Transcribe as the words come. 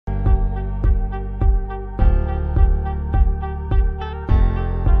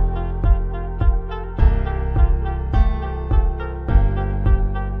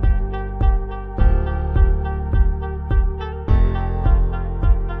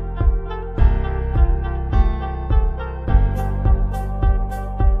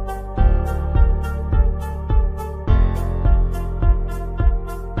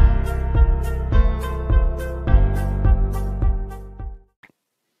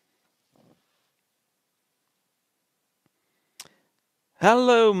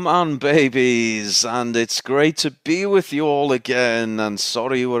Hello, man babies, and it's great to be with you all again. And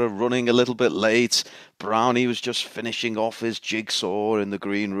sorry we're running a little bit late. Brownie was just finishing off his jigsaw in the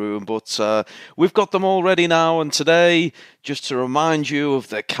green room, but we've got them all ready now. And today, just to remind you of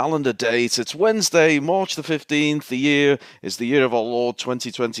the calendar date, it's Wednesday, March the 15th. The year is the year of our Lord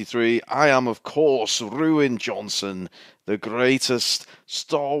 2023. I am, of course, Ruin Johnson, the greatest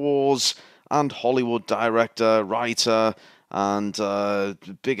Star Wars and Hollywood director, writer, and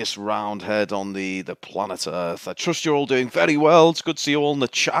biggest roundhead on the planet Earth. I trust you're all doing very well. It's good to see you all in the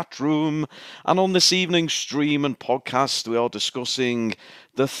chat room. And on this evening's stream and podcast, we are discussing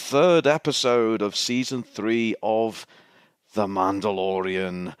the third episode of Season 3 of The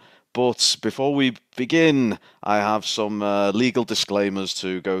Mandalorian. But before we begin, I have some legal disclaimers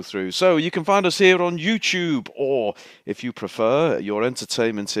to go through. So you can find us here on YouTube, or if you prefer your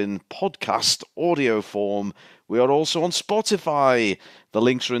entertainment in podcast audio form, we are also on Spotify. The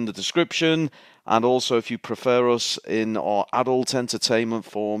links are in the description. And also, if you prefer us in our adult entertainment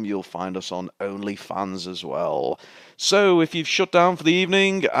form, you'll find us on OnlyFans as well. So, if you've shut down for the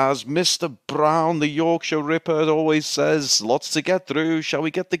evening, as Mr. Brown, the Yorkshire Ripper, always says, lots to get through. Shall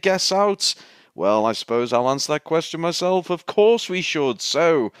we get the guests out? Well, I suppose I'll answer that question myself. Of course we should.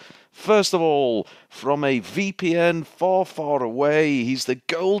 So, first of all, from a VPN far, far away, he's the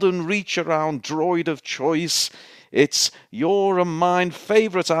golden reach-around droid of choice. It's your and mine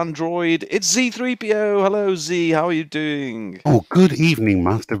favourite android. It's Zee-ThreePIO. Hello, Z. How are you doing? Oh, good evening,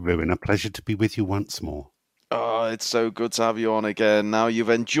 Master Ruin. A pleasure to be with you once more. Oh, it's so good to have you on again. Now you've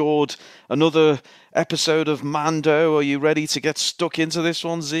endured another episode of Mando. Are you ready to get stuck into this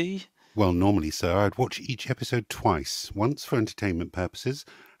one, Z? Well, normally, sir, I'd watch each episode twice, once for entertainment purposes,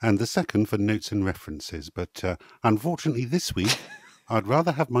 and the second for notes and references. But unfortunately, this week, I'd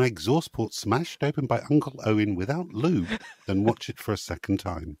rather have my exhaust port smashed open by Uncle Owen without lube than watch it for a second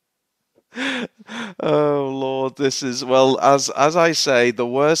time. Oh Lord, this is, well, as I say, the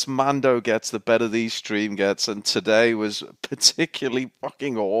worse Mando gets, the better these stream gets, and today was particularly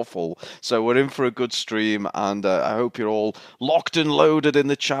fucking awful. So we're in for a good stream, and I hope you're all locked and loaded in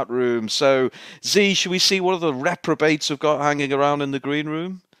the chat room. So Z, should we see what other reprobates we've got hanging around in the green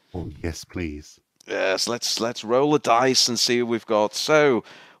room? Oh, yes, please. Yes, let's roll the dice and see who we've got. So,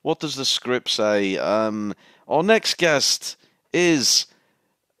 what does the script say? Our next guest is.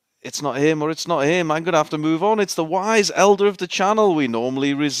 It's not him, or it's not him. I'm going to have to move on. It's the wise elder of the channel. We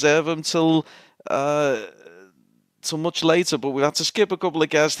normally reserve him till much later, but we had to skip a couple of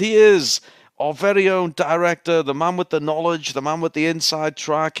guests. He is our very own director, the man with the knowledge, the man with the inside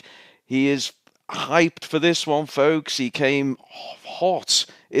track. He is hyped for this one, folks. He came hot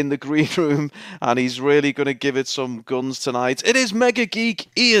in the green room, and he's really going to give it some guns tonight. It is Mega Geek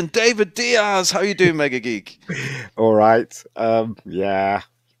Ian David Diaz. How you doing, Mega Geek? All right. Yeah.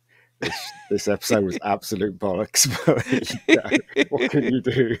 This episode was absolute bollocks, but what can you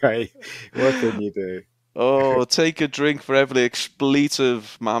do, hey? What can you do? Oh, take a drink for every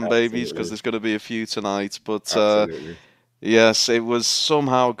expletive, man babies, because there's going to be a few tonight. But yes, it was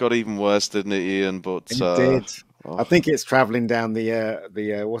somehow got even worse, didn't it, Ian? But it did. I think it's traveling down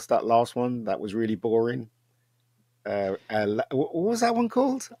the what's that last one that was really boring? What was that one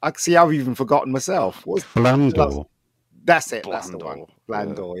called? I see. I've even forgotten myself. What's Blandor? That's it. Blandor. That's the one.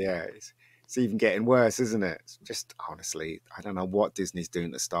 Blandor. Yeah. It's even getting worse, isn't it? It's just honestly, I don't know what Disney's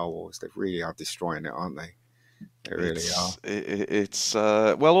doing to Star Wars. They really are destroying it, aren't they? They really are. It's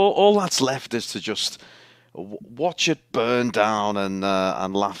well, all that's left is to just watch it burn down and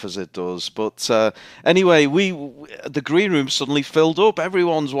laugh as it does. But anyway, the green room suddenly filled up.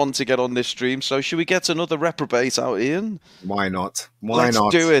 Everyone's wanting to get on this stream. So should we get another reprobate out, Ian? Why not? Let's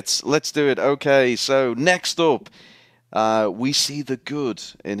do it. Let's do it. Okay. So next up, we see the good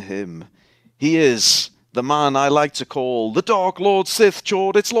in him. He is the man I like to call the Dark Lord Sith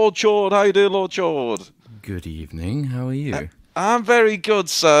Chord. It's Lord Chord. How you doing, Lord Chord? Good evening. How are you? I'm very good,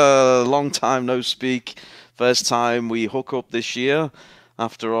 sir. Long time no speak. First time we hook up this year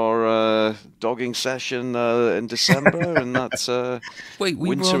after our dogging session in December, and that's wait, we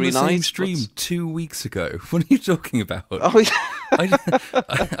wintry were on the night, same stream 2 weeks ago. What are you talking about? Oh,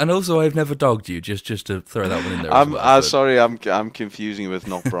 yeah. And also, I've never dogged you. Just to throw that one in there. I'm sorry, I'm confusing you with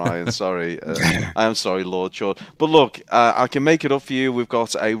not Brian. Sorry, I am sorry, Lord Chord. But look, I can make it up for you. We've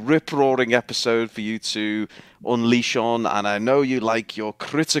got a rip-roaring episode for you to unleash on, and I know you like your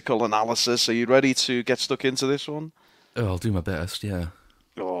critical analysis. Are you ready to get stuck into this one? Oh, I'll do my best. Yeah.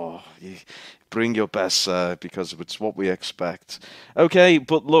 Oh, you bring your best, sir, because it's what we expect. Okay,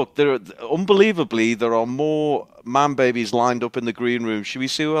 but look, unbelievably, there are more man babies lined up in the green room. Should we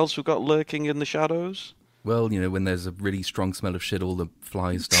see who else we've got lurking in the shadows? Well, when there's a really strong smell of shit, all the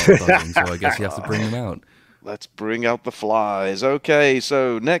flies start buzzing, so I guess you have to bring them out. Let's bring out the flies. Okay,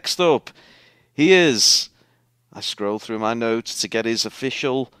 so next up, he is... I scroll through my notes to get his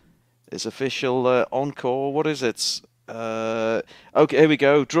official encore. What is it? Okay, here we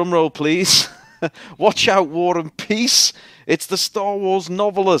go. Drum roll, please. Watch out, War and Peace. It's the Star Wars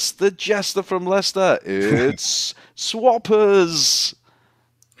novelist, the jester from Leicester. It's Swappers.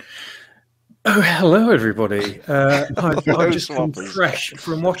 Oh, hello, everybody. I've just come fresh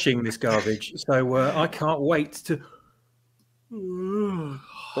from watching this garbage, so I can't wait to...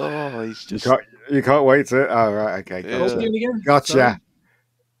 Oh, he's just... You can't wait to... Oh, right, okay. Yeah. What are we doing again? Gotcha.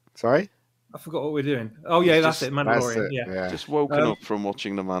 Sorry? I forgot what we're doing. Oh, yeah, that's it. Mandalorian. Yeah. Just woken up from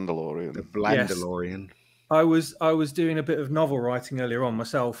watching The Mandalorian. The Blandalorian. Yes. I was doing a bit of novel writing earlier on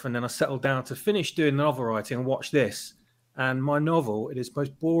myself, and then I settled down to finish doing the novel writing and watch this. And my novel, it is the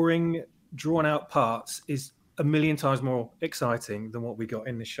most boring, drawn-out parts, is a million times more exciting than what we got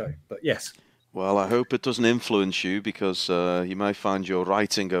in this show. But yes. Well, I hope it doesn't influence you, because you may find your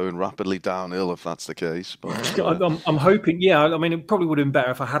writing going rapidly downhill if that's the case. But I'm hoping. Yeah, I mean, it probably would have been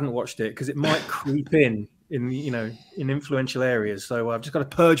better if I hadn't watched it, because it might creep in influential areas. So I've just got to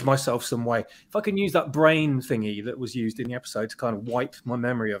purge myself some way. If I can use that brain thingy that was used in the episode to kind of wipe my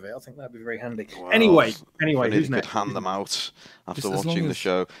memory of it, I think that'd be very handy. Well, anyway, who's next? could hand them out after Just as watching long the as-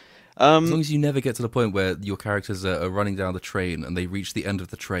 show. As long as you never get to the point where your characters are running down the train and they reach the end of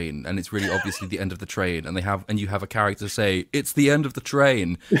the train and it's really obviously the end of the train and you have a character say, "It's the end of the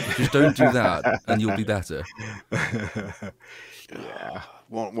train." Just don't do that and you'll be better. Yeah.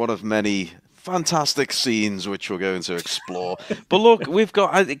 One of many fantastic scenes which we're going to explore. But look, we've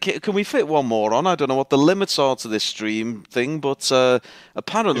got... Can we fit one more on? I don't know what the limits are to this stream thing, but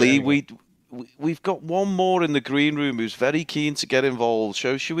apparently we've got one more in the green room who's very keen to get involved.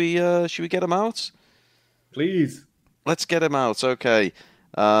 So should we get him out? Please. Let's get him out. Okay.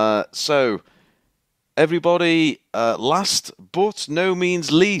 So everybody, last but no means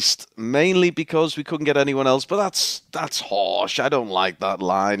least, mainly because we couldn't get anyone else, but that's harsh. I don't like that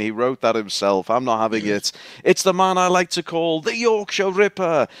line. He wrote that himself. I'm not having it. It's the man I like to call the Yorkshire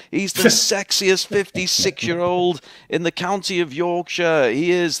Ripper. He's the sexiest 56-year-old in the county of Yorkshire.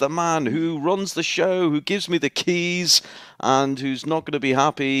 He is the man who runs the show, who gives me the keys, and who's not going to be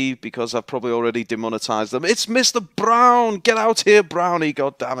happy because I've probably already demonetized them. It's Mr. Brown. Get out here, Brownie,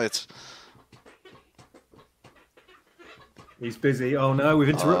 goddammit. He's busy. Oh no, we've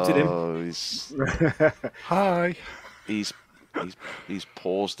interrupted him. He's Hi. he's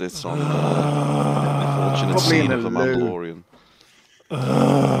paused it on the unfortunate Probably scene in of a the loo.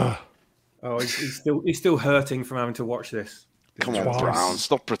 Mandalorian. Oh, he's still hurting from having to watch this. Come on, Twice. Brown,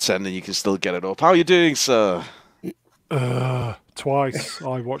 stop pretending you can still get it up. How are you doing, sir? Twice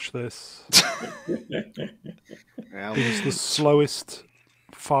I watched this. Yeah. It was the slowest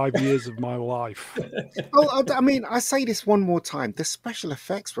 5 years of my life. Oh, I mean, I say this one more time. The special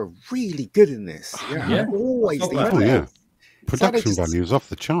effects were really good in this. Yeah. Always. Oh, the Oh, yeah. effects. Production just- value is off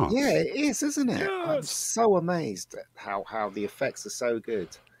the charts. Yeah, it is, isn't it? I'm Yes. so amazed at how the effects are so good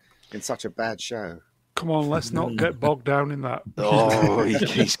in such a bad show. Come on, let's not get bogged down in that. Oh,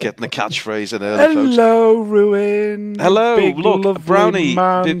 he's getting the catchphrase in early, folks. Hello, Ruin. Hello, Big, look, lovely Brownie,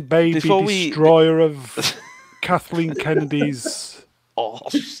 man, baby before we- destroyer of Kathleen Kennedy's. Oh.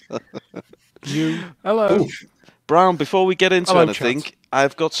 You. Hello. Brown, before we get into Hello, anything, chat.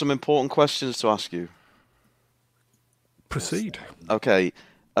 I've got some important questions to ask you. Proceed. Okay.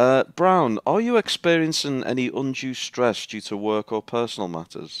 Brown, are you experiencing any undue stress due to work or personal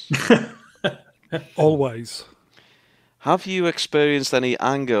matters? Always. Have you experienced any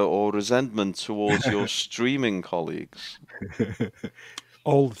anger or resentment towards your streaming colleagues?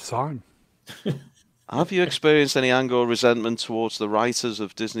 All the time. Have you experienced any anger or resentment towards the writers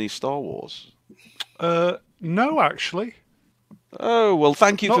of Disney Star Wars? No, actually. Oh, well,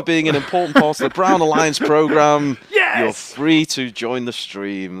 thank you for No. being an important part of the Brown Alliance program. Yes! You're free to join the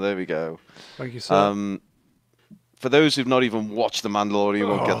stream. There we go. Thank you, sir. For those who've not even watched The Mandalorian,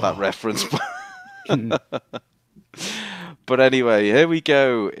 won't get that reference. But anyway, here we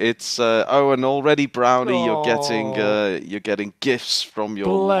go. It's and already Brownie, you're getting gifts from your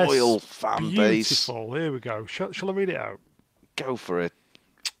Bless. loyal fan base. Beautiful. Here we go. Shall I read it out? Go for it.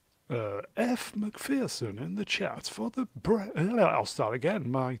 F. McPherson in the chat for the... I'll start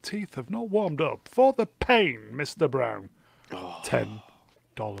again. My teeth have not warmed up. For the pain, Mr. Brown. $10.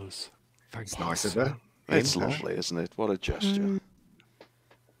 Thank It's you. nice of her. It's lovely, isn't it? What a gesture.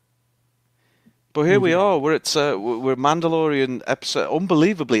 But here we are. We're at we're Mandalorian episode,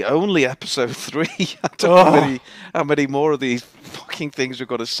 unbelievably only episode 3. I don't know how many more of these fucking things we've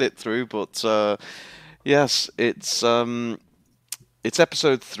got to sit through. But Yes, it's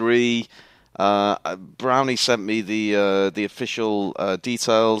episode 3. Brownie sent me the official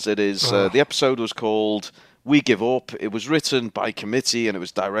details. It is the episode was called "We Give Up." It was written by committee and it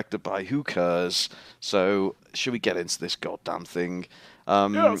was directed by Who Cares. So should we get into this goddamn thing?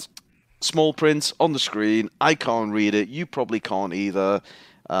 Yes. Small print on the screen. I can't read it. You probably can't either.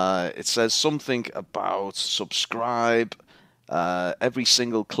 It says something about subscribe. Every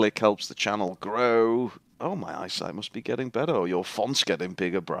single click helps the channel grow. Oh, my eyesight must be getting better. Or your font's getting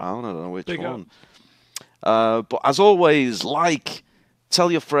bigger, Brown. I don't know which one. But as always,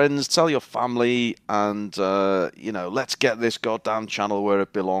 tell your friends, tell your family, and let's get this goddamn channel where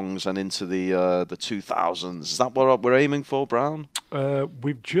it belongs and into the 2000s. Is that what we're aiming for, Brown?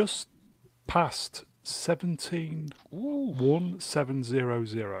 We've just passed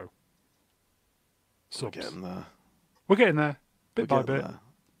 17,700 subs. We're getting there. We're getting there, bit by We're getting bit. there.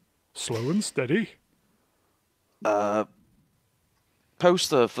 Slow and steady.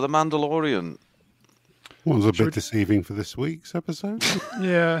 Poster for the Mandalorian. Was a bit deceiving for this week's episode.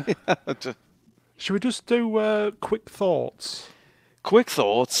 Yeah. Should we just do quick thoughts? Quick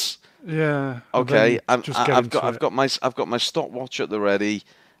thoughts. Yeah. Okay, and I've got my stopwatch at the ready.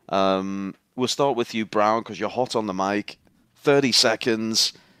 We'll start with you, Brown, because you're hot on the mic. 30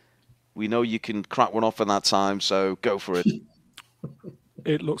 seconds. We know you can crack one off in that time, so go for it.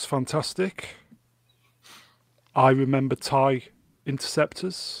 It looks fantastic. I remember TIE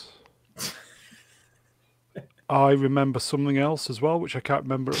interceptors. I remember something else as well, which I can't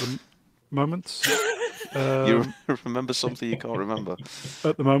remember at the moment. You remember something you can't remember?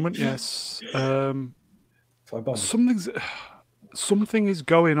 At the moment, yes. Something is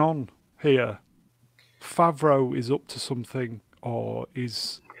going on here. Favreau is up to something, or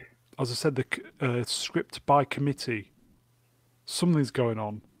is, as I said, the script by committee. Something's going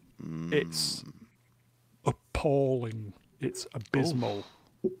on. It's appalling. It's abysmal.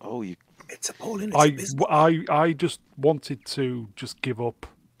 It's appalling. I just wanted to just give up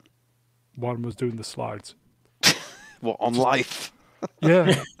while I was doing the slides. What, on life?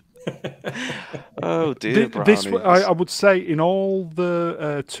 Yeah. Oh dear, This, Brownie. I would say, in all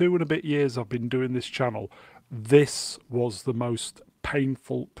the 2 and a bit years I've been doing this channel, this was the most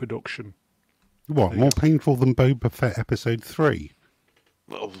painful production. What, more painful than Boba Fett episode 3?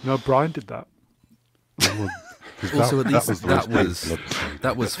 No, Brian did that. Also, at least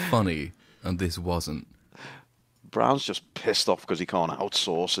that was funny, and this wasn't. Brown's just pissed off because he can't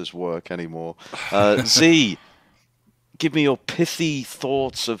outsource his work anymore. Z, give me your pithy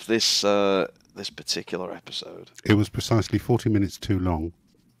thoughts of this this particular episode. It was precisely 40 minutes too long.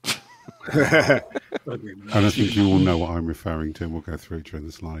 And I think you all know what I'm referring to, and we'll go through during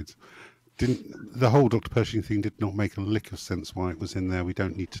the slides. The whole Dr. Pershing thing did not make a lick of sense why it was in there. We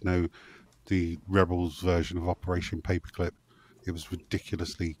don't need to know the Rebels version of Operation Paperclip. It was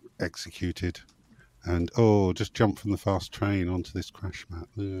ridiculously executed. And, just jump from the fast train onto this crash mat.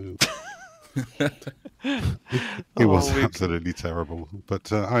 It was absolutely terrible.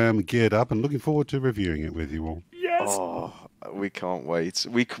 But I am geared up and looking forward to reviewing it with you all. Yes! Oh, we can't wait.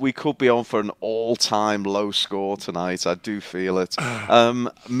 We could be on for an all-time low score tonight. I do feel it.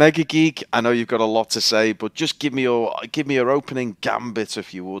 Mega Geek, I know you've got a lot to say, but just give me your opening gambit,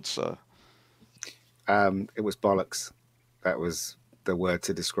 if you would, sir. It was bollocks. That was the word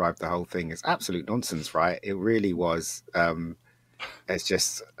to describe the whole thing. It's absolute nonsense, right? It really was. It's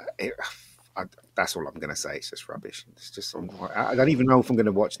just... that's all I'm going to say. It's just rubbish. It's just... I don't even know if I'm going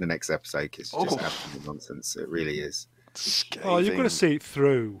to watch the next episode, because it's just absolute nonsense. It really is. Scathing. Oh, you're going to see it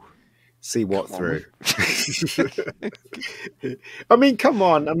through. See what through? I mean, come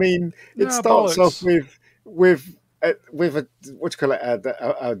on. I mean, it starts off with a what do you call it,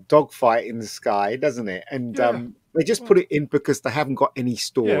 a dogfight in the sky, doesn't it? And they just put it in because they haven't got any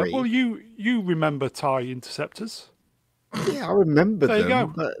story. Yeah, well, you remember TIE interceptors? Yeah, I remember there them.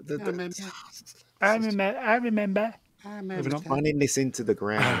 You go. I remember. Running this into the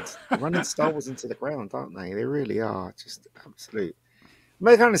ground. Running Star Wars into the ground, aren't they? They really are. Just absolute. I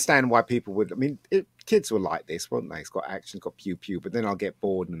mean, I can understand why people would. I mean, kids were like this, weren't they? It's got action, got pew pew, but then I'll get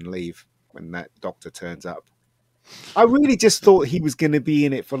bored and leave when that doctor turns up. I really just thought he was going to be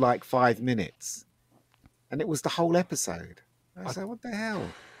in it for like 5 minutes, and it was the whole episode. I was like, what the hell?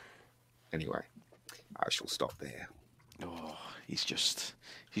 Anyway, I shall stop there. Oh, he's just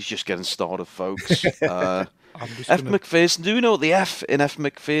getting started, folks. F. McPherson. Do we know what the F in F.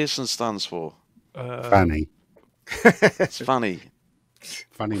 McPherson stands for? Fanny. It's Fanny.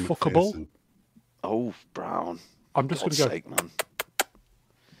 Fanny Fuckable. McPherson. Oh, Brown. I'm just going to go. Sake, man.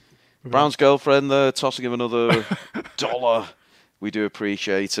 Brown's girlfriend there, tossing him another $1 We do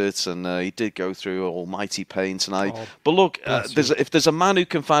appreciate it, and he did go through almighty pain tonight. Oh, but look, bless you. if there's a man who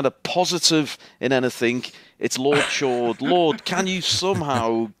can find a positive in anything, it's Lord Shord. Lord, can you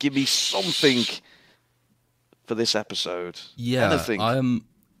somehow give me something for this episode? Yeah, Anything?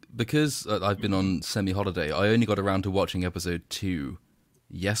 because I've been on semi-holiday, I only got around to watching episode 2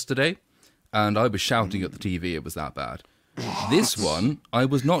 yesterday, and I was shouting at the TV, it was that bad. This one, I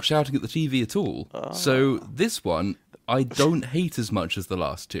was not shouting at the TV at all. So this one, I don't hate as much as the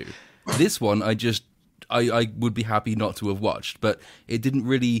last two. This one, I would be happy not to have watched, but it didn't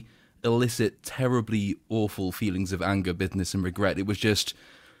really elicit terribly awful feelings of anger, bitterness, and regret. It was just,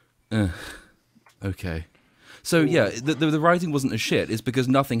 okay. So yeah, the writing wasn't a shit. It's because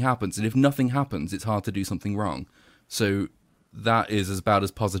nothing happens, and if nothing happens, it's hard to do something wrong. So that is about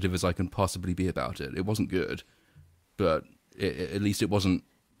as positive as I can possibly be about it. It wasn't good, but at least it wasn't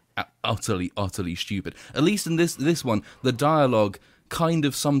utterly stupid. At least in this one, the dialogue kind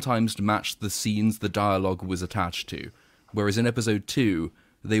of sometimes matched the scenes the dialogue was attached to. Whereas in episode 2,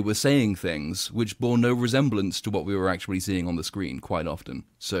 they were saying things which bore no resemblance to what we were actually seeing on the screen quite often.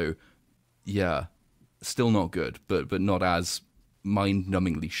 So, yeah, still not good, but not as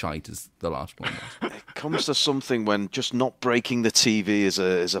mind-numbingly shite as the last one was. It comes to something when just not breaking the TV is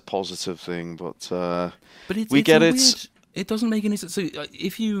a positive thing, but we get it. It doesn't make any sense. So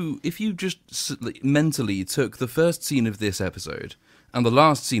if you just mentally took the first scene of this episode and the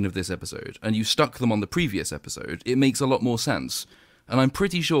last scene of this episode and you stuck them on the previous episode, it makes a lot more sense. And I'm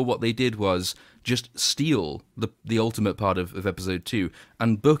pretty sure what they did was just steal the ultimate part of episode 2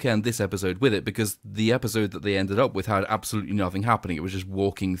 and bookend this episode with it, because the episode that they ended up with had absolutely nothing happening. It was just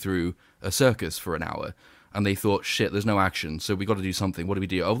walking through a circus for an hour. And they thought, shit, there's no action, so we got to do something. What do we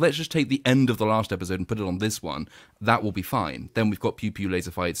do? Oh, let's just take the end of the last episode and put it on this one. That will be fine. Then we've got pew-pew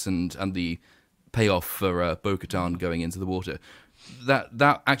laser fights and the payoff for Bo-Katan going into the water.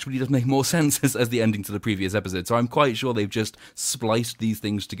 That actually does make more sense as the ending to the previous episode. So I'm quite sure they've just spliced these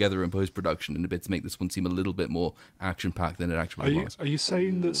things together in post-production in a bit to make this one seem a little bit more action-packed than it actually was. Are you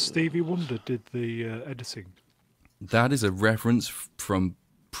saying that Stevie Wonder did the editing? That is a reference from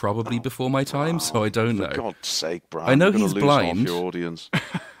probably before my time, so I don't know. For God's sake, Brian. I know you're gonna he's lose blind. Half your audience.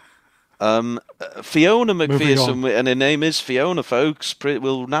 Fiona McPherson, and her name is Fiona, folks.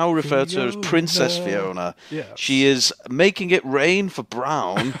 We'll now refer to her as Princess Fiona. Yes. She is making it rain for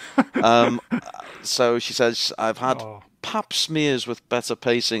Brown. So she says, I've had pap smears with better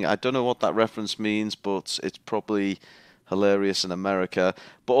pacing. I don't know what that reference means, but it's probably hilarious in America.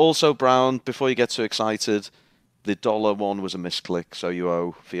 But also, Brown, before you get too excited, the $1 one was a misclick, so you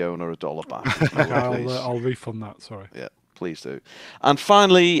owe Fiona $1 back. I'll refund that, sorry. Yeah, please do. And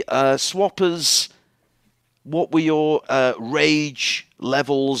finally, Swappers, what were your rage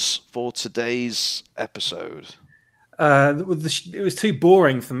levels for today's episode? It was too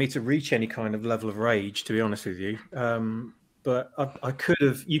boring for me to reach any kind of level of rage, to be honest with you. But I could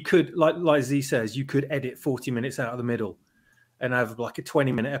have, you could, like Z says, you could edit 40 minutes out of the middle and have like a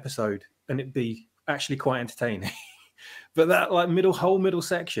 20-minute episode, and it'd be actually quite entertaining. But that whole middle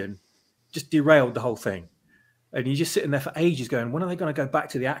section just derailed the whole thing. And you're just sitting there for ages going, when are they going to go back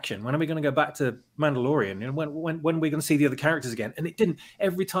to the action? When are we going to go back to Mandalorian? And when are we going to see the other characters again? And it didn't.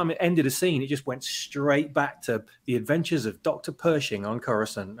 Every time it ended a scene, it just went straight back to the adventures of Dr. Pershing on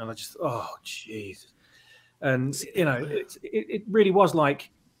Coruscant. And I just, oh, jeez. And, you know, it really was like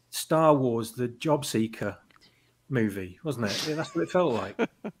Star Wars, the Job Seeker movie, wasn't it? That's what it felt like.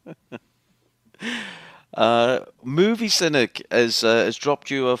 Movie Cynic has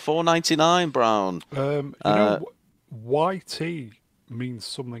dropped you a $4.99, Brown. You know, YT means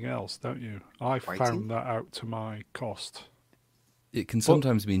something else, don't you? I found that out to my cost. It can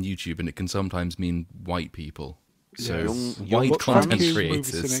sometimes mean YouTube, and it can sometimes mean white people. So Yes. white content Thank you,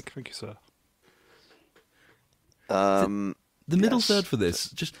 creators. Movie Cynic. Thank you, sir. The middle third for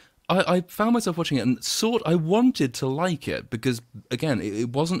this, just I found myself watching it and I wanted to like it because, again, it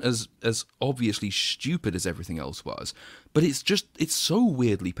wasn't as obviously stupid as everything else was, but it's so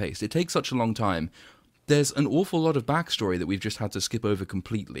weirdly paced. It takes such a long time. There's an awful lot of backstory that we've just had to skip over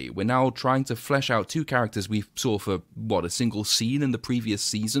completely. We're now trying to flesh out two characters we saw for, a single scene in the previous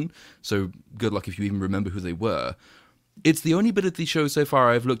season, so good luck if you even remember who they were. It's the only bit of the show so far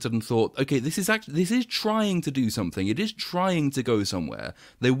I've looked at and thought, okay, this is trying to do something. It is trying to go somewhere.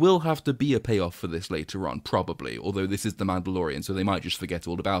 There will have to be a payoff for this later on, probably, although this is The Mandalorian, so they might just forget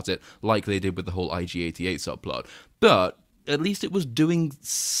all about it, like they did with the whole IG-88 subplot. But at least it was doing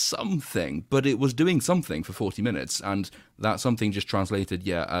something, but it was doing something for 40 minutes, and that something just translated,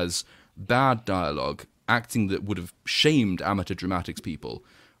 as bad dialogue, acting that would have shamed amateur dramatics people,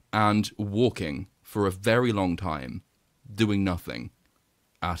 and walking for a very long time, doing nothing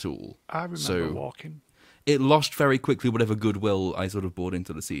at all. I remember So walking. it lost very quickly whatever goodwill I sort of brought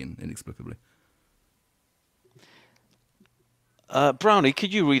into the scene, inexplicably. Brownie,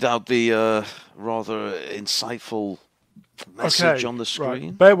 could you read out the rather insightful message on the screen?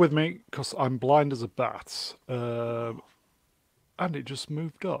 Right. Bear with me, because I'm blind as a bat. And it just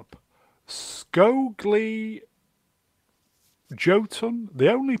moved up. Skogli Jotun, the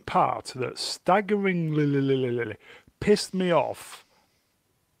only part that staggeringly pissed me off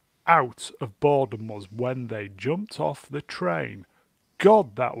out of boredom was when they jumped off the train.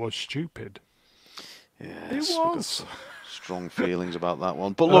 God, that was stupid. Yes, It was. Strong feelings about that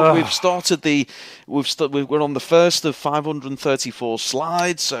one. But look, we've started we're on the first of 534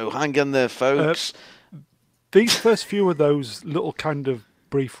 slides, so hang in there, folks. These first few of those little kind of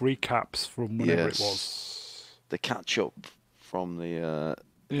brief recaps from whenever it was. The catch up from the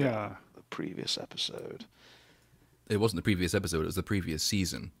previous episode. It wasn't the previous episode, it was the previous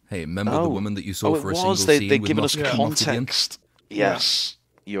season. Hey, remember the woman that you saw for a single scene? scene? They've with given us context. Yes.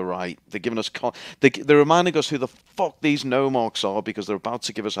 You're right. They're giving us they're reminding us who the fuck these Nomarks are because they're about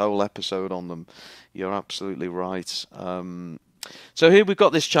to give us a whole episode on them. You're absolutely right. So here we've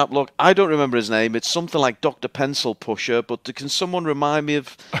got this chap. Look, I don't remember his name. It's something like Dr. Pencil Pusher, but can someone remind me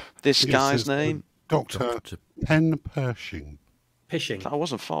of this guy's name? Dr. Pen Pershing. Pishing. I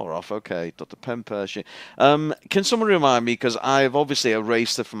wasn't far off. Okay, Dr. Pen Pershing. Can someone remind me, because I've obviously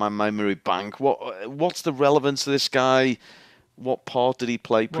erased it from my memory bank, what's the relevance of this guy? What part did he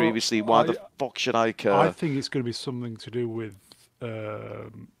play previously? Why the fuck should I care? I think it's going to be something to do with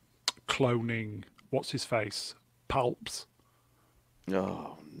cloning. What's his face? Palps.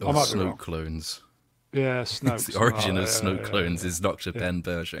 Oh, Snow clones. Yeah, Snow. It's the origin of Snow clones is Dr. Pen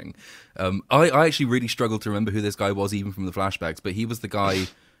Pershing. I actually really struggled to remember who this guy was, even from the flashbacks, but he was the guy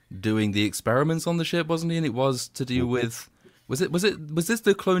doing the experiments on the ship, wasn't he? And it was to do with... Was this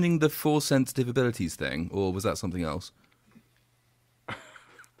the cloning the Force-sensitive abilities thing, or was that something else?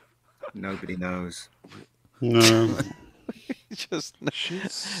 Nobody knows. No. Just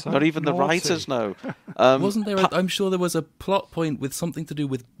So not even the naughty. writers know. Wasn't there? I'm sure there was a plot point with something to do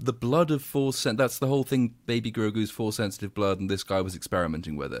with the blood of Force. That's the whole thing. Baby Grogu's Force-sensitive blood, and this guy was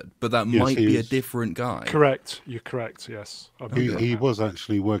experimenting with it. But that might be a different guy. Correct. You're correct. Yes. He was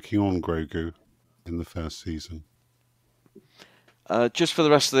actually working on Grogu in the first season. Just for the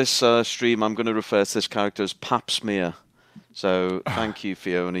rest of this stream, I'm going to refer to this character as Pap Smear. So thank you,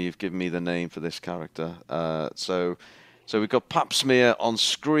 Fiona. You've given me the name for this character. So we've got Pap Smear on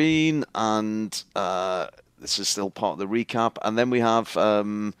screen, and this is still part of the recap. And then we have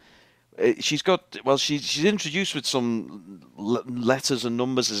she's introduced with some letters and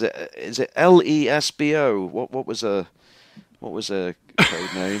numbers. Is it LESBO? What was her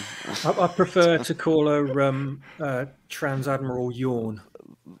code name? I prefer to call her Trans Admiral Yawn.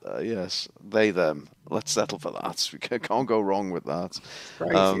 Yes, they, them. Let's settle for that. We can't go wrong with that.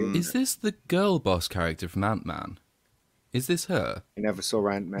 Is this the girl boss character from Ant-Man? Is this her? You never saw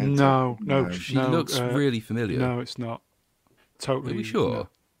Ant-Man? No. She looks really familiar. No, it's not. Totally. Are we sure? No.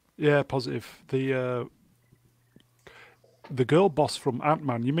 Yeah, positive. The girl boss from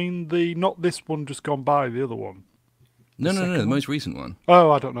Ant-Man. You mean not this one just gone by, the other one? No, the most recent one.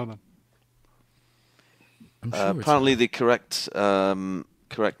 Oh, I don't know then. I'm sure apparently the correct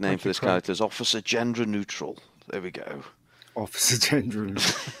name for this character is Officer Gender Neutral. There we go. Officer Gender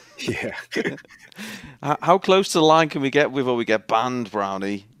Neutral. Yeah. How close to the line can we get before we get banned,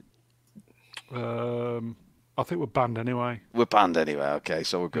 Brownie? I think we're banned anyway. We're banned anyway. Okay,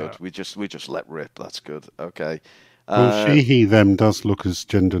 so we're good. Yeah. We just let rip. That's good. Okay. Well, she, he, them does look as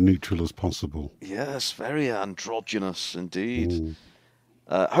gender neutral as possible. Yes, very androgynous indeed.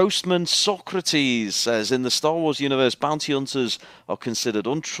 Hostman Socrates says, in the Star Wars universe, bounty hunters are considered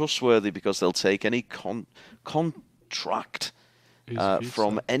untrustworthy because they'll take any contract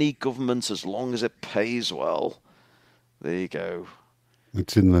from any government as long as it pays well. There you go.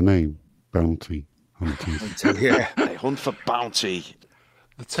 It's in the name, bounty hunters. Yeah, they hunt for bounty.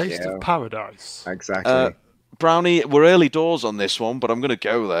 The taste of paradise. Exactly. Brownie, we're early doors on this one, but I'm going to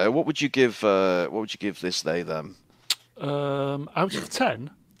go there. What would you give? What would you give this? They them? Out of 10?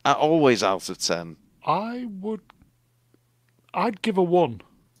 Always out of 10. I'd give a 1.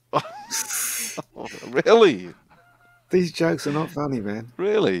 Really? These jokes are not funny, man.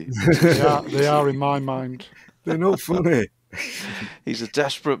 Really? They are in my mind. They're not funny. He's a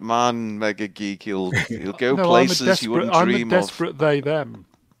desperate man, Mega Geek. He'll go places you wouldn't dream of. I'm a desperate they, them.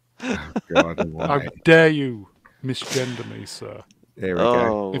 Oh, God, how dare you misgender me, sir? There we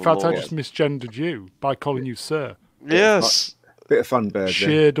go. In fact, I just misgendered you by calling you sir. Yes. Bit of fun, bird.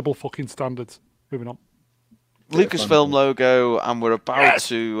 Sheer double fucking standards. Moving on. Lucasfilm logo, and we're about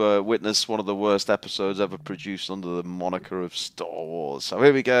to witness one of the worst episodes ever produced under the moniker of Star Wars. So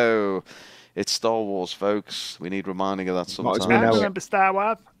here we go. It's Star Wars, folks. We need reminding of that sometimes. I remember Star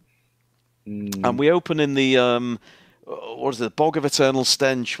Wars. And we open in the what is it? Bog of Eternal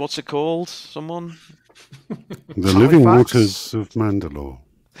Stench. What's it called? Someone? The Living Waters of Mandalore.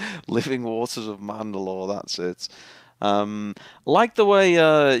 Living Waters of Mandalore. That's it. Like the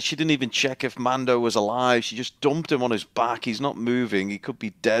way she didn't even check if Mando was alive. She just dumped him on his back. He's not moving. He could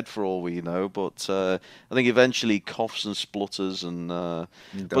be dead for all we know. But I think eventually he coughs and splutters.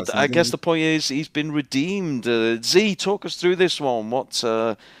 But I guess the point is he's been redeemed. Z, talk us through this one. What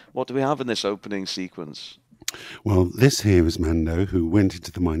do we have in this opening sequence? Well, this here is Mando, who went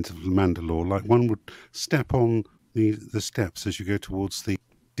into the mines of Mandalore like one would step on the steps as you go towards the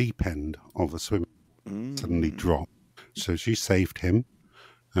deep end of a swim. Suddenly drop. So she saved him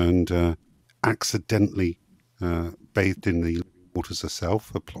and accidentally bathed in the waters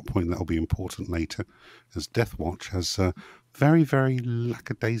herself, a plot point that will be important later, as Death Watch has very, very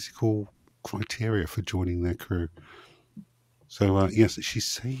lackadaisical criteria for joining their crew. So, yes, she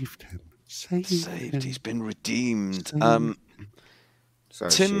saved him. Saved him. He's been redeemed. So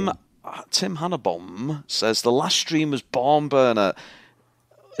Tim Hannabom says the last stream was Barn Burner.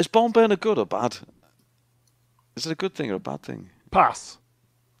 Is Barn Burner good or bad? Is it a good thing or a bad thing? Pass.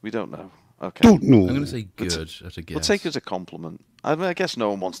 We don't know. Okay. Don't know. I'm going to say good at a guess. We'll take it as a compliment. I guess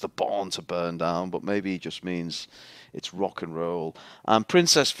no one wants the barn to burn down, but maybe it just means it's rock and roll.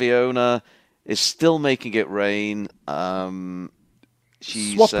 Princess Fiona is still making it rain.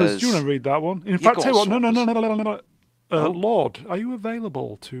 She Swappers, says, do you want to read that one? In Yeah, fact, go tell you on, what, no. Swappers. Lord, are you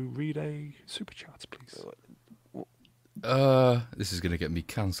available to read a super chat, please? This is going to get me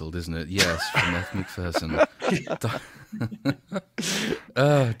cancelled, isn't it? Yes, from F. McPherson.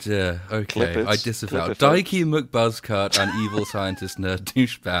 Oh dear. Okay, I disavow. Daiki McBuzzcut and evil scientist nerd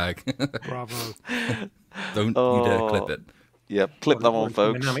douchebag. Bravo. Don't you dare clip it. Yeah, clip that one,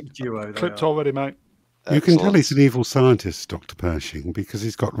 folks. Dynamic duo. Clipped already, mate. You can tell he's an evil scientist, Dr. Pershing, because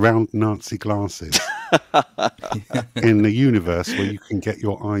he's got round Nazi glasses in the universe where you can get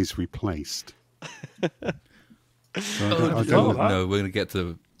your eyes replaced. No, we're going to get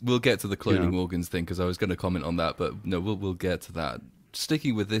to we'll get to the cloning organs thing because I was going to comment on that, but no, we'll get to that.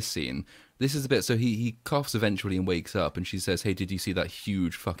 Sticking with this scene, this is a bit. So he coughs eventually and wakes up, and she says, "Hey, did you see that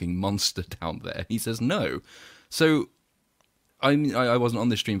huge fucking monster down there?" He says, "No." So I wasn't on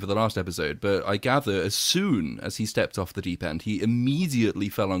this stream for the last episode, but I gather as soon as he stepped off the deep end, he immediately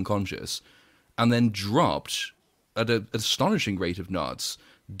fell unconscious, and then dropped at an astonishing rate of knots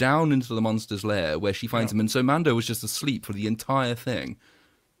down into the monster's lair where she finds him. And so Mando was just asleep for the entire thing.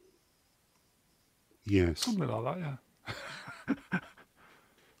 Yes. Something like that,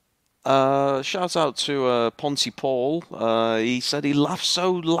 yeah. Shout out to Ponty Paul. He said he laughed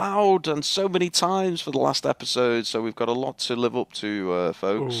so loud and so many times for the last episode, so we've got a lot to live up to,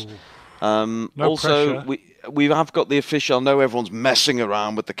 folks. No Also, pressure. we have got the official. I know everyone's messing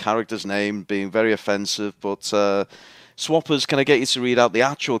around with the character's name being very offensive, but Swappers, can I get you to read out the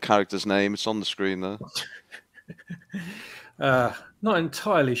actual character's name? It's on the screen there. Not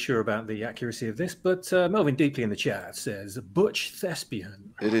entirely sure about the accuracy of this, but Melvin Deeply in the chat says Butch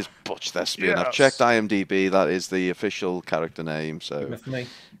Thespian. It is Butch Thespian. Yes. I've checked IMDb. That is the official character name. So Good enough for me.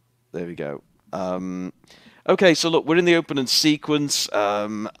 there we go. Okay, so look, we're in the opening sequence.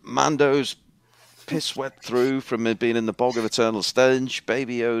 Mando's piss wet through from being in the Bog of Eternal Stench.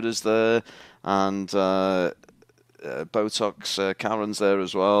 Baby Yoda's there, and Botox Karen's there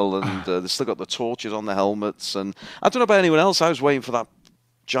as well, and they've still got the torches on the helmets. And I don't know about anyone else. I was waiting for that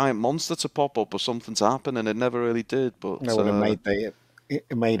giant monster to pop up or something to happen, and it never really did. But That would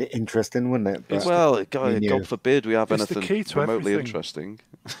have made it interesting, wouldn't it? But well, God forbid we have It's the anything key to remotely everything. interesting.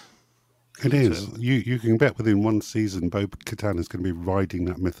 It is. You can bet within one season Bo-Katan is going to be riding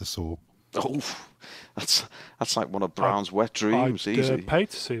that mythosaur. Oh, that's like one of Brown's wet dreams. I'd Easy. pay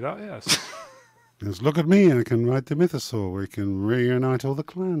to see that, yes. Just look at me, I can ride the mythosaur. We can reunite all the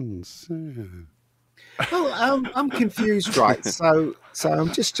clans. Yeah. Oh, I'm confused, right? So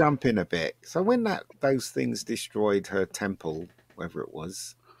I'm just jumping a bit. So when those things destroyed her temple, whatever it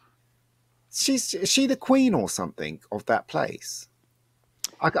was, is she the queen or something of that place?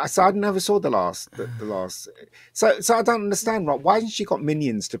 So I never saw the last. So I don't understand. Right? Why hasn't she got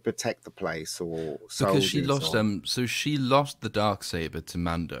minions to protect the place or Because she soldiers lost so she lost the Darksaber to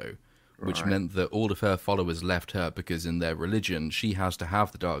Mando, which meant that all of her followers left her because in their religion she has to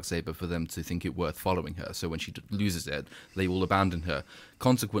have the Darksaber for them to think it worth following her. So when she loses it, they all abandon her.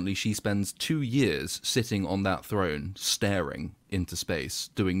 Consequently, she spends 2 years sitting on that throne, staring into space,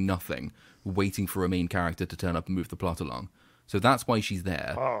 doing nothing, waiting for a main character to turn up and move the plot along. So that's why she's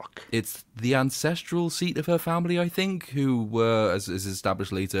there. Fuck. It's the ancestral seat of her family, I think, who were, as is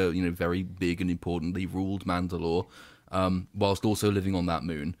established later, very big and importantly ruled Mandalore, whilst also living on that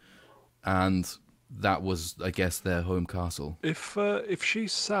moon. And that was, I guess, their home castle. If she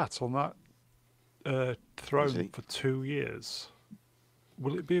sat on that throne for 2 years,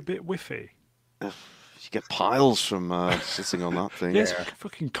 will it be a bit whiffy? You get piles from sitting on that thing. Yes,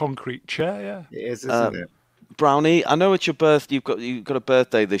 fucking concrete chair. It is, isn't it? Brownie, I know it's your birthday. You've got a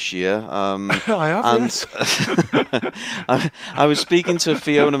birthday this year. I have. And Yes. I was speaking to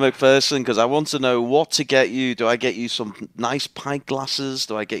Fiona McPherson because I want to know what to get you. Do I get you some nice pint glasses?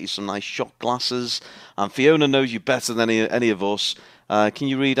 Do I get you some nice shot glasses? And Fiona knows you better than any of us. Can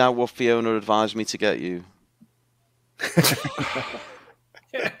you read out what Fiona advised me to get you?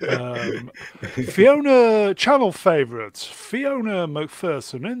 Fiona, channel favourites. Fiona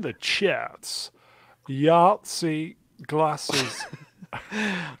McPherson in the chats. Yahtzee glasses.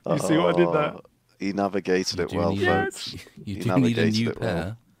 You see what I did there? He navigated it well, folks. You He do need a navigated new it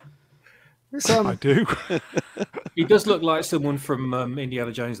well. pair. I do. He does look like someone from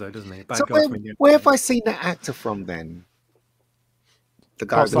Indiana Jones, though, doesn't he? Bad So guy from Indiana where have Jones. I seen that actor from then? The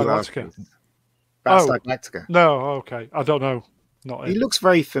guy Battlestar Galactica. Battlestar Galactica. No, okay. I don't know. Not He him. looks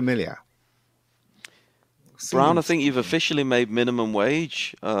very familiar. Brown, I think you've officially made minimum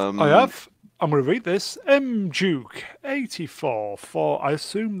wage. I have. I'm going to read this. M. Duke, 84, for, I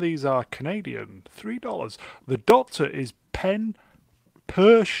assume these are Canadian, $3. The doctor is Pen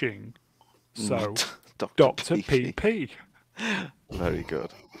Pershing, so Dr. PP. Very good.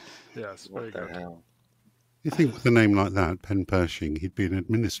 Yes, very What the good. hell? You think with a name like that, Pen Pershing, he'd be an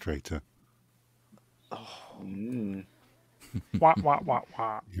administrator. Wah, wah, wah,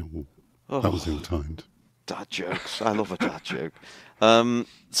 wah. Yeah, well, that was ill-timed. Dad jokes. I love a dad joke.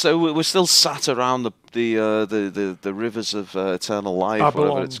 So we're still sat around the rivers of eternal life, whatever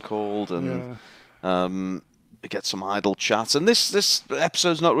Babylon. it's called, and Yeah. we get some idle chat. And this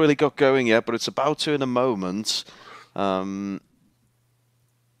episode's not really got going yet, but it's about to in a moment. And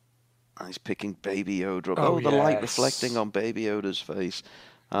he's picking Baby Yoda up. Oh, The light yes. reflecting on Baby Yoda's face.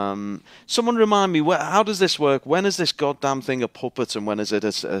 Someone remind me, how does this work? When is this goddamn thing a puppet, and when is it a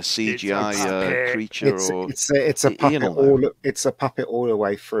CGI puppet. creature? It's a puppet Ian will know. it's a puppet all the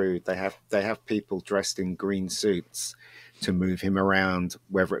way through. They have people dressed in green suits to move him around,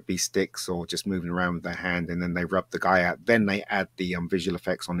 whether it be sticks or just moving around with their hand, and then they rub the guy out. Then they add the visual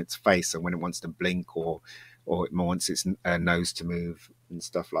effects on its face, so when it wants to blink or it wants its nose to move and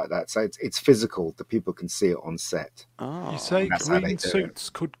stuff like that. So it's physical. The people can see it on set. Oh. You say That's how they green do it. suits.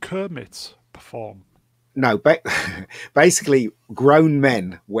 Could Kermit perform? No, basically, grown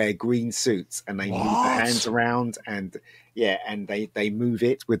men wear green suits and they move What? their hands around, and they move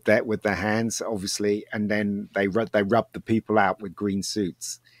it with their hands, obviously, and then they rub the people out with green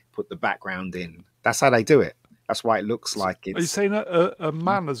suits, put the background in. That's how they do it. That's why it looks like Are you it's. saying that a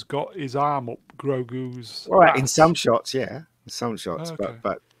man has got his arm up Grogu's All right, in ass? some shots, yeah, in some shots, Okay.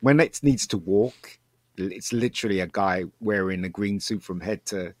 but when it needs to walk, it's literally a guy wearing a green suit from head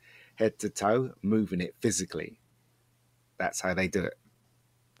to toe, moving it physically. That's how they do it.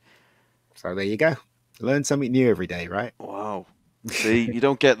 So there you go. Learn something new every day, right? Wow. See, you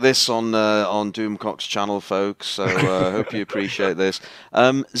don't get this on Doomcock's channel, folks, so I hope you appreciate this.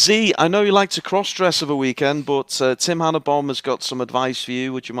 Z, I know you like to cross-dress of a weekend, but Tim Hannabom has got some advice for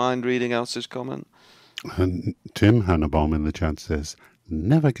you. Would you mind reading out his comment? And Tim Hannabom in the chat says,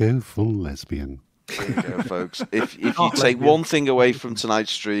 never go full lesbian. There you go, folks. If you take one thing away from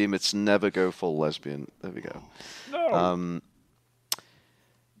tonight's stream, it's never go full lesbian. There we go. No.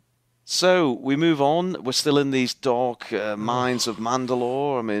 So we move on. We're still in these dark mines of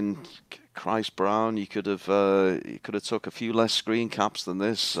Mandalore. I mean, Christ Brown, you could have took a few less screen caps than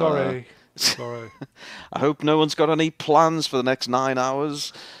this. Sorry. I hope no one's got any plans for the next 9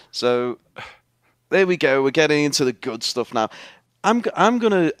 hours. So there we go. We're getting into the good stuff now. I'm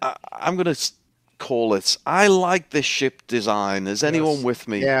gonna call it. I like this ship design. Is anyone with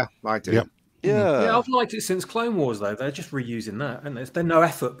me? Yeah, I do. Yep. Yeah, I've liked it since Clone Wars, though. They're just reusing that, and there's no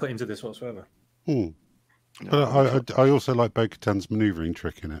effort put into this whatsoever. But I also like Bo-Katan's manoeuvring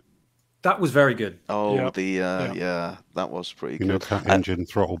trick in it. That was very good. Oh, Yep. yeah, that was pretty You know, good. that engine,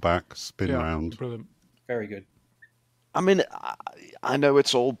 throttle back, spin round. Brilliant. Very good. I mean, I know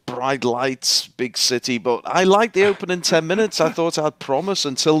it's all bright lights, big city, but I liked the opening 10 minutes. I thought I had promise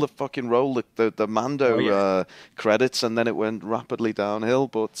until the fucking roll the Mando credits, and then it went rapidly downhill.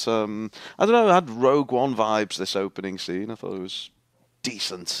 But I don't know, I had Rogue One vibes, this opening scene. I thought it was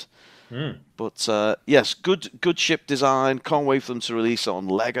decent. But yes, good ship design. Can't wait for them to release it on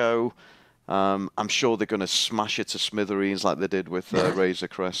Lego. I'm sure they're going to smash it to smithereens like they did with Razor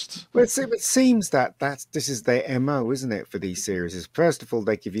Crest. Well, it seems that this is their MO, isn't it, for these series? First of all,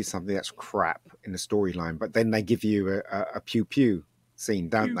 they give you something that's crap in the storyline, but then they give you a pew pew scene,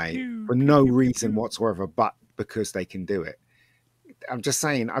 don't they? For no reason whatsoever, but because they can do it. I'm just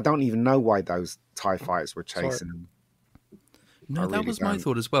saying, I don't even know why those TIE fighters were chasing them. No, that was my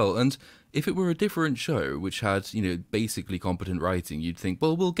thought as well. And if it were a different show, which had, basically competent writing, you'd think,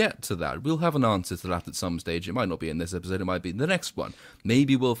 well, we'll get to that. We'll have an answer to that at some stage. It might not be in this episode. It might be in the next one.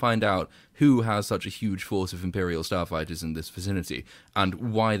 Maybe we'll find out who has such a huge force of Imperial starfighters in this vicinity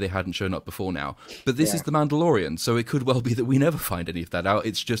and why they hadn't shown up before now. But this is The Mandalorian, so it could well be that we never find any of that out.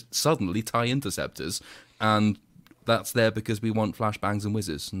 It's just suddenly TIE interceptors, and that's there because we want flashbangs and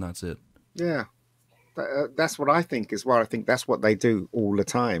whizzes, and that's it. Yeah. That's what I think as well. I think that's what they do all the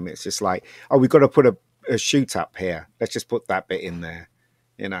time. It's just like, oh, we've got to put a shoot up here. Let's just put that bit in there,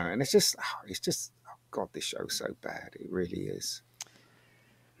 And it's just, oh God, this show's so bad. It really is.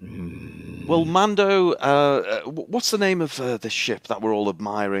 Well, Mando, what's the name of the ship that we're all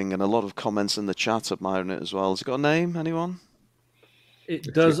admiring, and a lot of comments in the chat admiring it as well? Has it got a name? Anyone?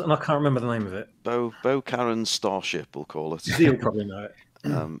 It does, and I can't remember the name of it. Bo Karen's Starship, we'll call it. Zee will probably know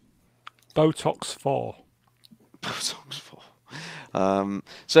it. Botox 4. Botox 4.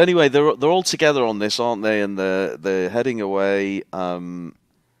 So anyway, they're all together on this, aren't they? And they're heading away. And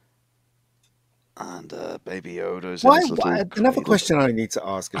Baby Yoda's. Another question I need to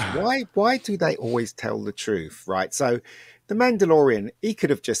ask is why do they always tell the truth, right? So the Mandalorian, he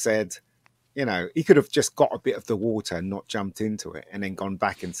could have just said, he could have just got a bit of the water and not jumped into it, and then gone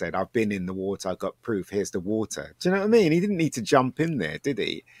back and said, "I've been in the water. I've got proof. Here's the water." Do you know what I mean? He didn't need to jump in there, did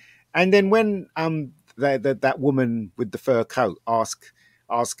he? And then when that woman with the fur coat ask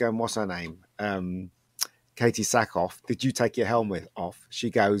what's her name, Katie Sackhoff, did you take your helmet off? She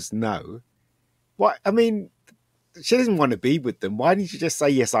goes, no. What? I mean, she doesn't want to be with them. Why didn't you just say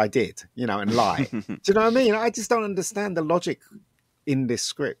yes, I did? And lie. Do you know what I mean? I just don't understand the logic in this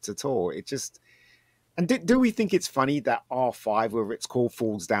script at all. It just. And do we think it's funny that R5, whether it's called,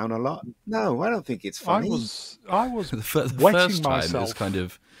 falls down a lot? No, I don't think it's funny. I was the first time myself. It's kind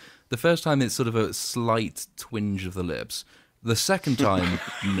of. The first time it's sort of a slight twinge of the lips. The second time,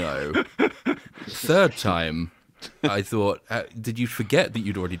 no. Third time, I thought, did you forget that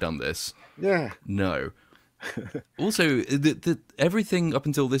you'd already done this? Yeah. No. Also, everything up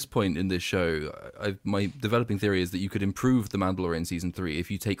until this point in this show, my developing theory is that you could improve The Mandalorian Season 3 if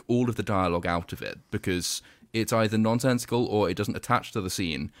you take all of the dialogue out of it, because it's either nonsensical or it doesn't attach to the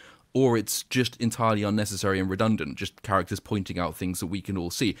scene, or it's just entirely unnecessary and redundant, just characters pointing out things that we can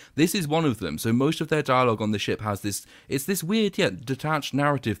all see. This is one of them. So most of their dialogue on the ship has it's this weird yet detached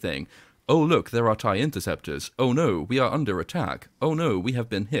narrative thing. Oh, look, there are TIE interceptors. Oh no, we are under attack. Oh no, we have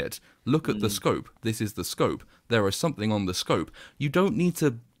been hit. Look at the scope. This is the scope. There is something on the scope. You don't need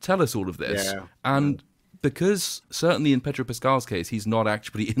to tell us all of this. Yeah. And because, certainly in Pedro Pascal's case, he's not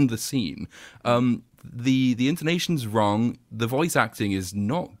actually in the scene, the intonation's wrong, the voice acting is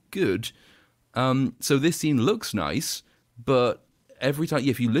not good, so this scene looks nice, but every time,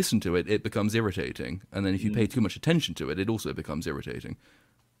 if you listen to it, it becomes irritating, and then if you pay too much attention to it, it also becomes irritating.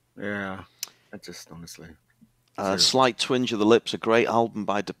 Yeah, I just honestly... Slight Twinge of the Lips, a great album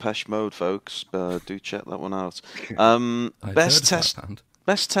by Depeche Mode, folks. Do check that one out. Best test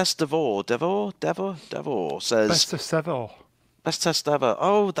Devor says... Best test ever. Best test ever.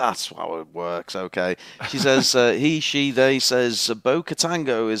 Oh, that's how it works. Okay. She says, he, she, they says,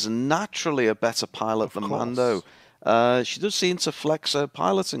 Bo-Katango is naturally a better pilot than Mando. She does seem to flex her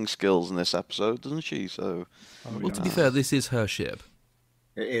piloting skills in this episode, doesn't she? So, to be fair, this is her ship.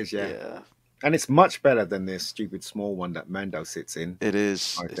 It is, yeah. And it's much better than this stupid small one that Mando sits in. It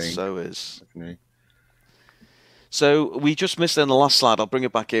is. I think. So is. Definitely. So we just missed it in the last slide. I'll bring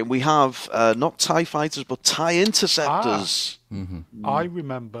it back in. We have not TIE fighters, but TIE interceptors. I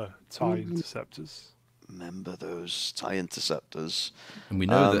remember TIE interceptors. Remember those TIE interceptors. And we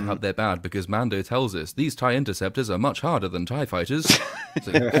know that they're bad because Mando tells us these TIE interceptors are much harder than TIE fighters.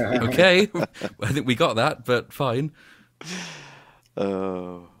 So, okay, I think we got that, but fine.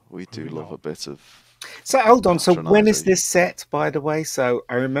 We do love a bit of... So hold on. So when is this set, by the way? So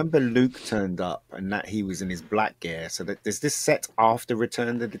I remember Luke turned up and that he was in his black gear. So is this set after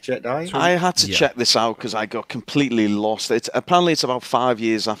Return of the Jedi? I had to check this out because I got completely lost. Apparently it's about 5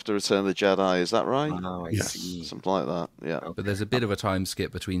 years after Return of the Jedi. Is that right? Oh, I see. Something like that. Yeah. But there's a bit of a time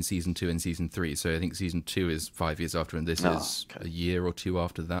skip between season 2 and season 3. So I think season 2 is 5 years after, and this is a year or two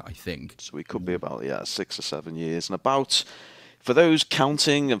after that, I think. So we could be about 6 or 7 years, and about for those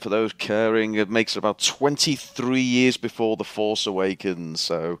counting and for those caring, it makes it about 23 years before The Force Awakens.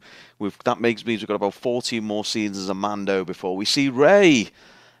 So that means we've got about 14 more seasons of Mando before we see Rey.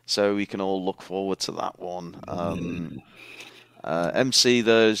 So we can all look forward to that one. MC,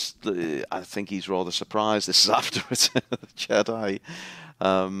 I think he's rather surprised. This is after Return of the Jedi.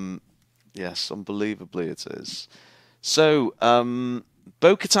 Yes, unbelievably it is. So,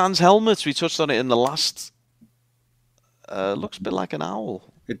 Bo-Katan's helmet, we touched on it in the last... looks a bit like an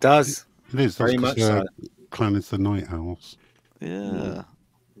owl. It does. It is. Very much so. Clan is the night owls. Yeah.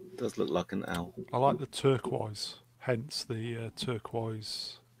 It does look like an owl. I like the turquoise, hence the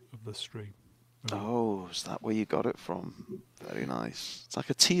turquoise of the stream. Oh, is that where you got it from? Very nice. It's like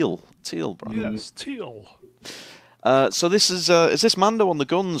a teal, brand. Yes, teal. So this is this Mando on the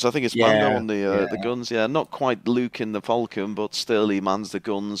guns? I think it's Mando on the guns. Yeah, not quite Luke in the Falcon, but still he mans the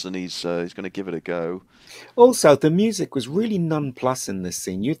guns and he's going to give it a go. Also, the music was really nonplus in this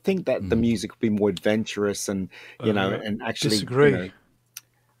scene. You'd think that the music would be more adventurous and and actually disagree.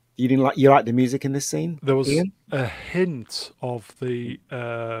 You like the music in this scene? There was Ian? a hint of the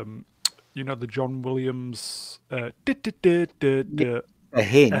the John Williams A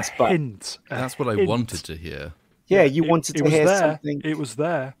hint, but hint. That's what I wanted to hear. yeah, you wanted to hear there. something. It was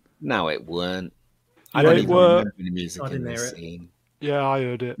there. No, it weren't. I Yeah, don't it even were. remember the music I in didn't this hear it. scene. Yeah, I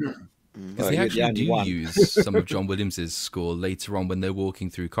heard it. Because they you're the actually only do one. use some of John Williams' score later on when they're walking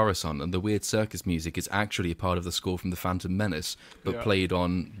through Coruscant, and the weird circus music is actually a part of the score from The Phantom Menace, but played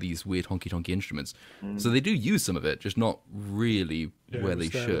on these weird honky-tonky instruments. So they do use some of it, just not really Yeah, where it was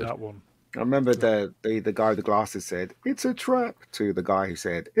they there, should. that one. I remember the guy with the glasses said, "It's a trap," to the guy who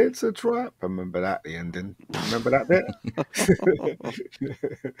said, "It's a trap." I remember that, the ending. Remember that bit?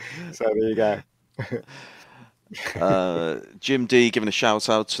 So there you go. Jim D giving a shout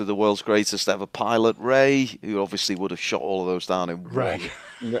out to the world's greatest ever pilot, Ray, who obviously would have shot all of those down in Ray.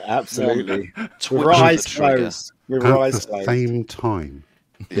 Absolutely. twitch With of the eyes trigger. closed. With her At eyes the closed. same time.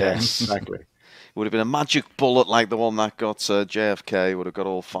 Yes. Exactly. Would have been a magic bullet like the one that got JFK. Would have got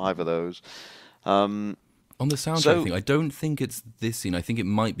all 5 of those. On the soundtrack So- thing, I don't think it's this scene. I think it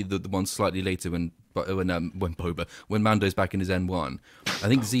might be the one slightly later when Mando's back in his N1. I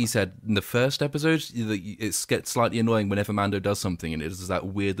think Z said in the first episode it gets slightly annoying whenever Mando does something, and it does that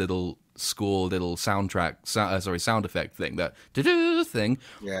weird little score, little sound effect thing, that do thing.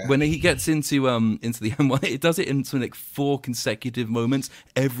 Yeah. When he gets into the N1, it does it in something like 4 consecutive moments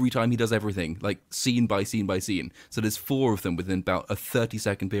every time he does everything, like scene by scene by scene. So there's 4 of them within about a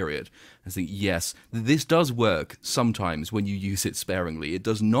 30-second period. I think, yes, this does work sometimes when you use it sparingly. It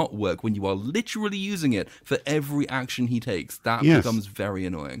does not work when you are literally using it for every action he takes. That Yes. becomes very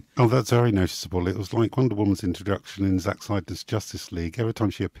annoying. Oh, that's very noticeable. It was like Wonder Woman's introduction in Zack Snyder's Justice League. Every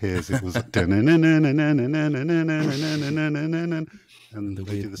time she appears, it was and The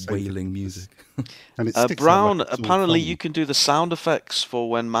they do weird the same wailing music. And it sticks out Brown, like it's all apparently fun. you can do the sound effects for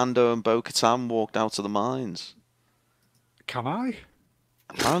when Mando and Bo-Katan walked out of the mines. Can I?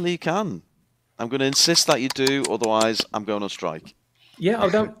 Apparently you can. I'm going to insist that you do, otherwise I'm going on strike. Yeah, I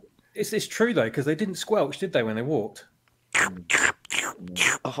don't. It's true though, because they didn't squelch, did they, when they walked?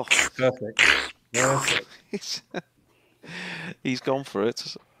 Oh, Perfect. Perfect. he's gone for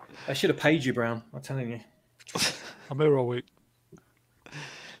it. I should have paid you, Brown. I'm telling you. I'm here all week.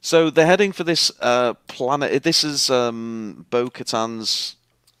 So they're heading for this planet. This is Bo-Katan's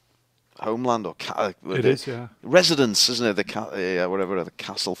homeland or It is, yeah. residence, isn't it? Whatever the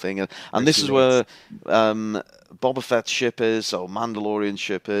castle thing, and this is where Boba Fett's ship is, or Mandalorian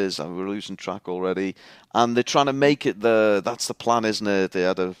ship is, and we're losing track already. And they're trying to make it that's the plan, isn't it? They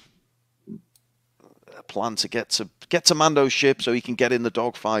had a plan to get to Mando's ship so he can get in the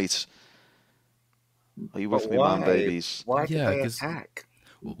dogfight. Are you with me, man, babies? Why did Yeah, they 'cause- attack?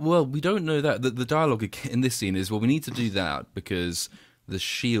 Well, we don't know that. The dialogue in this scene is, well, we need to do that because the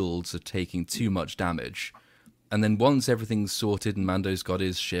shields are taking too much damage. And then once everything's sorted and Mando's got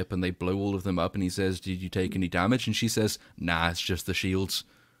his ship and they blow all of them up and he says, did you take any damage? And she says, nah, it's just the shields.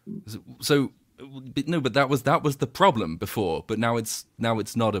 So, but that was the problem before, but now it's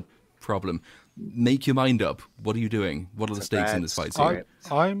not a problem. Make your mind up. What are you doing? What are the stakes in this fight scene?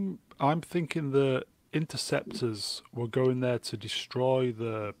 I'm thinking the interceptors were going there to destroy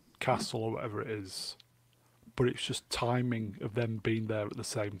the castle or whatever it is, but it's just timing of them being there at the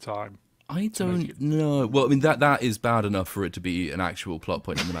same time. I don't know. Well, I mean, that is bad enough for it to be an actual plot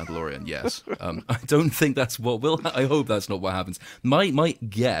point in The Mandalorian, yes. I don't think that's what will... I hope that's not what happens. My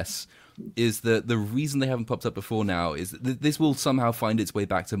guess is that the reason they haven't popped up before now is that this will somehow find its way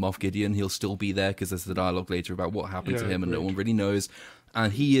back to Moff Gideon. He'll still be there because there's the dialogue later about what happened to him and no one really knows.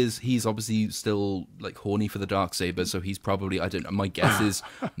 And he's obviously still like horny for the Darksaber, so he's probably, I don't know, my guess is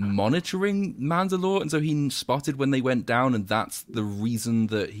monitoring Mandalore, and so he spotted when they went down, and that's the reason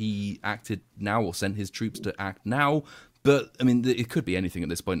that he acted now or sent his troops to act now. But I mean, it could be anything at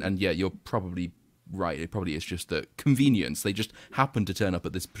this point, and yeah, you're probably right. It probably is just the convenience. They just happened to turn up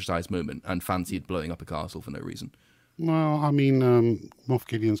at this precise moment and fancied blowing up a castle for no reason. Well, I mean, Moff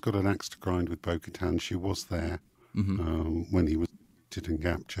Gideon's got an axe to grind with Bo-Katan. She was there when he was and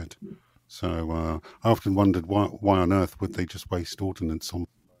captured. So I often wondered why on earth would they just waste ordnance on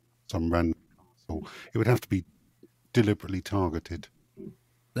some random castle? It would have to be deliberately targeted.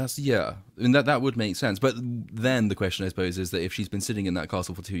 I mean, that would make sense. But then the question, I suppose, is that if she's been sitting in that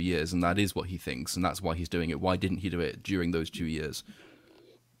castle for 2 years, and that is what he thinks, and that's why he's doing it, why didn't he do it during those 2 years?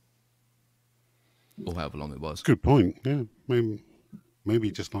 Or however long it was. Good point. Yeah,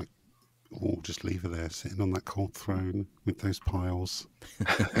 maybe just like, just leave her there, sitting on that cold throne with those piles.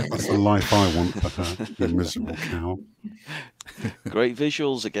 That's the life I want for her, you miserable cow. Great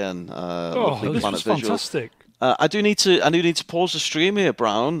visuals again. This Planet was visuals. fantastic. I do need to pause the stream here,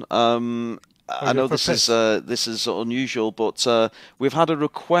 Brown. I know this is unusual, but we've had a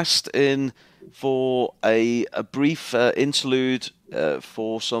request in for a brief interlude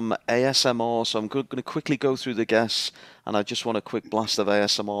for some ASMR. So I'm going to quickly go through the guests, and I just want a quick blast of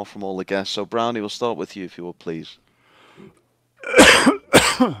ASMR from all the guests. So Brownie, we'll start with you if you will, please.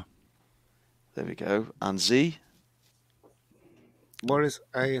 There we go. And Z. What does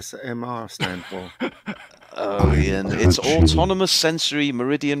ASMR stand for? Oh, Ian, it's Autonomous Sensory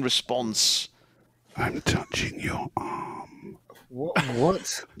Meridian Response. I'm touching your arm. What?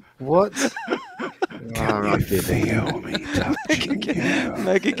 Can you feel me touching you?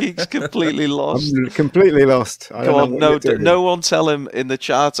 Mega Geek's completely lost. I'm completely lost. Come on, no one tell him in the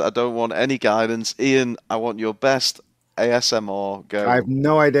chat. I don't want any guidance. Ian, I want your best ASMR. Go. I have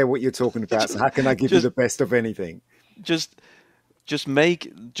no idea what you're talking about. So how can I give you the best of anything? Just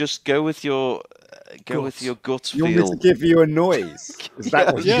go with your gut feel. You want me to give you a noise? Is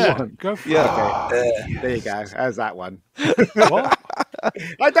that what you want? Go for it. Okay. There you go. How's that one? What?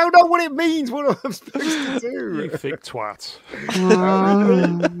 I don't know what it means. What I'm supposed to do? You thick twat.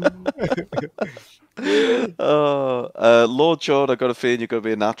 Lord Jord, I've got a feeling you're going to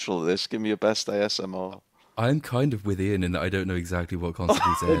be a natural at this. Give me your best ASMR. I'm kind of with Ian in that I don't know exactly what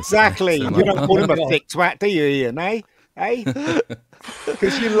constitutes ASMR. Exactly. You don't call him a thick twat, do you, Ian, eh?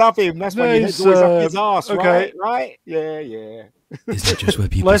 Because you love him. That's why your head's always up his arse, okay. Right? Yeah. Is it just where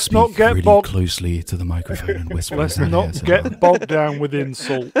people speak really closely to the microphone and whisper? Let's not get bogged down with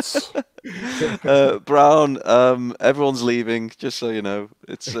insults. Brown, everyone's leaving, just so you know.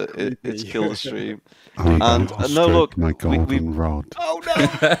 It's kill the stream. And no, look, my golden rod. Oh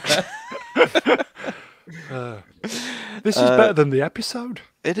no! This is better than the episode.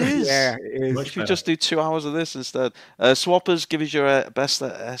 It is. Yeah, it is. We should just do 2 hours of this instead. Swappers, give us your best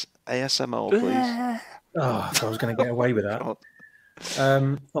ASMR, please. Oh, I thought I was going to get away with that. Hold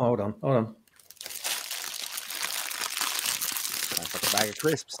on. Sounds like a bag of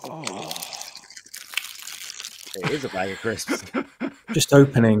crisps. Oh. It is a bag of crisps. Just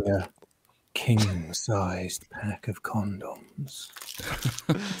opening a king-sized pack of condoms.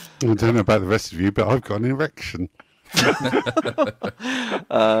 I don't know about the rest of you, but I've got an erection.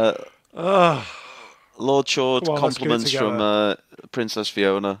 Lord Chord, compliments from Princess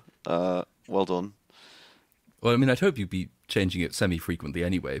Fiona. Well done. Well, I mean, I'd hope you'd be changing it semi-frequently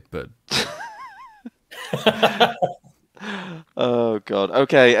anyway, but... Oh, God.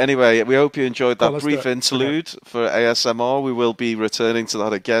 Okay, anyway, we hope you enjoyed that brief interlude for ASMR. We will be returning to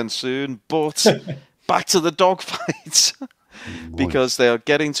that again soon, but back to the dogfight. Because they are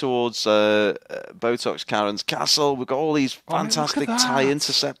getting towards Botox Karen's castle. We've got all these fantastic TIE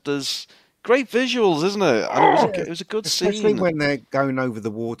interceptors. Great visuals, isn't it? And it was a good scene. Especially when they're going over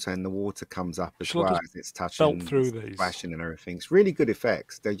the water and the water comes up as well as it's touching, splashing and everything. It's really good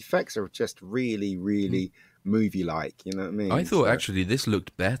effects. The effects are just really, really movie-like. You know what I mean? I thought actually this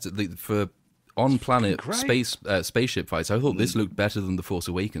looked better for on-planet spaceship fights. I thought this looked better than The Force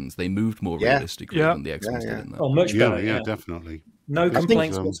Awakens. They moved more realistically than the X-Wings did in that. Oh, much better. Yeah, definitely. No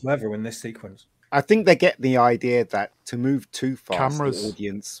complaints whatsoever in this sequence. I think they get the idea that to move too fast, the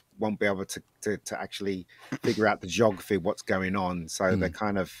audience won't be able to actually figure out the geography of what's going on. So they're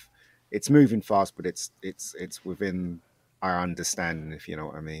kind of, it's moving fast, but it's within our understanding, if you know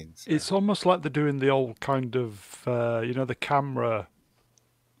what I mean. So. It's almost like they're doing the old kind of, the camera,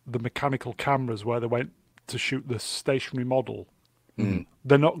 the mechanical cameras where they went to shoot the stationary model.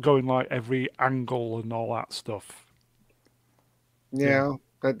 They're not going like every angle and all that stuff. Yeah,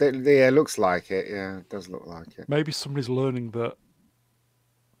 but it looks like it. Yeah, it does look like it. Maybe somebody's learning that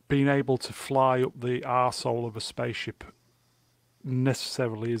being able to fly up the arsehole of a spaceship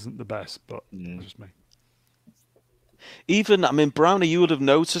necessarily isn't the best, but that's just me. Even, I mean, Brownie, you would have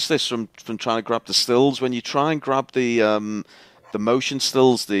noticed this from trying to grab the stills. When you try and grab the motion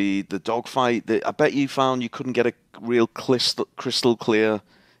stills, the dogfight, I bet you found you couldn't get a real crystal clear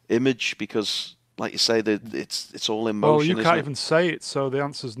image because, like you say, it's all in motion. Well, you isn't can't it? even say it, so the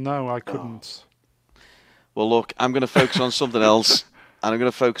answer's no, I couldn't. Well, look, I'm going to focus on something else, and I'm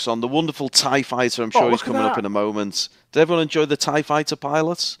going to focus on the wonderful TIE Fighter. I'm sure he's look at coming up that. in a moment. Did everyone enjoy the TIE Fighter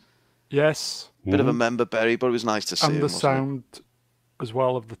pilots? Yes. Bit of a member berry, but it was nice to see And him, the wasn't it? sound as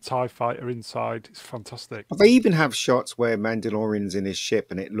well of the TIE fighter inside is fantastic. They even have shots where Mandalorian's in his ship,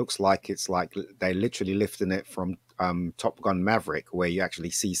 and it looks like it's like they're literally lifting it from Top Gun Maverick, where you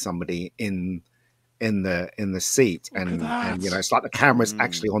actually see somebody in the seat, and you know it's like the camera's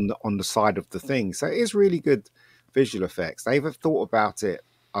actually on the side of the thing. So it is really good visual effects. They've thought about it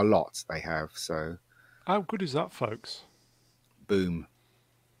a lot. They have. So How good is that, folks? boom.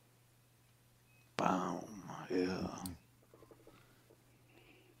 Boom. Yeah.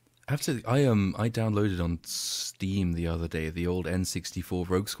 I have to. I downloaded on Steam the other day the old N64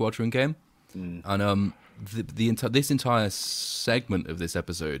 Rogue Squadron game, and this entire segment of this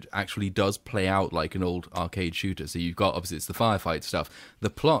episode actually does play out like an old arcade shooter. So you've got, obviously it's the firefight stuff. The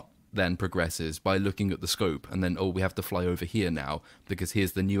plot then progresses by looking at the scope, and then we have to fly over here now because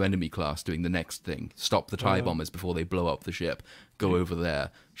here's the new enemy class doing the next thing. Stop the TIE bombers before they blow up the ship. Go over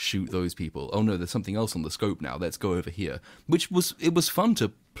there, shoot those people. Oh no, there's something else on the scope now. Let's go over here. It was fun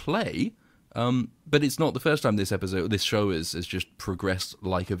to play, but it's not the first time this show has just progressed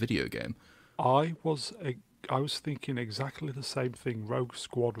like a video game. I was thinking exactly the same thing. Rogue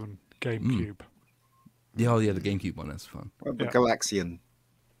Squadron GameCube. Yeah, the GameCube one, that's fun. What about Galaxian?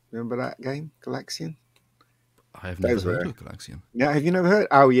 Remember that game, Galaxian? I have never heard of Galaxian. Yeah, have you never heard?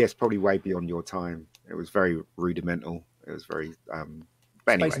 Oh, yes, probably way beyond your time. It was very rudimental. It was very.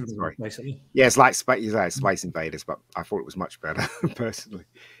 But anyway, sorry. Basically. Yeah, it's like Space Invaders, but I thought it was much better personally.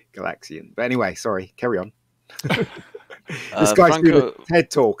 Galaxian. But anyway, sorry. Carry on. This guy's doing a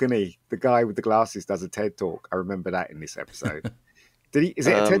TED talk, isn't he? The guy with the glasses does a TED talk. I remember that in this episode. Did he? Is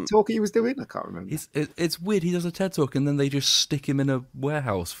it a TED talk he was doing? I can't remember. It's weird. He does a TED talk and then they just stick him in a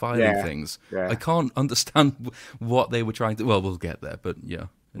warehouse filing things. Yeah. I can't understand what they were trying to. Well, we'll get there, but yeah,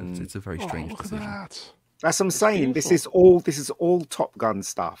 it's a very strange Look decision. at that. That's what I'm saying. This is all Top Gun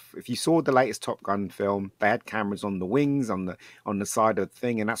stuff. If you saw the latest Top Gun film, they had cameras on the wings, on the side of the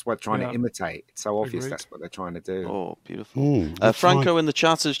thing, and that's what they're trying to imitate. It's so obvious that's what they're trying to do. Oh, beautiful. Franco in the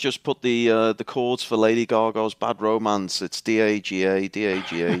chat has just put the chords for Lady Gaga's Bad Romance. It's D-A-G-A,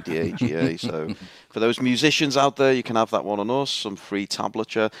 D-A-G-A, D-A-G-A. So for those musicians out there, you can have that one on us, some free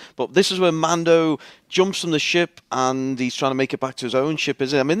tablature. But this is where Mando jumps from the ship and he's trying to make it back to his own ship,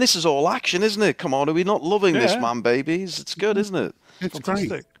 isn't it? I mean, this is all action, isn't it? Come on, are we not loving this, man, babies? It's good, isn't it? It's Fantastic.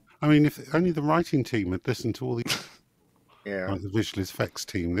 great. I mean, if only the writing team had listened to all the Yeah. the visual effects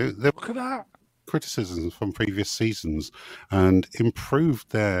team, there Look at that. criticisms from previous seasons and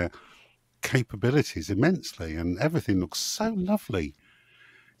improved their capabilities immensely, and everything looks so lovely,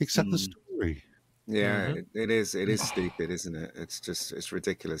 except the story. Yeah, it is stupid, isn't it? It's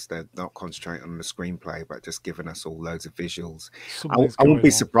ridiculous. They're not concentrating on the screenplay, but just giving us all loads of visuals. I wouldn't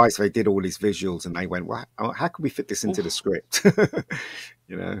be surprised if they did all these visuals and they went, "Well, how can we fit this into the script?" So I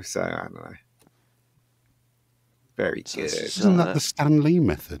don't know. Very good. Isn't that the Stan Lee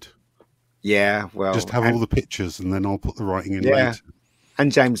method? Yeah, well, Just have all the pictures and then I'll put the writing in later.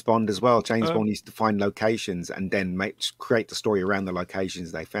 And James Bond as well. James Bond used to find locations and then create the story around the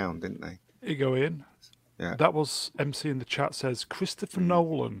locations they found, didn't they? You go in. Yeah. That was MC in the chat says Christopher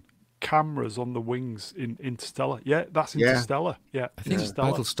Nolan cameras on the wings in Interstellar. Yeah, that's Interstellar. Yeah, I think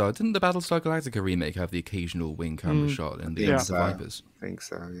Battlestar. Didn't the Battlestar Galactica remake have the occasional wing camera shot in the Vipers? I think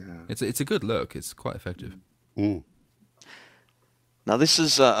so. Yeah. It's a good look. It's quite effective. Now this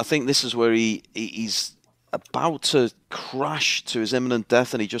is, I think this is where he's about to crash to his imminent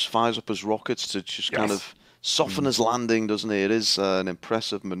death, and he just fires up his rockets to just kind of soften his landing, doesn't he? It is an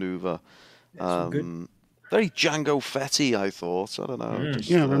impressive maneuver. Very Django Fett-y, I thought. I don't know. Just,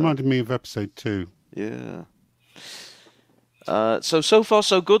 It reminded me of episode 2. Yeah. So far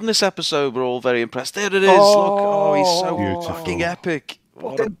so good in this episode. We're all very impressed. There it is. Look, oh, he's so beautiful. fucking epic.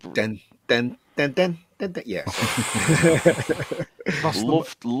 Yeah.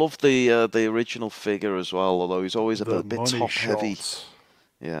 Loved the original figure as well, although he's always a bit top heavy.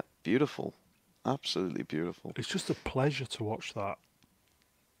 Yeah, beautiful, absolutely beautiful. It's just a pleasure to watch that.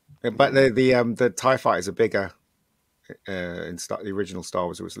 But the TIE fighters are bigger. The original Star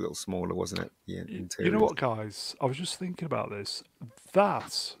Wars was a little smaller, wasn't it? Yeah. You know what, guys? I was just thinking about this.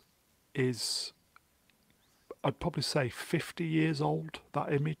 That is, I'd probably say 50 years old,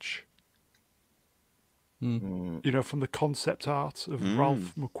 that image. You know, from the concept art of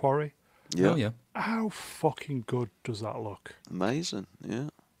Ralph McQuarrie. Yeah. Oh, yeah. How fucking good does that look? Amazing. Yeah.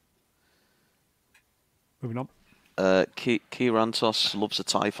 Moving on. Kirantos loves a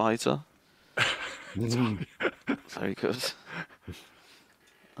TIE fighter. Very good.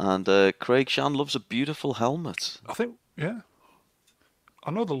 And Craig Shan loves a beautiful helmet. I think, yeah.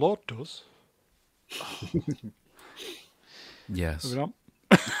 I know the Lord does. Yes. Moving on.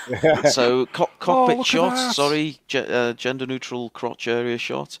 So cockpit look at shot. that. Sorry, gender neutral crotch area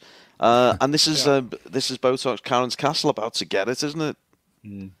shot. And this is Botox Karen's castle about to get it, isn't it?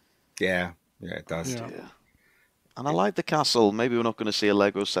 Yeah, it does. Yeah. Yeah. And I like the castle. Maybe we're not going to see a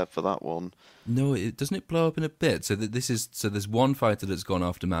Lego set for that one. No, doesn't it blow up in a bit? So there's one fighter that's gone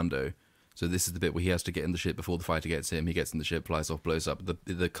after Mando. So this is the bit where he has to get in the ship before the fighter gets him. He gets in the ship, flies off, blows up.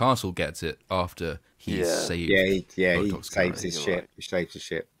 The castle gets it after he's saved. He Botox Karen. saves his ship. He saves his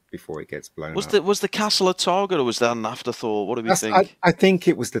ship before it gets blown Was up. the castle a target, or was that an afterthought? What do we think? I think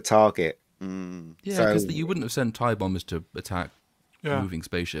it was the target. Yeah, So- because you wouldn't have sent TIE bombers to attack Yeah. moving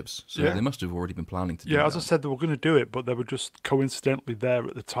spaceships. So Yeah. they must have already been planning to do Yeah, that. as I said, they were going to do it, but they were just coincidentally there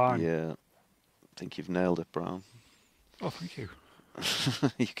at the time. Yeah. I think you've nailed it, Brown. Oh, thank you.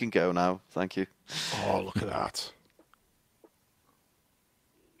 You can go now. Thank you. Oh, look at that.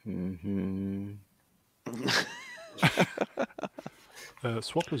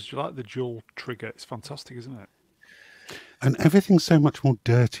 Swappers, do you like the dual trigger? It's fantastic, isn't it? And everything's so much more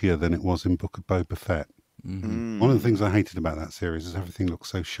dirtier than it was in Book of Boba Fett. One of the things I hated about that series is everything looks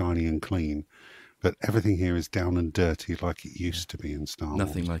so shiny and clean, but everything here is down and dirty like it used to be in Star Wars.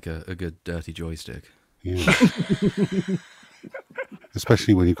 Nothing like a good dirty joystick. Yeah.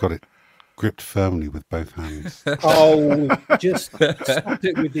 Especially when you've got it gripped firmly with both hands. Oh, just stop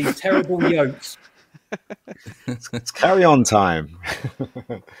it with these terrible yokes. It's carry on time.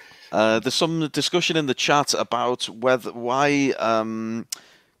 There's some discussion in the chat about why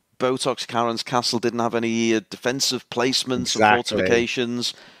Botox Karen's castle didn't have any defensive placements and Exactly.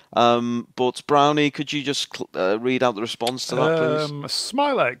 fortifications. But Brownie, could you just read out the response to that, please?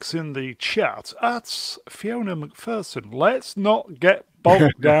 Smilex in the chat asks Fiona McPherson, let's not get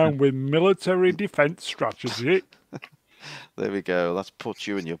bogged down with military defence strategy. There we go. That's put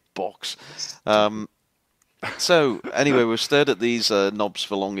you in your box. So, anyway, we've stared at these knobs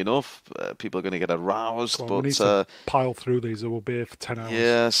for long enough. People are going to get aroused. Come on, But we need to pile through these or we'll be here for 10 hours.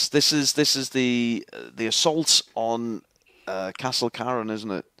 yes, this is the assault on Castle Karen,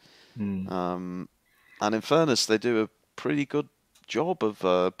 isn't it? And in fairness, they do a pretty good job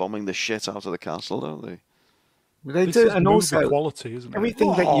of bombing the shit out of the castle, don't they? They This do, is and movie also quality, isn't it?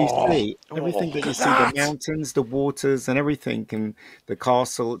 everything that you see, the mountains, the waters, and everything, and the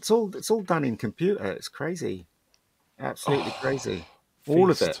castle. It's all done in computer. It's crazy, absolutely crazy. All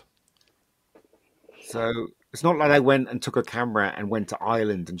of it. Feast. So it's not like they went and took a camera and went to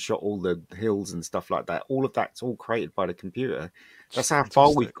Ireland and shot all the hills and stuff like that. All of that's all created by the computer. That's how far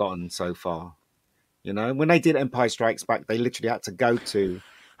Fantastic. we've gotten so far. You know, when they did Empire Strikes Back, they literally had to go to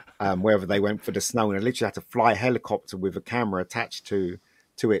wherever they went for the snow, and they literally had to fly a helicopter with a camera attached to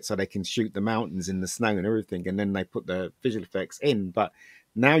it so they can shoot the mountains in the snow and everything, and then they put the visual effects in. But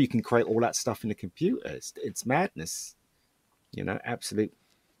now you can create all that stuff in the computer. It's madness, you know, absolute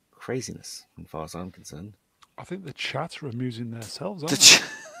craziness as far as I'm concerned. I think the chat are amusing themselves, aren't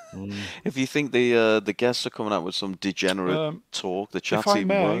they? If you think the guests are coming out with some degenerate talk, the If chat's I even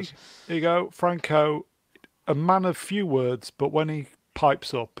may, worse. here you go, Franco, a man of few words, but when he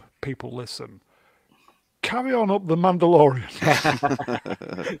pipes up, people listen. Carry on up the Mandalorian.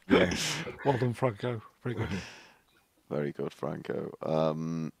 Yeah. Well done, Franco. Very good. Very good, Franco.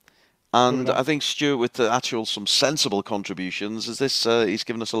 And I think Stuart, with some sensible contributions, is this? He's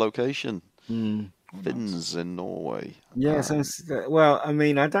given us a location. Finns in Norway. Yes, well, I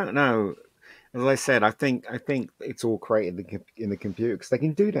mean, I don't know. As I said, I think it's all created in the computer because they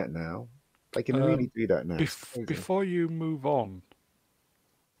can do that now. They can really do that now. It's crazy. Before you move on,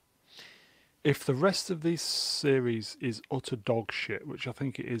 if the rest of this series is utter dog shit, which I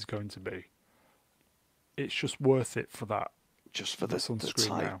think it is going to be, it's just worth it for that. Just for That's on the screen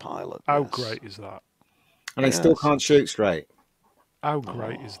TIE now. pilot. How yes. great is that? And they still can't shoot straight. How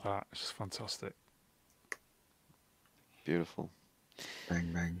great is that? It's just fantastic. Beautiful.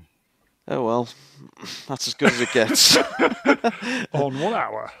 Bang bang. Oh well, that's as good as it gets. On 1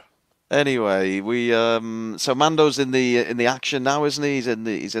 hour. Anyway, we so Mando's in the action now, isn't he?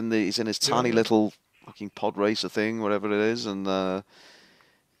 He's in his tiny little fucking pod racer thing, whatever it is, and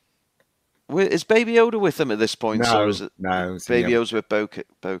Is Baby Yoda with him at this point, or is it it's Baby in Yoda's with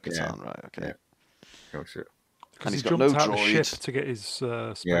Bo-Katan? Yeah. Right, okay. Yeah. Oh, shit. And he's he got jumped no out the ship droid. to get his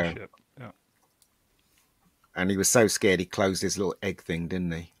spaceship. Yeah. And he was so scared he closed his little egg thing,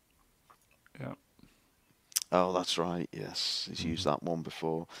 didn't he? Yeah. Oh, that's right. Yes, he's used that one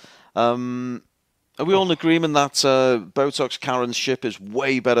before. Are we all in agreement that Botox Karen's ship is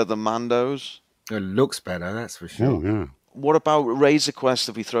way better than Mando's? It looks better, that's for sure. Oh, yeah. What about Razor Quest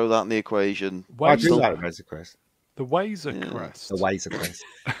if we throw that in the equation? I do like Razor Quest. The Wazer Crest. The Wazer Quest.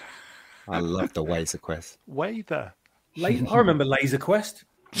 I love the Wazer Quest. Wazer. I remember Laser Quest.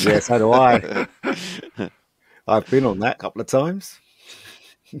 Yeah, so do I. I've been on that a couple of times.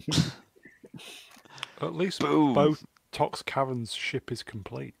 At least Boom. Botox Karen's ship is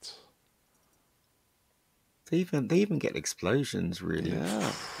complete. They even get explosions really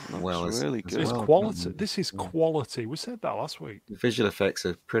well. That's really good. It's quality. This is quality. We said that last week. The visual effects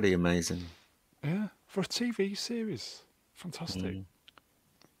are pretty amazing. Yeah, for a TV series. Fantastic.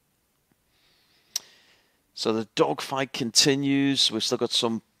 So the dogfight continues. We've still got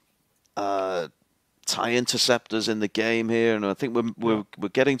some TIE interceptors in the game here, and I think we're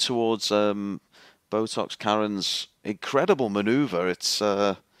getting towards Botox Karen's incredible maneuver. It's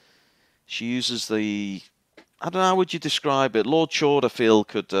she uses the, I don't know, how would you describe it? Lord Chord, I feel,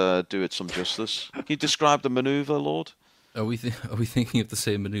 could do it some justice. Can you describe the maneuver, Lord? Are we thinking of the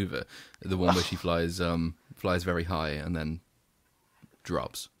same maneuver? The one where she flies very high and then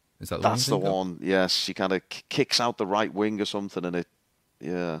drops. Is that the one? That's the one. Yes, she kind of kicks out the right wing or something, and Is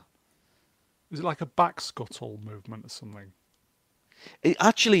it like a back scuttle movement or something? It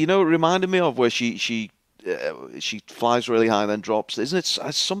actually, it reminded me of where she flies really high and then drops. Isn't it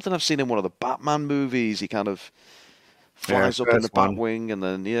something I've seen in one of the Batman movies? He kind of flies up in the bat wing and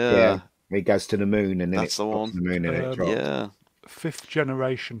then he goes to the moon and then that's the one. To the moon and it drops. Yeah, Fifth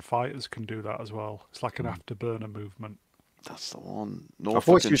generation fighters can do that as well. It's like an afterburner movement. that's the one. I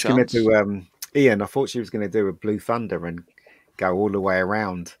thought she was going to do Ian. I thought she was going to do a Blue Thunder and go all the way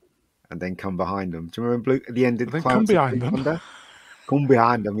around and then come behind them. Do you remember at the end of the come behind them? Thunder? Come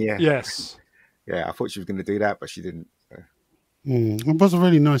behind them, yeah. Yes. Yeah, I thought she was going to do that, but she didn't. So. It was a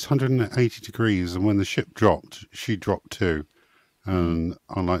really nice 180 degrees, and when the ship dropped, she dropped too. And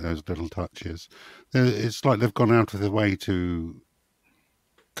I like those little touches. It's like they've gone out of their way to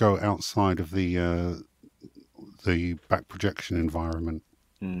go outside of the back projection environment.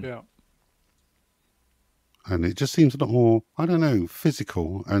 Yeah. And it just seems a lot more, I don't know,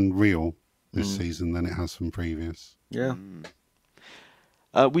 physical and real this season than it has from previous. Yeah.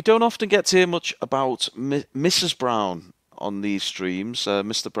 We don't often get to hear much about Mrs. Brown on these streams.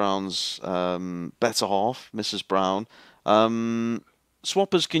 Mr. Brown's better half, Mrs. Brown.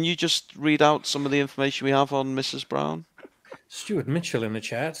 Swappers, can you just read out some of the information we have on Mrs. Brown? Stuart Mitchell in the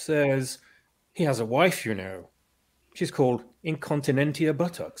chat says he has a wife, She's called Incontinentia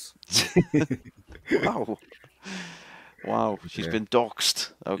Buttocks. Wow, she's been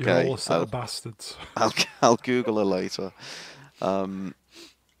doxxed. Okay, You're all a set of bastards. I'll Google her later.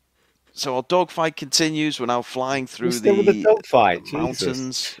 So our dogfight continues. We're now flying through the dogfight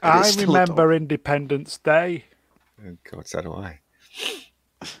mountains. I remember Independence Day. Oh God, so do I.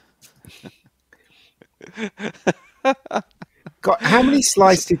 God, how many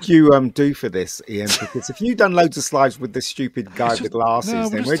slides did you do for this, Ian? Because if you've done loads of slides with this stupid guy with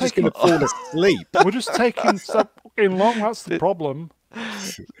glasses, then we're just going to fall asleep. We're just taking so fucking long. That's the problem.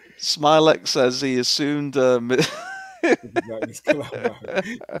 Smilex says he assumed. He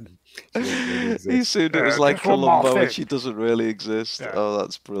assumed it was like Columbo, and she doesn't really exist. Yeah. Oh,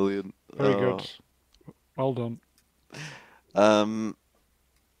 that's brilliant. Very good. Well done.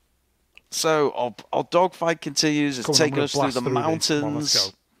 So our dogfight continues. It's taking us through the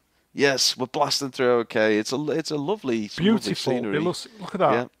mountains. Yes, we're blasting through. Okay, it's a lovely, beautiful scenery. Look at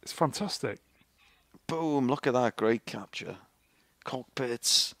that. Yeah. It's fantastic. Boom! Look at that. Great capture.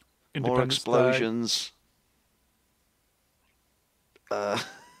 Cockpits. More explosions.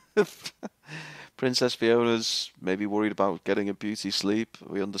 Princess Fiona's maybe worried about getting a beauty sleep.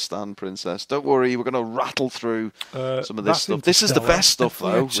 We understand, Princess. Don't worry, we're going to rattle through some of this stuff. This is the best stuff,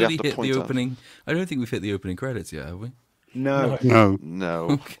 though. We have to hit the opening. I don't think we've hit the opening credits yet, have we? No.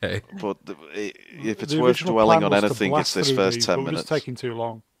 Okay. But if it's worth dwelling on anything, it's this first 10 minutes. It's taking too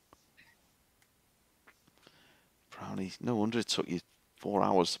long. Brownie, no wonder it took you 4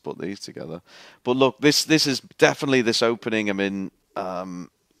 hours to put these together. But look, this is definitely this opening. I mean,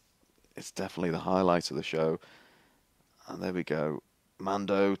 it's definitely the highlight of the show. And there we go.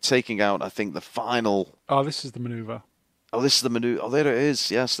 Mando taking out, I think, the final... Oh, this is the maneuver. Oh, this is the maneuver. Oh, there it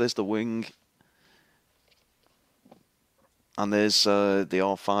is. Yes, there's the wing. And there's the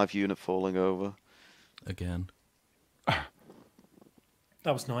R5 unit falling over. Again.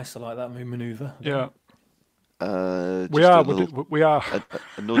 That was nice. I like that maneuver. Yeah. We are. We are.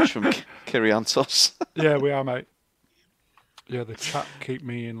 A nudge from Kyriantos. Yeah, we are, mate. Yeah, the chat keep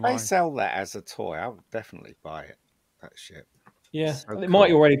me in line. They sell that as a toy. I would definitely buy it. That ship. Yeah, So it cool.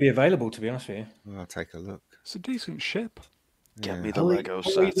 might already be available, to be honest with you. I'll take a look. It's a decent ship. Get Yeah. me the Lego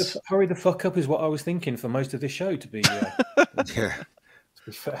sets. Hurry the fuck up is what I was thinking for most of this show, to be, Yeah. to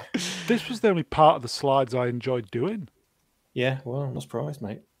be fair. This was the only part of the slides I enjoyed doing. Yeah, well, I'm not surprised,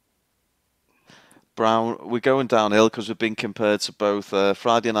 mate. Brown, we're going downhill because we've been compared to both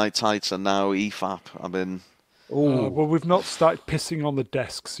Friday Night Tights and now EFAP. I mean, Well, we've not started pissing on the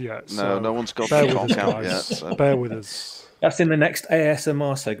desks yet. no, So no one's got bear the with cock us, out guys. yet. So. Bear with us. That's in the next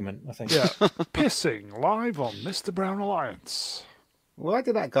ASMR segment, I think. Yeah, pissing live on Mr. Brown Alliance. Why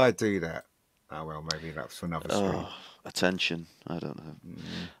did that guy do that? Oh, well, maybe that's for another stream. Oh, attention. I don't know.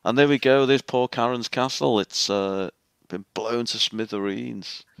 And there we go. There's poor Karen's castle. It's been blown to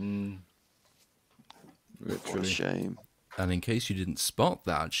smithereens. What a Literally. shame. And in case you didn't spot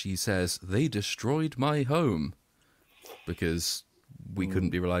that, she says, they destroyed my home. Because we couldn't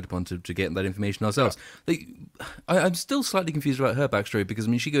be relied upon to get that information ourselves. I'm still slightly confused about her backstory, because, I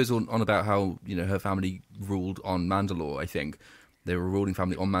mean, she goes on about how, you know, her family ruled on Mandalore, I think. They were a ruling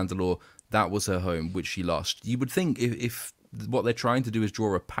family on Mandalore. That was her home, which she lost. You would think if what they're trying to do is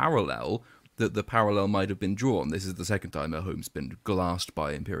draw a parallel, that the parallel might have been drawn. This is the second time her home's been glassed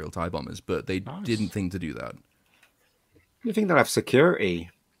by Imperial TIE bombers, but they didn't think to do that. You think they'll have security?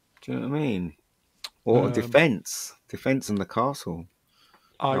 Do you know what I mean? Or defense in the castle.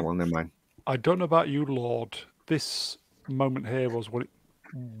 Oh, well, never mind. I don't know about you, Lord. This moment here was when it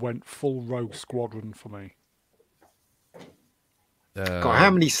went full Rogue Squadron for me. God,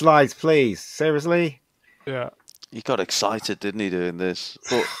 how many slides, please? Seriously? Yeah. He got excited, didn't he, doing this?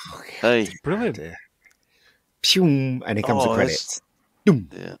 But, hey. Brilliant. Dear. Pew, and here comes the credits. Doom.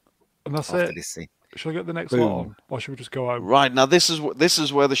 Yeah. And that's After it. this scene. Shall I get the next Boom. lot on? Or should we just go home? Right, now this is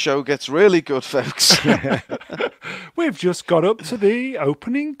where the show gets really good, folks. We've just got up to the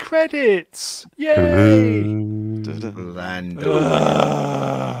opening credits. Yay! Lando.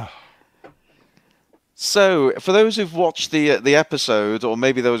 So, for those who've watched the episode, or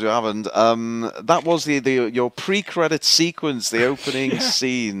maybe those who haven't, that was your pre-credit sequence, the opening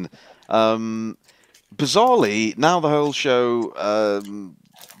scene. Bizarrely, now the whole show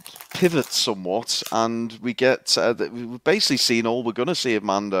pivots somewhat, and we get we've basically seen all we're going to see of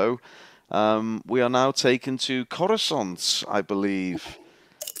Mando. We are now taken to Coruscant, I believe,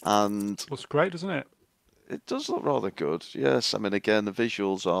 and Looks great, doesn't it? it does look rather good. Yes, I mean, again, the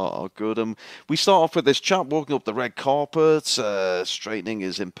visuals are good. We start off with this chap walking up the red carpet, straightening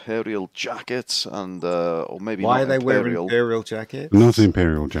his Imperial jacket, and or maybe Why not are they wearing Imperial. Imperial jackets? Not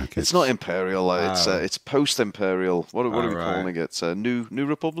Imperial jackets. It's not Imperial. It's post-Imperial. What are we right. calling it? New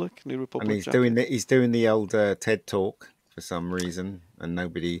Republic. New Republic. And he's jacket? doing the old TED talk for some reason, and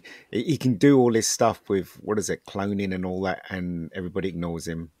nobody. He can do all this stuff with cloning and all that, and everybody ignores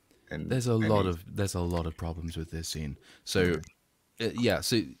him. And There's a lot of problems with this scene. So,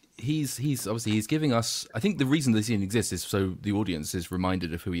 so he's obviously he's giving us. I think the reason this scene exists is so the audience is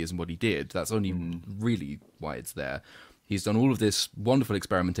reminded of who he is and what he did. That's only really why it's there. He's done all of this wonderful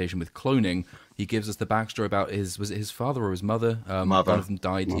experimentation with cloning. He gives us the backstory about was it his father or his mother? Mother. One of them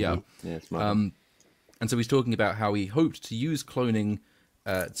died. Mother. Yeah. Yes, mother. And so he's talking about how he hoped to use cloning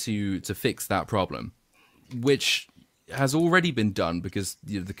to fix that problem, which has already been done because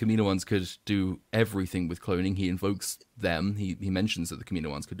the Kamino ones could do everything with cloning. He invokes them. He mentions that the Kamino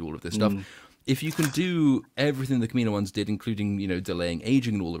ones could do all of this stuff. If you can do everything the Kamino ones did, including delaying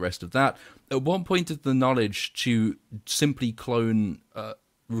aging and all the rest of that, at one point did the knowledge to simply clone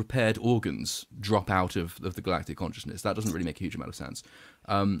repaired organs drop out of the galactic consciousness? That doesn't really make a huge amount of sense.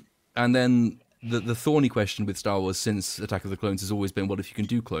 And then the thorny question with Star Wars since Attack of the Clones has always been, well, if you can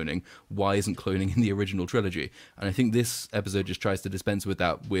do cloning, why isn't cloning in the original trilogy? And I think this episode just tries to dispense with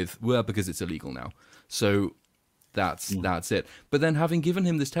that because it's illegal now. So that's it. But then having given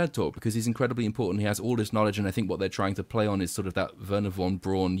him this TED Talk, because he's incredibly important, he has all this knowledge, and I think what they're trying to play on is sort of that Werner von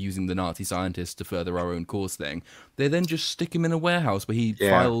Braun using the Nazi scientists to further our own cause thing. They then just stick him in a warehouse where he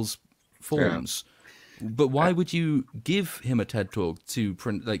files forms. Yeah. But why would you give him a TED Talk to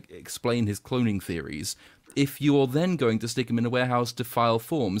explain his cloning theories if you're then going to stick him in a warehouse to file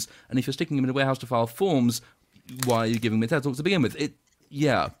forms? And if you're sticking him in a warehouse to file forms, why are you giving him a TED Talk to begin with? It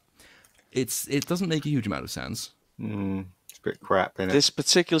doesn't make a huge amount of sense. a bit crap, isn't it? This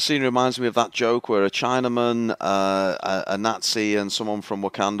particular scene reminds me of that joke where a Chinaman, a Nazi, and someone from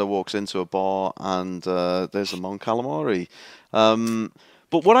Wakanda walks into a bar, and there's a Mon Calamari.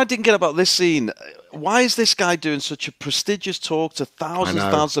 But what I didn't get about this scene, why is this guy doing such a prestigious talk to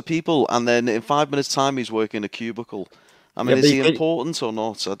thousands of people, and then in 5 minutes' time he's working a cubicle? I mean, is he important or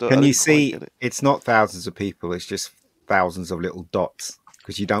not? Can you see? It's not thousands of people. It's just thousands of little dots,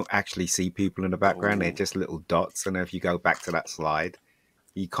 because you don't actually see people in the background. They're just little dots. And if you go back to that slide,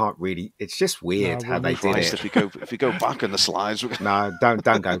 you can't really. It's just weird how they did it. If you go back in the slides, no,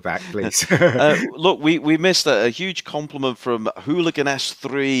 don't go back, please. Look, we missed a huge compliment from Hooligan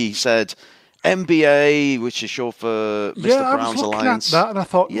S3. He said MBA, which is short for Mr. Brown's Alliance. I was looking at that and I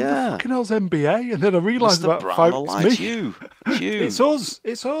thought, what the fucking hell's MBA? And then I realised about Brown 5 Alliance, me. It's us.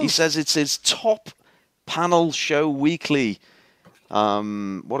 He says it's his top panel show weekly.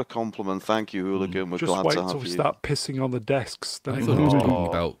 What a compliment. Thank you, Hooligan. We're glad to have you. Just wait till we start pissing on the desks. I thought he was talking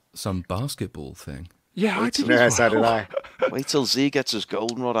about some basketball thing. Yeah, I did. Yeah, so did I. Wait till Z gets his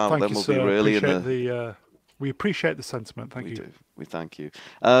goldenrod out, Thank then you, we'll sir. be really in the... We appreciate the sentiment. Thank you. Do. We thank you.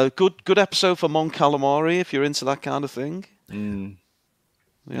 Good episode for Mon Calamari, if you're into that kind of thing.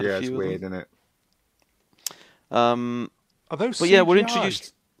 Yeah, it's weird, isn't it? Are those but CGI? yeah, we're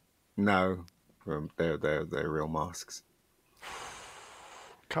introduced... No, they're real masks.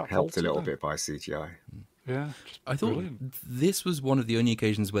 Helped a little bit by CGI. Yeah, I thought this was one of the only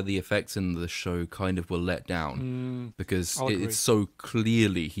occasions where the effects in the show kind of were let down because it's so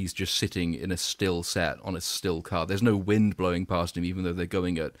clearly he's just sitting in a still set on a still car. There's no wind blowing past him, even though they're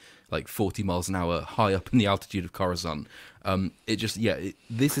going at like 40 miles an hour high up in the altitude of Coruscant. This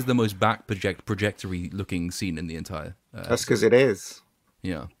is the most trajectory looking scene in the entire. That's because it is.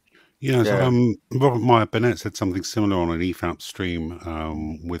 Yeah. Yes, Robert Meyer Burnett said something similar on an EFAP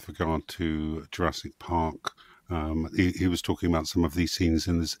stream with regard to Jurassic Park. He was talking about some of these scenes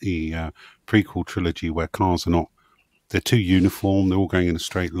in this prequel trilogy where cars are they're too uniform, they're all going in a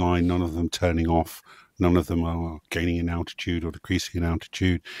straight line, none of them turning off, none of them are gaining in altitude or decreasing in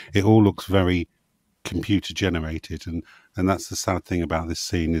altitude. It all looks very computer generated, and that's the sad thing about this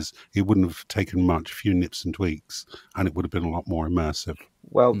scene is it wouldn't have taken much, a few nips and tweaks, and it would have been a lot more immersive.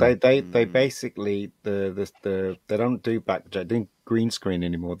 Well, they basically they don't do doing green screen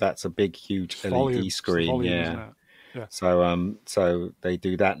anymore. That's a big, huge LED screen. Volume, yeah. So they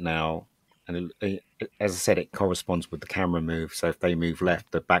do that now, and as I said, it corresponds with the camera move. So if they move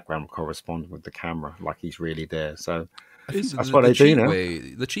left, the background corresponds with the camera, like he's really there. So that's what they do now.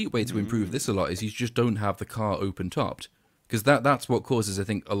 The cheap way to improve this a lot is you just don't have the car open topped, because that's what causes, I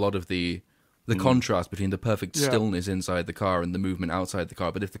think, a lot of the contrast between the perfect stillness inside the car and the movement outside the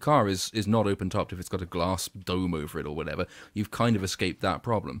car. But if the car is not open topped, if it's got a glass dome over it or whatever, you've kind of escaped that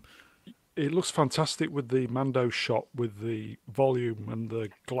problem. It looks fantastic with the Mando shot with the volume and the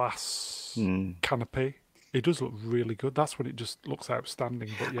glass canopy. It does look really good. That's when it just looks outstanding.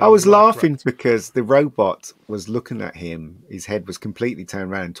 But yeah, I was laughing because the robot was looking at him. His head was completely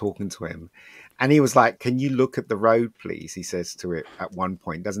turned around and talking to him. And he was like, "Can you look at the road, please?" He says to it at one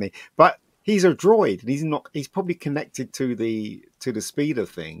point, doesn't he? But he's a droid. And he's probably connected to the speeder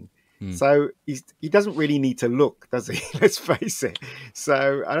thing. So he doesn't really need to look, does he? Let's face it.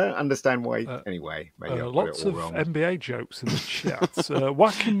 So I don't understand why. Anyway, maybe lots of wrong. NBA jokes in the chat.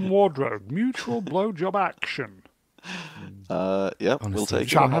 Whacking wardrobe, mutual blowjob action. Honestly, we'll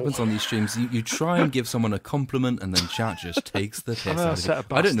take it. What happens on these streams, you try and give someone a compliment and then chat just takes the piss out of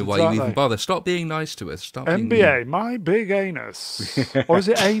it. I don't know why you even bother. Stop being nice to us. Stop NBA, my big anus. Or is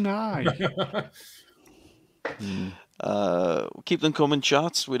it A9? Keep them coming,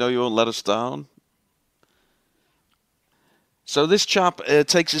 chats. We know you won't let us down. So this chap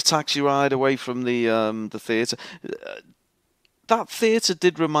takes his taxi ride away from the theatre. That theatre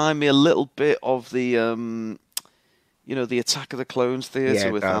did remind me a little bit of the the Attack of the Clones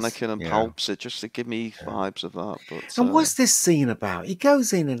theatre with Anakin and Palps. It just gave me vibes of that. But and what's this scene about? He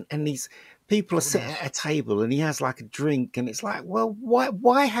goes in and these people are sitting at a table and he has like a drink, and it's like, well,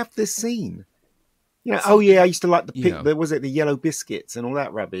 why have this scene? I used to like was it the yellow biscuits and all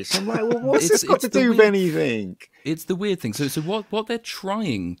that rubbish? I'm like, well, what's this got to do with anything? It's the weird thing. So what they're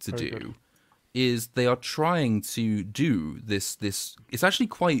trying to do is they are trying to do this. It's actually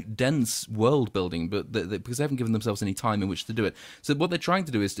quite dense world building, but because they haven't given themselves any time in which to do it. So what they're trying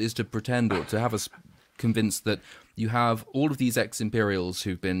to do is to pretend or to have us convinced that you have all of these ex-Imperials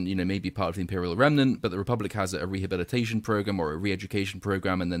who've been, maybe part of the Imperial Remnant, but the Republic has a rehabilitation program or a re-education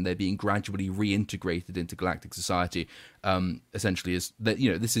program, and then they're being gradually reintegrated into galactic society. Essentially, is that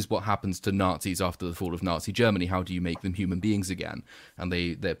this is what happens to Nazis after the fall of Nazi Germany. How do you make them human beings again? And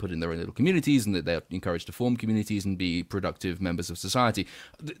they're put in their own little communities, and they're encouraged to form communities and be productive members of society.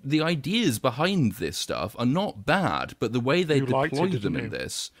 The ideas behind this stuff are not bad, but the way they deployed them in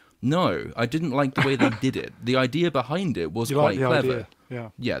this. No, I didn't like the way they did it. The idea behind it was quite clever.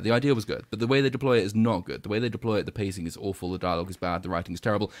 Yeah, the idea was good, but the way they deploy it is not good. The way they deploy it, the pacing is awful, the dialogue is bad, the writing is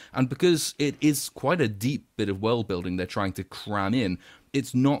terrible, and because it is quite a deep bit of world building they're trying to cram in,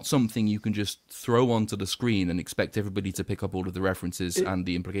 it's not something you can just throw onto the screen and expect everybody to pick up all of the references and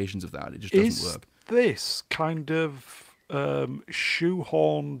the implications of that. It just doesn't work. This kind of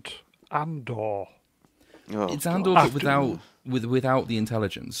shoehorned Andor. It's Andor, but without the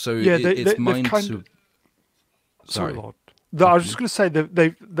intelligence. So it's mind to. Sorry, Lord. I was just going to say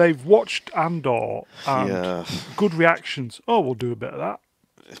they've watched Andor and good reactions. Oh, we'll do a bit of that.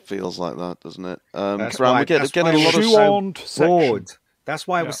 It feels like that, doesn't it? That's Brown, why- we're getting that's why a lot of shoehorned section. bored. That's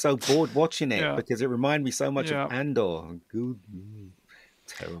why I was so bored watching it, because it reminded me so much of Andor. Good.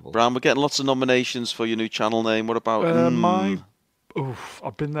 Terrible. Brown, we're getting lots of nominations for your new channel name. What about mine? Oof,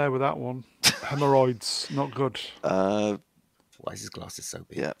 I've been there with that one. Hemorrhoids, not good. Why is his glasses so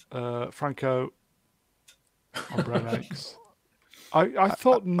big? Yeah. Franco on Brown Eggs. I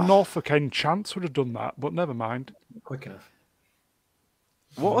thought Norfolk End Chance would have done that, but never mind. Quick enough.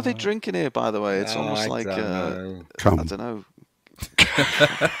 What are they drinking here, by the way? It's almost like I don't know.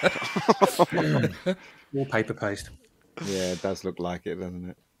 More paper paste. Yeah, it does look like it, doesn't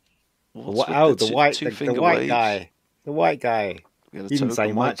it? What's The white guy. The white guy. He didn't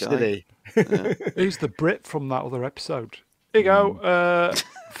say much, did he? Yeah. He's the Brit from that other episode. Here you go.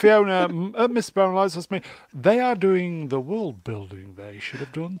 Fiona, Miss Brown Lies asked me, they are doing the world building they should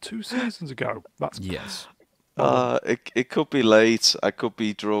have done 2 seasons ago. That's Yes. It could be late. I could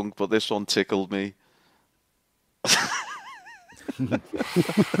be drunk, but this one tickled me.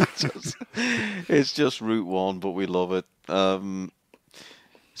 It's just Route 1, but we love it.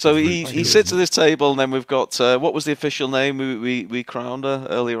 So he sits at this table, and then we've got what was the official name we crowned her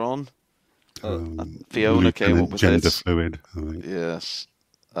earlier on? Fiona came up with gender it. fluid, I think. Yes.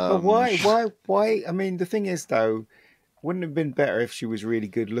 But why? I mean, the thing is, though, wouldn't it have been better if she was really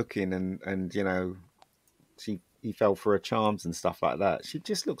good looking and he fell for her charms and stuff like that? She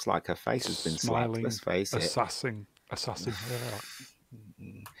just looks like her face has been smiling, slapped. Let's face it. assassin.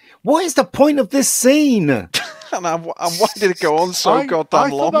 What is the point of this scene? And why did it go on so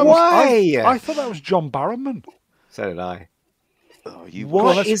goddamn long? Why? I thought that was John Barrowman. So did I. Oh,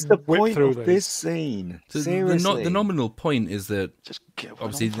 What is the whip point through of these. this scene? So Seriously. the nominal point is that Just get one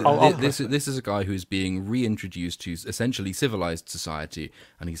obviously on. this is a guy who's being reintroduced to essentially civilized society,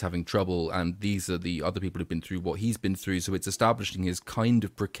 and he's having trouble, and these are the other people who've been through what he's been through, so it's establishing his kind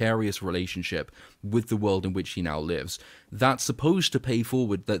of precarious relationship with the world in which he now lives. That's supposed to pay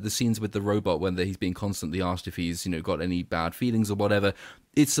forward the scenes with the robot when he's being constantly asked if he's got any bad feelings or whatever.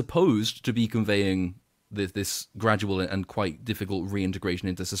 It's supposed to be conveying this gradual and quite difficult reintegration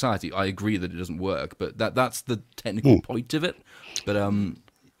into society. I agree that it doesn't work, but that's the technical point of it. But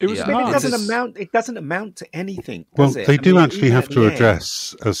It was It doesn't amount to anything. Well, Does it? they do mean, actually even have at to the end.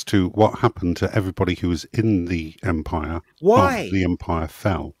 address as to what happened to everybody who was in the Empire Why? after the Empire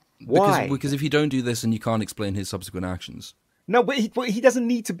fell. Why? Because if you don't do this, and you can't explain his subsequent actions. No, but he doesn't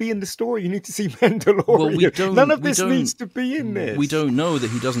need to be in the story. You need to see Mandalorian. Well, None of this needs to be in this. We don't know that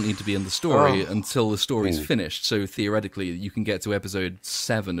he doesn't need to be in the story until the story's finished. So theoretically, you can get to episode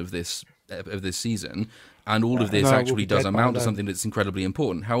 7 of this season, and all of this actually does amount to something that's incredibly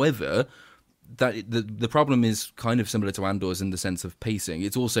important. However, that the problem is kind of similar to Andor's in the sense of pacing.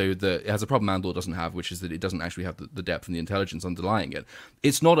 It's also that it has a problem Andor doesn't have, which is that it doesn't actually have the depth and the intelligence underlying it.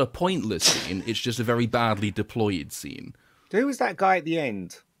 It's not a pointless scene. It's just a very badly deployed scene. Who was that guy at the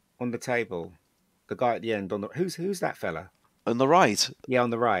end on the table? The guy at the end on the who's that fella? On the right. Yeah,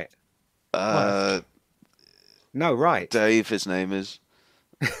 on the right. No, right. Dave, his name is.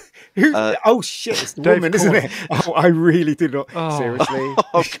 Who? Oh shit! It's the Dave woman, isn't it? Oh, I really did not. Seriously.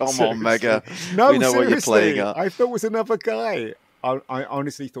 Oh, come on, Mega. No, we know what you're playing at. I thought it was another guy. I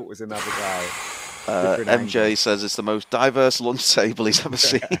honestly thought it was another guy. MJ says it's the most diverse lunch table he's ever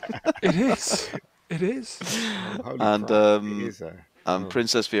seen. It is. It is. Holy And crap, it is,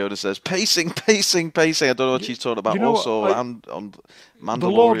 Princess Fiona says pacing. I don't know what she's talking about. You know Also, what, on Mandalorian. The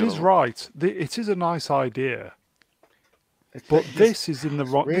Lord is right. It is a nice idea, but this is in the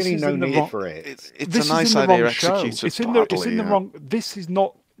wrong. Really, this is no in the need wrong. for it. It's This a nice is in the idea wrong show. executed It's in the badly, wrong. This is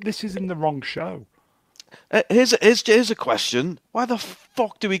not. This is in the wrong show. Here's a question. Why the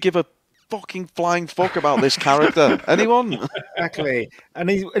fuck do we give a fucking flying fuck about this character? Anyone? Exactly, and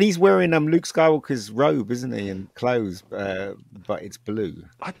he's wearing Luke Skywalker's robe, isn't he, and clothes, but it's blue.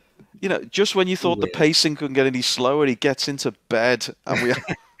 You know, just when you thought the pacing couldn't get any slower, he gets into bed, and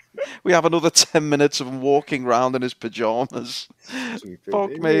we have another 10 minutes of him walking around in his pajamas.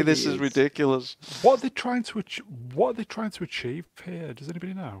 Fuck me, really this is ridiculous. What are they trying to achieve here? Does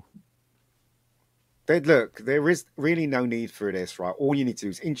anybody know? Look, there is really no need for this, right? All you need to do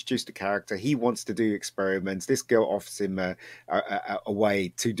is introduce the character. He wants to do experiments. This girl offers him a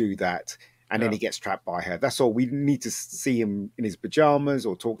way to do that, and then he gets trapped by her. That's all. We need to see him in his pajamas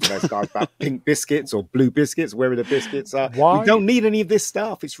or talk to those guys about pink biscuits or blue biscuits, wherever the biscuits are. Why? We don't need any of this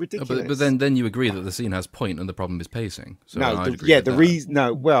stuff. It's ridiculous. But then you agree that the scene has point and the problem is pacing. So as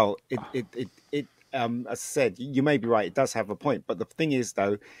I said, you may be right. It does have a point, but the thing is,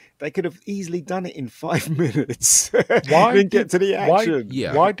 though, they could have easily done it in 5 minutes. Why get to the action?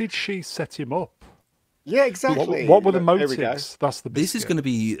 Why did she set him up? Yeah, exactly. What were the motives? That's the. This is going to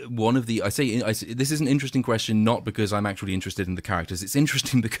be one of the. I say this is an interesting question, not because I'm actually interested in the characters. It's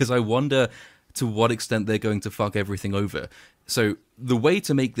interesting because I wonder to what extent they're going to fuck everything over. So the way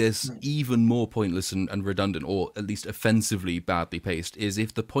to make this even more pointless and redundant, or at least offensively badly paced, is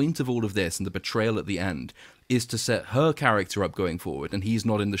if the point of all of this and the betrayal at the end is to set her character up going forward, and he's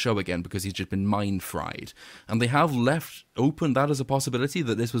not in the show again because he's just been mind fried. And they have left open that as a possibility,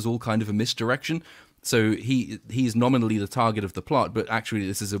 that this was all kind of a misdirection. So he's nominally the target of the plot, but actually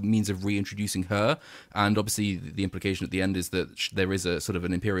this is a means of reintroducing her. And obviously the implication at the end is that there is a sort of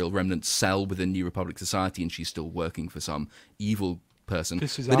an Imperial remnant cell within New Republic society, and she's still working for some evil person.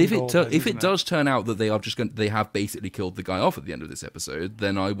 But if it does turn out that they have basically killed the guy off at the end of this episode,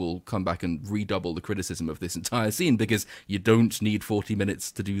 then I will come back and redouble the criticism of this entire scene, because you don't need 40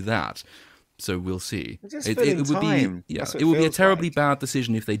 minutes to do that. So we'll see. It would be a terribly bad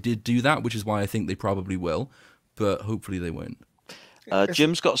decision if they did do that, which is why I think they probably will, but hopefully they won't.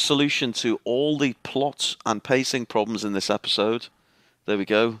 Jim's got a solution to all the plot and pacing problems in this episode. There we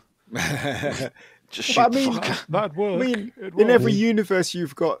go. Just shoot the fucker. That'd work. I mean, in every universe,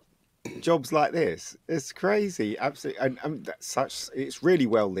 you've got jobs like this. It's crazy, absolutely, and it's really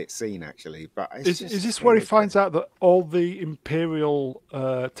well lit scene actually. But is this where he finds out that all the Imperial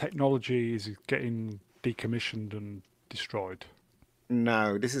technology is getting decommissioned and destroyed?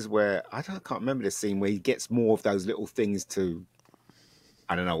 No, this is where I can't remember the scene where he gets more of those little things to.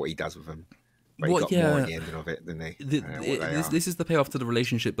 I don't know what he does with them. But he got more at the end of it than they. This is the payoff to the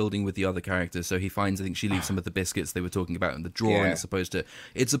relationship building with the other characters. So he finds, I think she leaves some of the biscuits they were talking about in the drawer, and it's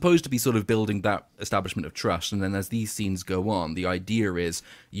supposed to be sort of building that establishment of trust. And then as these scenes go on, the idea is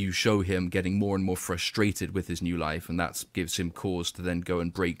you show him getting more and more frustrated with his new life, and that gives him cause to then go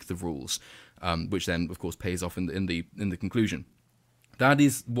and break the rules, which then of course pays off in the conclusion. That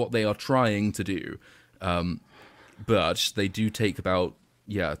is what they are trying to do, but they do take about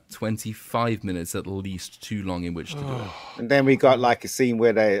 25 minutes at least too long in which to do it. And then we got like a scene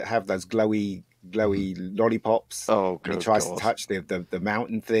where they have those glowy lollipops. Oh, and he tries to touch the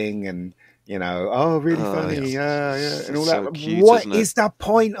mountain thing, and really funny, and all so that. Cute, what is the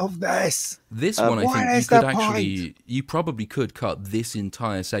point of this? This one, I think you probably could cut this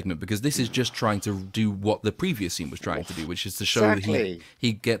entire segment, because this is just trying to do what the previous scene was trying to do, which is to show that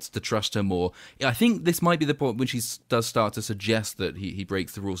he gets to trust her more. I think this might be the point when she does start to suggest that he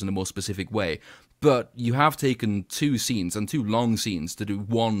breaks the rules in a more specific way. But you have taken two scenes, and two long scenes, to do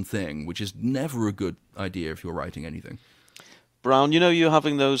one thing, which is never a good idea if you're writing anything. Brown, you're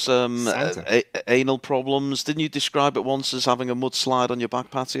having those anal problems. Didn't you describe it once as having a mudslide on your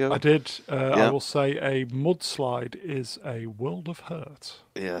back patio? I did. I will say a mudslide is a world of hurt.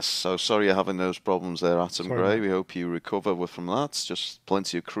 Yes, so sorry you're having those problems there, Atom Gray. We hope you recover from that. Just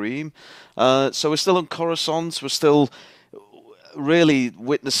plenty of cream. So we're still on Coruscant. We're still really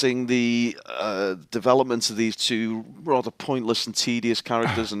witnessing the development of these two rather pointless and tedious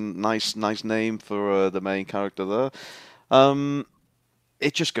characters, and nice name for the main character there.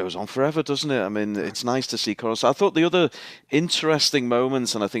 It just goes on forever, doesn't it? I mean, it's nice to see Coruscant. I thought the other interesting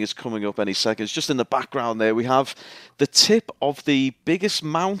moments, and I think it's coming up any second, just in the background there, we have the tip of the biggest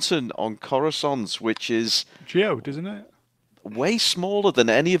mountain on Coruscant, which is Geode, isn't it? Way smaller than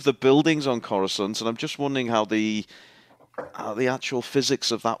any of the buildings on Coruscant, and I'm just wondering how the actual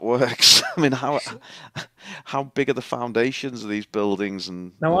physics of that works. I mean, how big are the foundations of these buildings?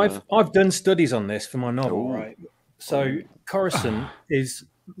 And now I've done studies on this for my novel, right? So Coruscant is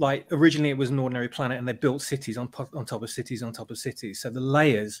like, originally it was an ordinary planet, and they built cities on top of cities on top of cities. So the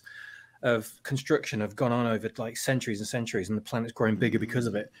layers of construction have gone on over like centuries and centuries, and the planet's grown bigger because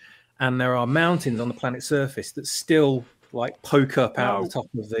of it. and there are mountains on the planet's surface that still like poke up out of the top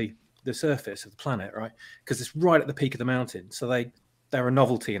of the surface of the planet, right? Because it's right at the peak of the mountain. So they're a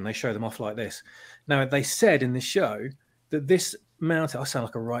novelty, and they show them off like this. Now, they said in the show that this mountain, I sound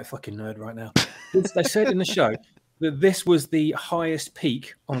like a right fucking nerd right now. They said in the show that this was the highest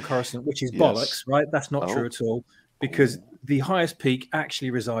peak on Coruscant, which is bollocks, right? That's not true at all, because the highest peak actually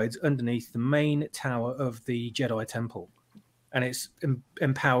resides underneath the main tower of the Jedi Temple, and it's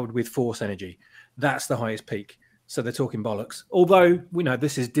empowered with Force energy. That's the highest peak. So they're talking bollocks. Although we know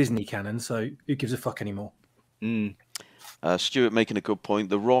this is Disney canon, so who gives a fuck anymore? Stuart making a good point.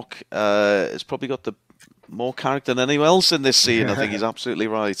 The Rock has probably got the more character than anyone else in this scene. I think he's absolutely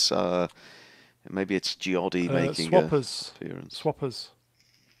right. Maybe it's Giodi making an appearance. Swappers.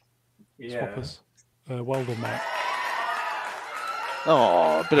 Yeah. Swappers. Well done, mate.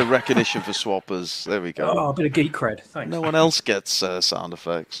 Oh, a bit of recognition for Swappers. There we go. Oh, a bit of geek cred. Thanks. No one else gets sound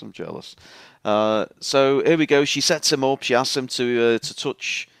effects. I'm jealous. So here we go. She sets him up. She asks him to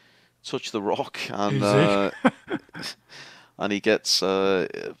touch the Rock, and and he gets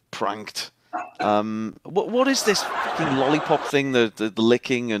pranked. What is this fucking lollipop thing? The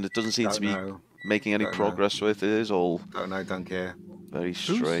licking, and it doesn't seem to be making any progress with. It is all. Don't know. Don't care. Very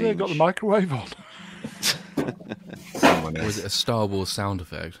strange. Who's got the microwave on? Someone Or is it a Star Wars sound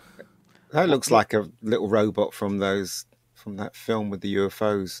effect? That looks like a little robot from that film with the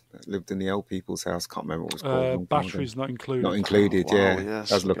UFOs that lived in the old people's house. Can't remember what it was called. Batteries not included. Not included. Wow, yeah, yes,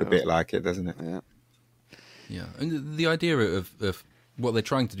 does look a bit like it, doesn't it? Yeah. Yeah, and the idea of what they're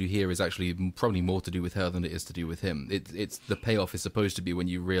trying to do here is actually probably more to do with her than it is to do with him. It's the payoff is supposed to be when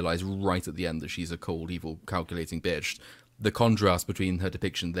you realise right at the end that she's a cold, evil, calculating bitch. The contrast between her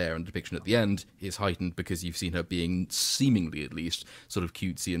depiction there and depiction at the end is heightened because you've seen her being, seemingly at least, sort of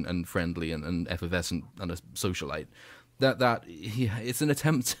cutesy and friendly and effervescent and a socialite. It's an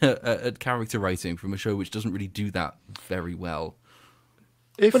attempt at character writing from a show which doesn't really do that very well.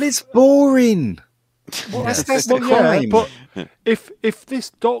 But it's boring. Well, That's well, the yeah, crime. but if this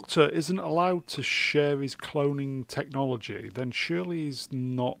doctor isn't allowed to share his cloning technology, then surely he's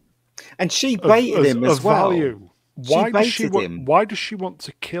not. And she baited him as well. Value. Why does she want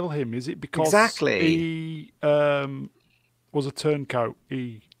to kill him? Is it because he was a turncoat?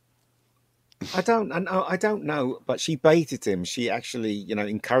 I don't know, but she baited him. She actually,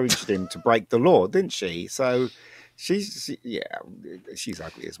 encouraged him to break the law, didn't she? So she's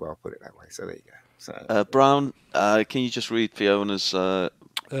ugly as well. Put it that way. So there you go. So Brown, can you just read Fiona's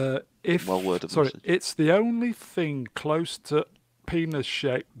well-worded message? It's the only thing close to penis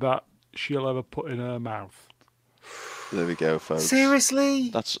shape that she'll ever put in her mouth. There we go, folks. Seriously?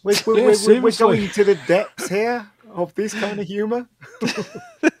 That's we're going to the depths here of this kind of humour.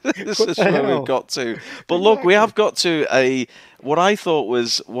 This is where we've got to. But look, we have got to what I thought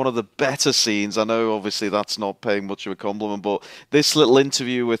was one of the better scenes. I know, obviously, that's not paying much of a compliment, but this little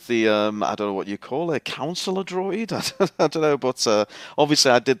interview with the I don't know what you call it, counselor droid. I don't know, but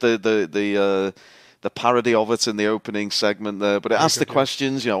obviously, I did the parody of it in the opening segment there, but it asked the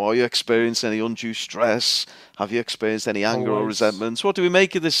questions, are you experiencing any undue stress? Have you experienced any anger or resentments? What do we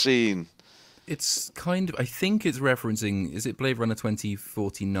make of this scene? It's kind of, I think it's referencing, is it Blade Runner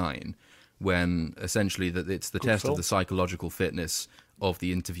 2049, when essentially that it's the test of the psychological fitness of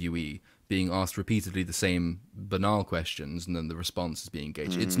the interviewee being asked repeatedly the same banal questions, and then the response is being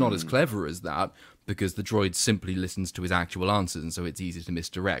gauged. It's not as clever as that, because the droid simply listens to his actual answers, and so it's easy to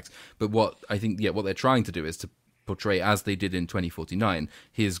misdirect. But what I think, what they're trying to do is to portray, as they did in 2049,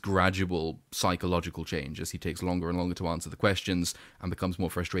 his gradual psychological change as he takes longer and longer to answer the questions and becomes more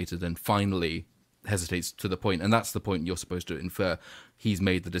frustrated and finally hesitates to the point. And that's the point you're supposed to infer. He's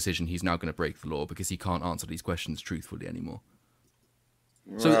made the decision, he's now going to break the law because he can't answer these questions truthfully anymore.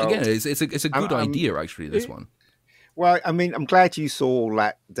 So again, it's a good idea, actually, this one. Well, I mean, I'm glad you saw all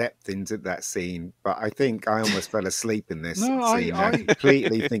that depth into that scene, but I think I almost fell asleep in this scene. I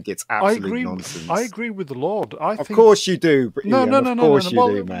completely think it's absolute nonsense. I agree with the Lord. Of course you do. No. Of course you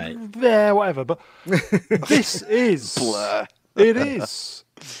do, mate. Yeah, whatever. But this is... It is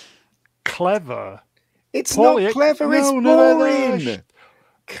clever. It's not clever, it's boring.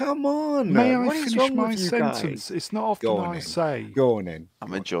 Come on. May I finish my sentence? Guys? It's not often I say. Go on in.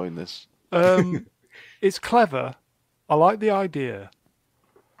 I'm enjoying this. It's clever. I like the idea.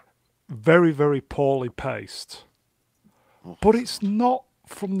 Very, very poorly paced. But it's not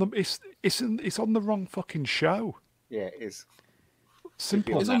from the... It's on the wrong fucking show. Yeah, it is.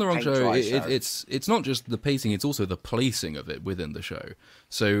 Simple. It's on the wrong paint show. dry show. It's not just the pacing; it's also the placing of it within the show.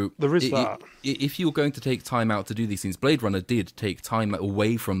 So There is that. If you're going to take time out to do these scenes, Blade Runner did take time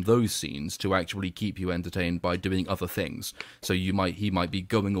away from those scenes to actually keep you entertained by doing other things. So he might be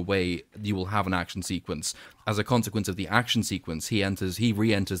going away. You will have an action sequence. As a consequence of the action sequence, he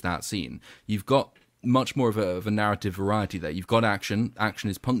re-enters that scene. You've got much more of a narrative variety there. You've got action. Action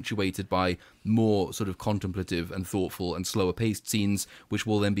is punctuated by more sort of contemplative and thoughtful and slower paced scenes, which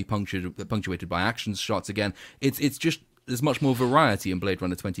will then be punctuated by action shots again. It's just, there's much more variety in Blade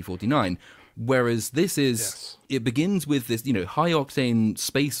Runner 2049. Whereas this is, It begins with this, high octane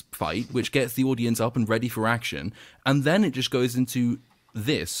space fight, which gets the audience up and ready for action, and then it just goes into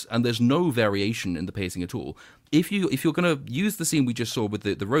this, and there's no variation in the pacing at all. If you're going to use the scene we just saw with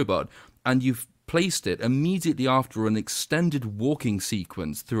the robot, and you've placed it immediately after an extended walking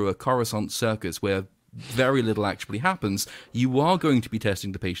sequence through a Coruscant circus where very little actually happens, you are going to be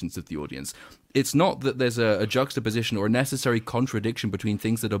testing the patience of the audience. It's not that there's a juxtaposition or a necessary contradiction between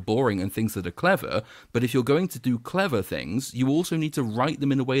things that are boring and things that are clever, but if you're going to do clever things, you also need to write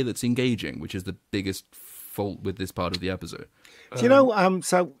them in a way that's engaging, which is the biggest fault with this part of the episode. Do you know,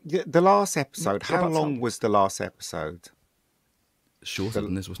 so the last episode, how long was the last episode? Shorter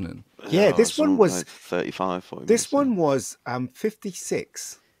than this, wasn't it? Yeah, this one was like 35, 40 This minutes, one was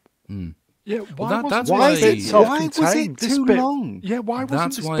 56. Yeah, Well, that's Why why is it self-contained? why was it too long? Yeah, why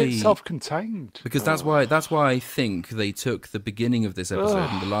wasn't this bit self-contained? Because that's why I think they took the beginning of this episode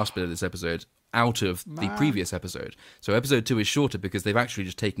and the last bit of this episode out of the previous episode. So episode 2 is shorter because they've actually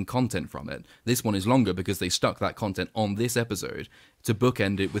just taken content from it. This one is longer because they stuck that content on this episode to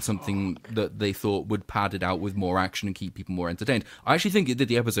bookend it with something that they thought would pad it out with more action and keep people more entertained. I actually think it did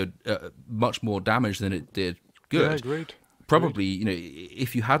the episode much more damage than it did good. Yeah, agreed. Probably,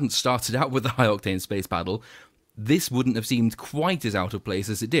 if you hadn't started out with the high-octane space battle, this wouldn't have seemed quite as out of place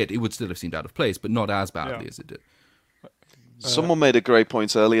as it did. It would still have seemed out of place, but not as badly as it did. Someone made a great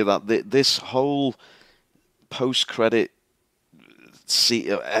point earlier that this whole post-credit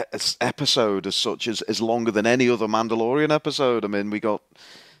episode as such is longer than any other Mandalorian episode. I mean, we got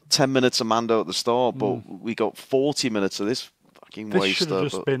 10 minutes of Mando at the start, but we got 40 minutes of this fucking waster. This should have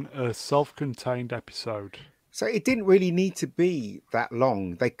just been a self-contained episode. So it didn't really need to be that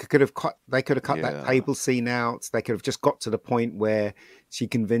long. They could have cut that table scene out. They could have just got to the point where she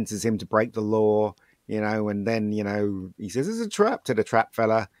convinces him to break the law, and then, he says, "It's a trap" to the trap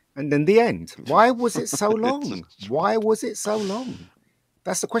fella. And then the end. Why was it so long? Why was it so long?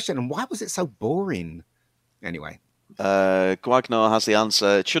 That's the question. And why was it so boring? Anyway. Guagnar has the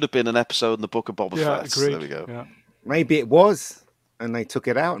answer. It should have been an episode in the Book of Boba Fett. Agreed. There we go. Yeah. Maybe it was. And they took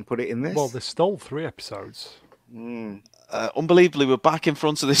it out and put it in this. Well, they stole 3 episodes. Unbelievably, we're back in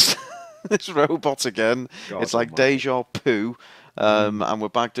front of this this robot again. It's like deja vu. And we're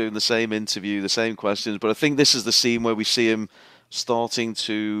back doing the same interview, the same questions. But I think this is the scene where we see him starting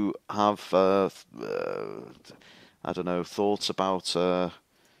to have, thoughts about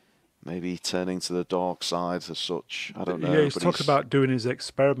maybe turning to the dark side as such. I don't know. Yeah, he's talking about doing his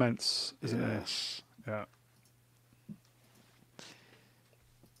experiments, isn't he? Yeah.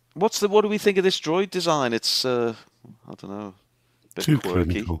 What do we think of this droid design? It's I don't know, a bit Too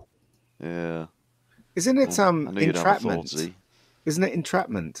quirky. clinical. Yeah. Isn't it I knew you'd have a thought, entrapment? Zee. Isn't it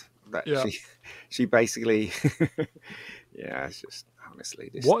entrapment? That she basically it's just honestly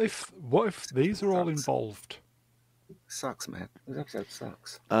this What if these are all involved? sucks, man. This episode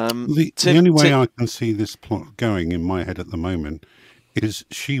sucks. The only way I can see this plot going in my head at the moment is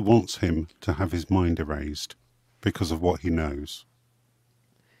she wants him to have his mind erased because of what he knows.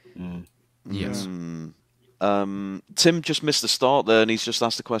 Yes. Tim just missed the start there, and he's just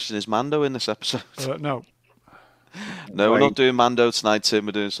asked the question: is Mando in this episode? No. No, we're not doing Mando tonight, Tim.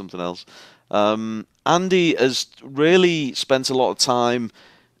 We're doing something else. Andy has really spent a lot of time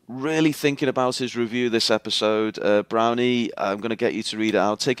really thinking about his review of this episode. Brownie, I'm going to get you to read it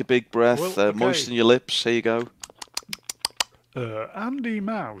out. Take a big breath, Well, okay. moisten your lips. Here you go. Andy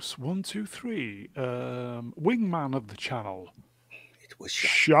Mouse, 123, wingman of the channel. It was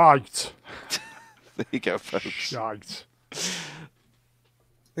Shite. There you go, folks. Shite.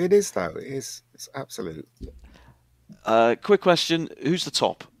 It is though. It's absolute. Quick question: who's the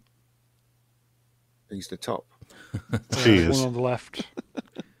top? Who's the top? She is. One on the left.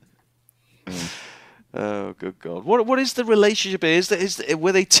 Oh, good God! What is the relationship?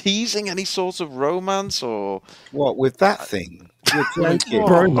 Were they teasing any sort of romance or What with that thing? You're joking.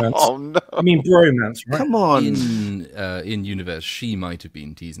 Bromance. Oh no! I mean, bromance, right? Come on. In universe, she might have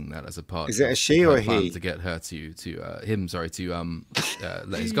been teasing that as a part. Is it a of she her or a plan he? To get her to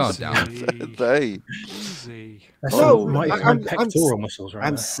let his guard down. They. Z. That's No, some mighty I- fine I'm pectoral muscles right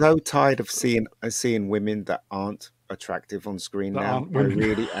I'm there. so tired of seeing women that aren't attractive on screen That now. aren't I women.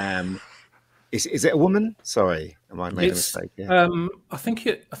 really am. Is it a woman? Sorry, am I making a It's, mistake? Yeah. I think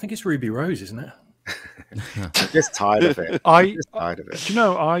it's Ruby Rose, isn't it? I'm just tired of it. I Just tired of it. do you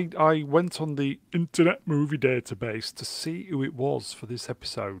know I went on the Internet Movie Database to see who it was for this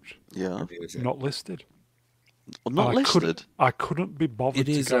episode. Yeah. Not listed. Well, not listed. I couldn't be bothered It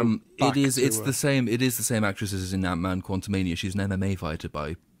is to go back it is to it's her. the same actress as in Ant-Man Quantumania. She's an MMA fighter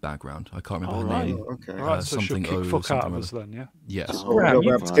by background. I can't remember her right. name. Okay. Right, so she'll something kick O, fuck out something of us other. then, yeah. Yes. Oh, Graham, You'll be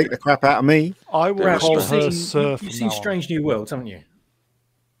able to kick the crap out of me. I will Bit call respect. her You've Sir from seen now on. Strange New Worlds, haven't you?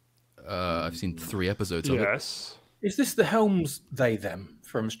 I've seen 3 episodes of it. Yes. Is this the Helms they them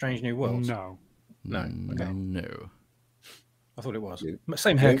from Strange New Worlds? No. No. Okay. No. I thought it was. Yeah.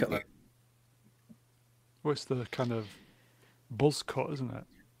 Same haircut though. Well, it's the kind of buzz cut, isn't it?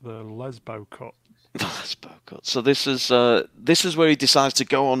 The lesbo cut. Lesbo cut. So this is where he decides to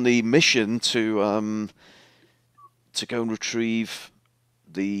go on the mission to go and retrieve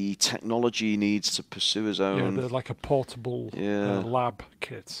the technology he needs to pursue his Yeah, own. they're like a portable lab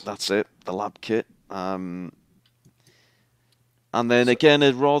kit. That's it, the lab kit. And then again,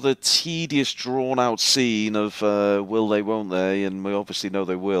 a rather tedious, drawn-out scene of will they, won't they, and we obviously know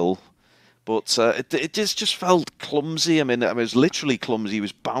they will. But it just felt clumsy. I mean, it was literally clumsy. He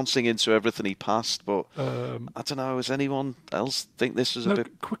was bouncing into everything he passed. But I don't know. Does anyone else think this was a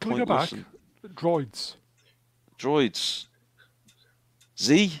bit quickly pointless? go back. Droids. Droids.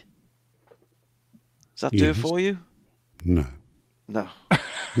 Z? Does that do it Yes. for you? No. No.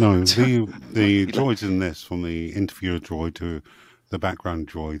 No, the droids in this, from the interviewer droid to the background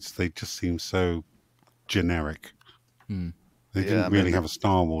droids, they just seem so generic. They didn't I really mean, have a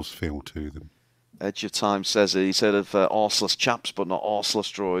Star Wars feel to them. Edge of Time says it. He said of arseless chaps, but not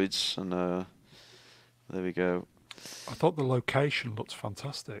arseless droids. And there we go. I thought the location looked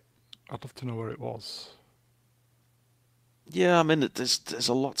fantastic. I'd love to know where it was. Yeah, I mean, there's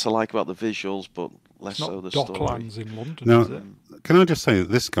a lot to like about the visuals, but less It's so not the story. Docklands in London, Now, is it? can I just say that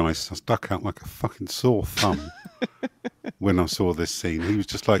this guy stuck out like a fucking sore thumb when I saw this scene. He was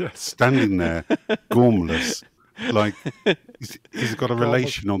just like standing there, gormless, like he's got a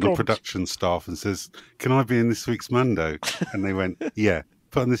relation on the Gormless. production staff and says, "Can I be in this week's Mando?" And they went, "Yeah,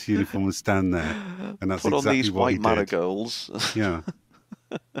 put on this uniform and stand there." And that's Put on exactly these what white he did. marigolds. Yeah,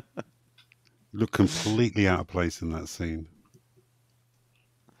 looked completely out of place in that scene.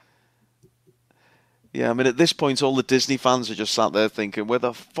 Yeah, I mean, at this point, all the Disney fans are just sat there thinking, where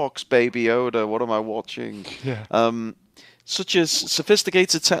the fuck's Baby Yoda? What am I watching? Yeah. Such a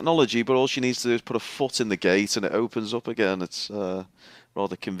sophisticated technology, but all she needs to do is put a foot in the gate and it opens up again. It's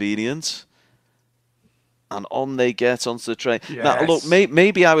rather convenient. And on they get onto the train. Now, look, Yes.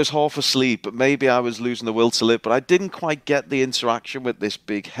 maybe I was half asleep, but maybe I was losing the will to live, but I didn't quite get the interaction with this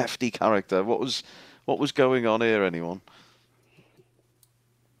big, hefty character. What was going on here, anyone?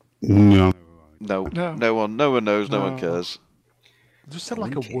 No. No, No. no one knows, no one No. cares. Just said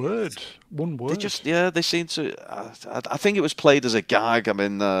like a word. One word. They seem to. I think it was played as a gag. I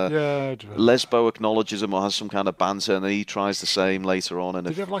mean, Yeah. Lesbo acknowledges him or has some kind of banter, and then he tries the same later on. And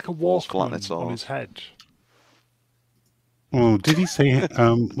Did he have like a falls flat in its Walkman on arse. his head? Oh, did he say?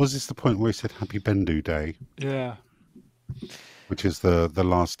 Was this the point where he said "Happy Bendu Day," Yeah. which is the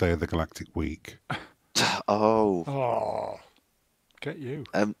last day of the galactic week? Oh, Oh. Get you.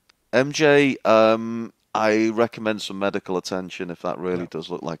 MJ. I recommend some medical attention if that really does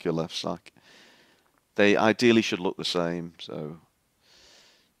look like your left sack. They ideally should look the same.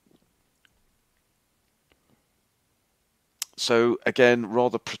 So again,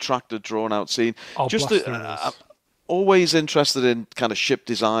 rather protracted, drawn-out scene. Oh, Just bless their ears. always interested in kind of ship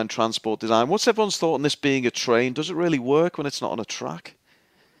design, transport design. What's everyone's thought on this being a train? Does it really work when it's not on a track?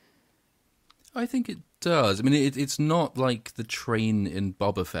 I think it does. I mean, it's not like the train in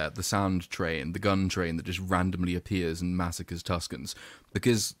Boba Fett, the sound train, the gun train that just randomly appears and massacres Tuskens,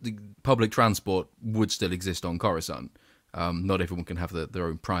 because the public transport would still exist on Coruscant. Not everyone can have their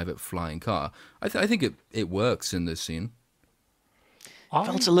own private flying car. I think it works in this scene.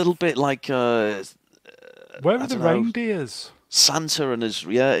 Felt a little bit like Where I are the don't know. reindeers? Santa and his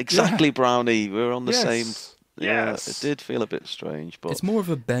exactly Brownie. We were on the same. Yes. Yeah, Yes. it did feel a bit strange, but It's more of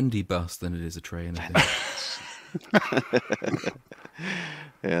a bendy bus than it is a train, I think.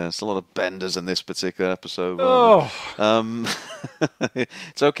 yeah, it's a lot of benders in this particular episode. Oh.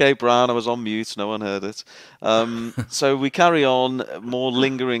 It's okay, Brown. I was on mute. No one heard it. So we carry on. More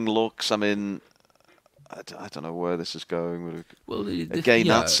lingering looks. I mean, I don't know where this is going. Well, A gay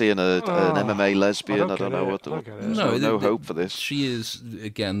Nazi and an MMA lesbian. I don't know what. There's no hope for this. She is,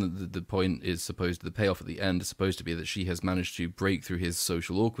 again, the point is the payoff at the end is supposed to be that she has managed to break through his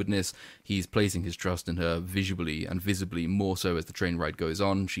social awkwardness. He's placing his trust in her visually and visibly more so as the train ride goes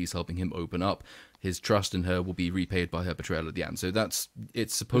on. She's helping him open up. His trust in her will be repaid by her betrayal at the end. So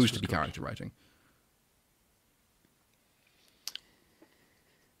it's supposed to be character writing.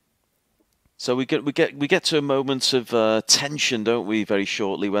 So we get to a moment of tension, don't we? Very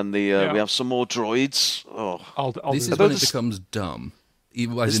shortly when we have some more droids. Oh, this is when it becomes dumb,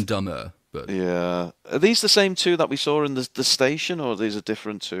 as in dumber. But yeah, are these the same two that we saw in the station, or are these are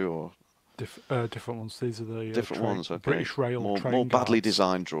different two, or different ones? These are the different ones. Okay. British Rail more train badly guards.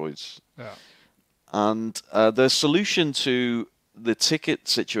 designed droids. Yeah, and the solution to the ticket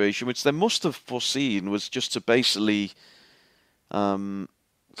situation, which they must have foreseen, was just to basically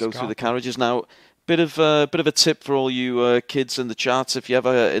go through the carriages. Now, bit of a tip for all you kids in the chat: if you're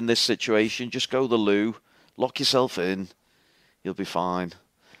ever in this situation, just go to the loo, lock yourself in, you'll be fine.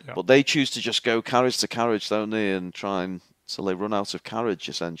 Yeah. But they choose to just go carriage to carriage, don't they, and try until they run out of carriage,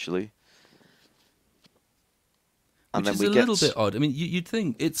 essentially. And which is a little bit odd. I mean, you'd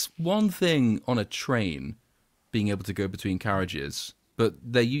think it's one thing on a train being able to go between carriages, but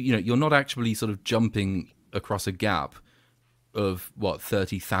you're not actually sort of jumping across a gap of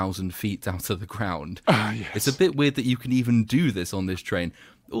 30,000 feet out of the ground. Yes. It's a bit weird that you can even do this on this train.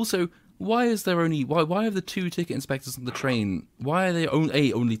 Also, why is there why are the two ticket inspectors on the train? Why are they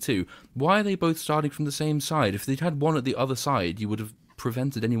only two? Why are they both starting from the same side? If they'd had one at the other side, you would have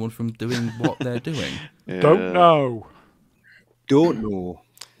prevented anyone from doing what they're doing. Yeah. Don't know.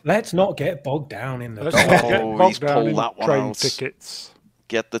 Let's not get bogged down in the. He's pulled that one train out. Tickets.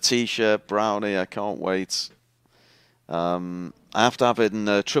 Get the T-shirt, Brownie. I can't wait. I have to have it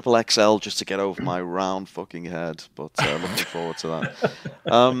in triple XL just to get over my round fucking head, but looking forward to that.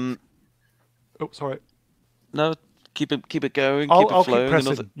 Oh, sorry. No, keep it going. I'll keep it flowing. Keep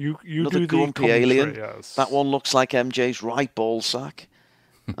pressing. You another do grumpy the alien. Yes. That one looks like MJ's right ball sack.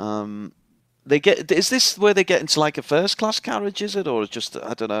 Is this where they get into like a first class carriage? Is it, or just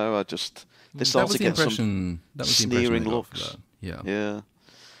I don't know? They start to get some sneering looks. Yeah.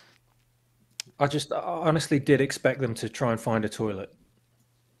 I honestly did expect them to try and find a toilet.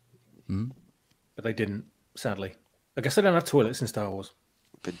 But they didn't, sadly. I guess they don't have toilets in Star Wars.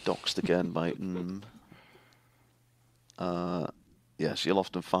 Been doxed again, mate. Yes, you'll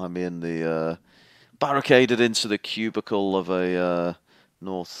often find me in the barricaded into the cubicle of a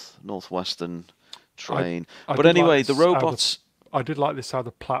northwestern train. But anyway, like the robots... I did like this how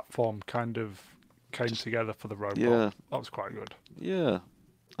the platform kind of came together for the robot. Yeah. That was quite good. Yeah.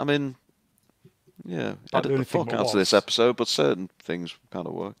 I mean... Yeah, edit the fuck out of this episode, but certain things kind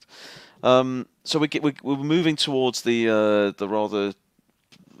of worked. So we're moving towards the rather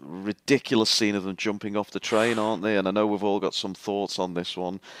ridiculous scene of them jumping off the train, aren't they? And I know we've all got some thoughts on this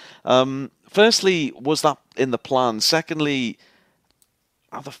one. Firstly, was that in the plan? Secondly,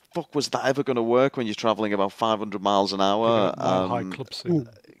 how the fuck was that ever going to work when you're travelling about 500 miles an hour? High club scene.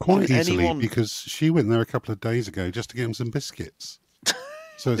 Quite easily, because she went there a couple of days ago just to get him some biscuits.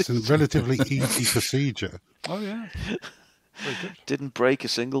 So it's a relatively easy procedure. Oh, yeah. Very good. Didn't break a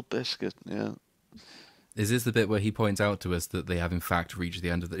single biscuit, yeah. Is this the bit where he points out to us that they have in fact reached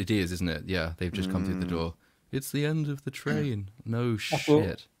the end of the... It is, isn't it? Yeah, they've just come through the door. It's the end of the train. No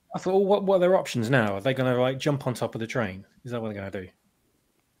shit. I thought, what are their options now? Are they going to jump on top of the train? Is that what they're going to do?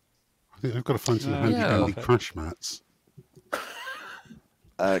 I think they've got to find some handy crash mats.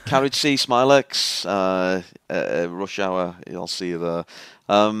 Carriage C, Smilex, Rush Hour, I'll see you there.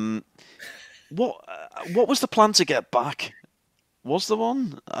 What was the plan to get back? Was there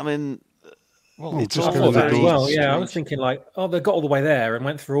one? I mean, it's all very well. Yeah, I was thinking they got all the way there and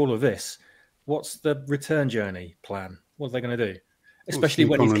went through all of this. What's the return journey plan? What are they going to do? Especially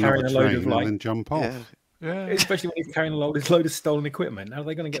when he's carrying a load of and then jump off. Yeah. Especially when he's carrying a load of stolen equipment. How are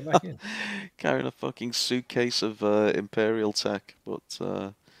they going to get back in? Carrying a fucking suitcase of Imperial tech. But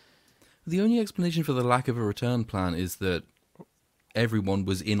the only explanation for the lack of a return plan is that everyone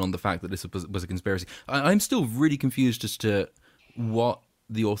was in on the fact that this was a conspiracy. I'm still really confused as to what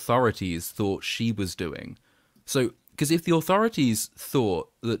the authorities thought she was doing. So, because if the authorities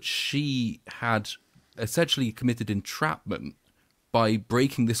thought that she had essentially committed entrapment by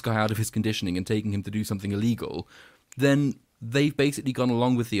breaking this guy out of his conditioning and taking him to do something illegal, then they've basically gone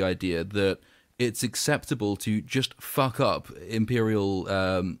along with the idea that it's acceptable to just fuck up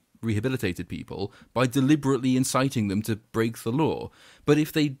Imperial rehabilitated people by deliberately inciting them to break the law. But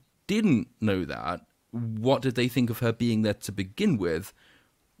if they didn't know that, what did they think of her being there to begin with?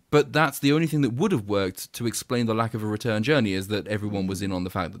 But that's the only thing that would have worked to explain the lack of a return journey, is that everyone was in on the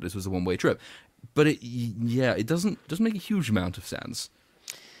fact that this was a one-way trip. But it doesn't make a huge amount of sense.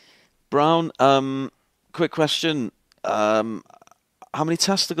 Brown, quick question. How many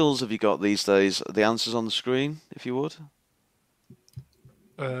testicles have you got these days? The answers on the screen, if you would.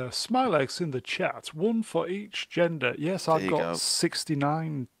 Smilex in the chat. One for each gender. Yes, I've got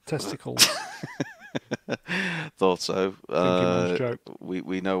 69 testicles. Thought so. Joke.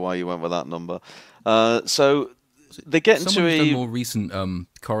 We know why you went with that number. So they get into Someone who's done more recent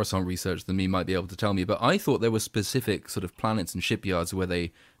Coruscant research than me might be able to tell me, but I thought there were specific sort of planets and shipyards where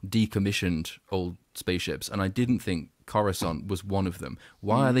they decommissioned old spaceships, and I didn't think Coruscant was one of them.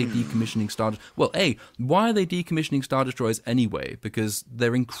 Why are they decommissioning Star? Well, why are they decommissioning Star Destroyers anyway? Because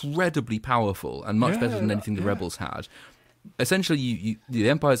they're incredibly powerful and much better than anything the Rebels had. Essentially, the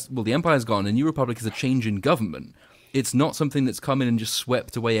Empire's gone, and New Republic is a change in government. It's not something that's come in and just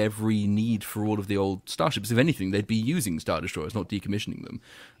swept away every need for all of the old starships. If anything, they'd be using Star Destroyers, not decommissioning them.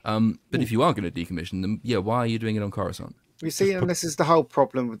 But if you are going to decommission them, why are you doing it on Coruscant? You see, and this is the whole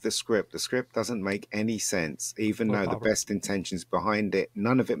problem with the script. The script doesn't make any sense, even though the best intentions behind it,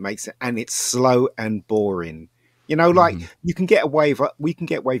 none of it makes it, and it's slow and boring. You know, like we can get away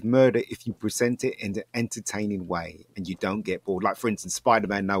with murder if you present it in an entertaining way and you don't get bored. Like, for instance,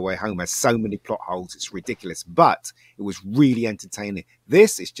 Spider-Man No Way Home has so many plot holes, it's ridiculous, but it was really entertaining.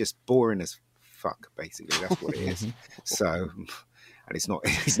 This is just boring as fuck, basically. That's what it is. So, and it's not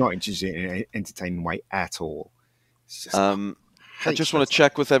interesting in an entertaining way at all. It's just, I just want to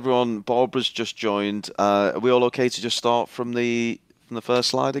check with everyone. Barbara's just joined. Are we all okay to just start from the first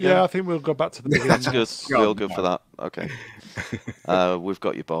slide again? Yeah, I think we'll go back to the beginning. That's good. We're all good for that. Okay. We've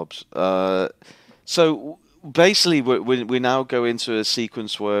got you, Bobs. So basically, we now go into a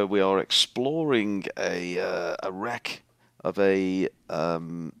sequence where we are exploring a wreck of a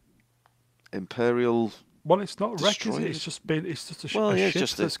Imperial. Well, it's not a wreck, is it? It's just a ship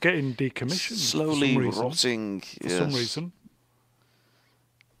that's getting decommissioned. Slowly rotting. For some reason.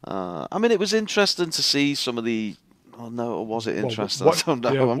 I mean, it was interesting to see some of the. Oh no, or was it interesting? I don't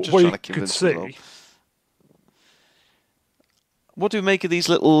know. I'm just trying to convince you. myself. What do we make of these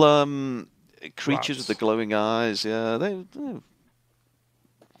little creatures with the glowing eyes? Yeah,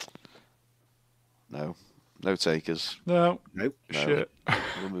 no takers. Nope. Shit.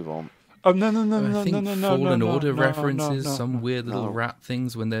 We'll move on. Oh no! I think Fallen Order references no. some weird little rat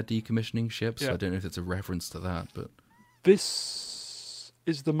things when they're decommissioning ships. Yeah. I don't know if it's a reference to that, but this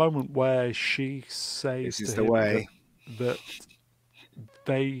is the moment where she says this is the way that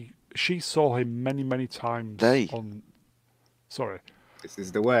she saw him many times on. Sorry. This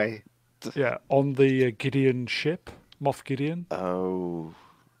is the way. Yeah, on the Gideon ship, Moff Gideon. Oh.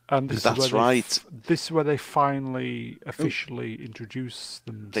 And this that's is where right. This is where they finally officially introduce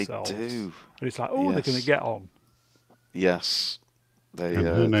themselves. They do. And it's like, they're going to get on. Yes.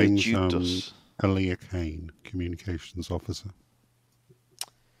 Her name's duped us. Aaliyah Kane, communications officer.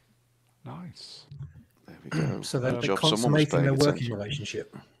 Nice. There we go. So they're consummating their working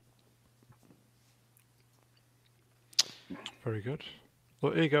relationship. Very good.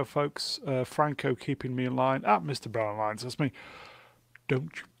 Well, here you go, folks. Franco keeping me in line. At Mr. Brown Lines. That's me.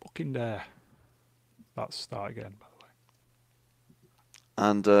 Don't you fucking dare. Let's start again, by the way.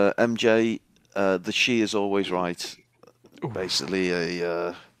 And MJ, the she is always right. Basically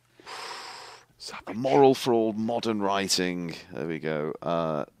a moral for all modern writing. There we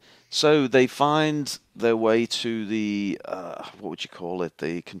go. So they find their way to the, what would you call it?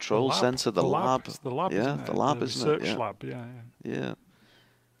 The control center, the lab. It's the lab, yeah, the lab, isn't it? Research lab, yeah.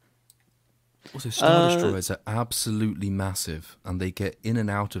 Also, Star Destroyers are absolutely massive, and they get in and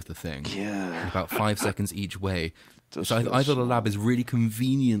out of the thing in about 5 seconds each way. So I thought the lab is really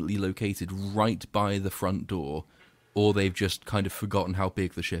conveniently located right by the front door, or they've just kind of forgotten how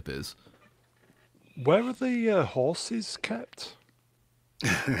big the ship is. Where are the horses kept?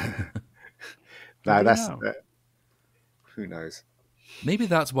 Who knows? Maybe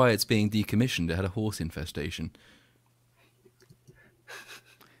that's why it's being decommissioned. It had a horse infestation.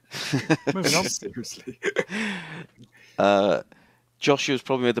 Moving on. Seriously. Joshua's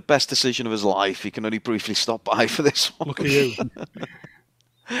probably made the best decision of his life. He can only briefly stop by for this one. Look at you.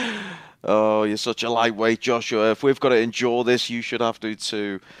 Oh, you're such a lightweight, Joshua. If we've got to endure this, you should have to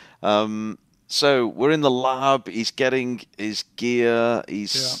too. So we're in the lab. He's getting his gear.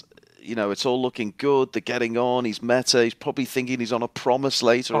 He's, it's all looking good. They're getting on. He's meta. He's probably thinking he's on a promise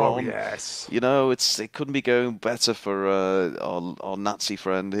later on. Oh, yes. It couldn't be going better for our Nazi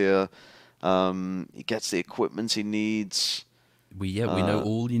friend here. He gets the equipment he needs. We know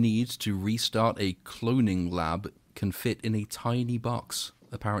all you need to restart a cloning lab can fit in a tiny box.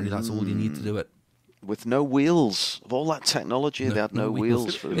 Apparently, that's all you need to do it. With no wheels. Of all that technology, they had no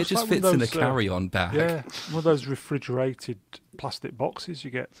wheels for It it. just like one fits of in a those, carry-on bag. Yeah, one of those refrigerated plastic boxes you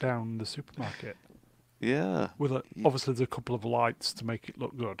get down the supermarket. Yeah. With obviously there's a couple of lights to make it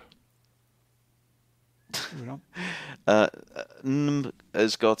look good. Moving on.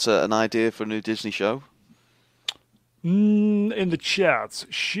 Has got an idea for a new Disney show. In the chat,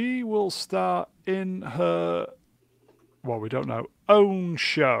 she will star in her, well, we don't know, own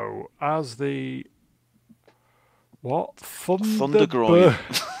show as the what? Thundergroin.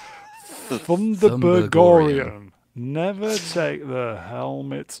 Thunderbergorian. Never take the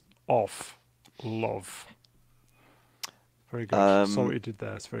helmet off, love. Very good. Saw what you did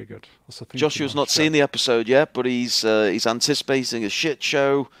there. It's very good. Joshua's not seen the episode yet, but he's anticipating a shit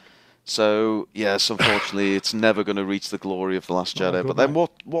show. So yes, unfortunately, it's never going to reach the glory of The Last Jedi. But then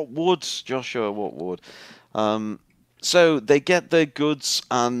what would, Joshua? What would? So they get their goods,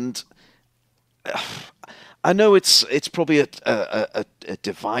 and I know it's probably a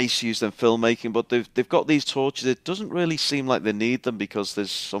device used in filmmaking, but they've got these torches. It doesn't really seem like they need them because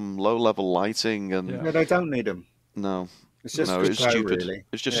there's some low level lighting, and No, they don't need them. No, it's just it's stupid. Really.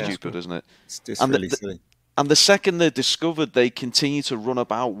 It's just stupid, isn't it? It's just really silly. And the second they're discovered, they continue to run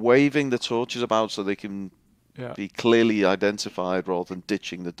about waving the torches about so they can be clearly identified rather than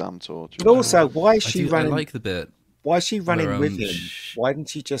ditching the damn torch. But also, why is she running? I like the bit. Why is she running with him? Why didn't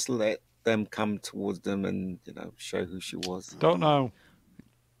she just let them come towards them and show who she was? Don't know.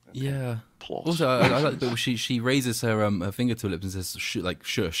 Yeah. Plot. Also, I like the bit where she raises her finger to her lips and says,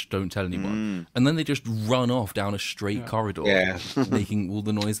 shush, don't tell anyone. And then they just run off down a straight corridor, making all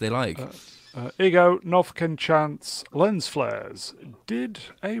the noise they like. Ego, Novkin Chance, Lens Flares. Did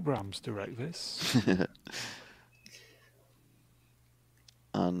Abrams direct this?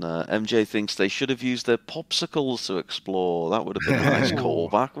 And MJ thinks they should have used their popsicles to explore. That would have been a nice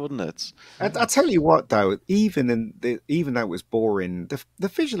callback, wouldn't it? I tell you what, though, even though it was boring, the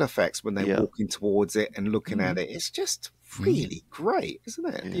visual effects when they're walking towards it and looking at it, it's just really great, isn't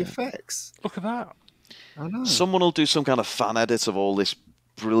it? The effects. Look at that. I know. Someone will do some kind of fan edit of all this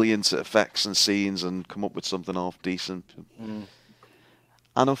brilliant effects and scenes and come up with something half decent. And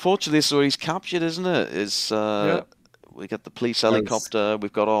unfortunately, this is where he's captured, isn't it? We get the police helicopter.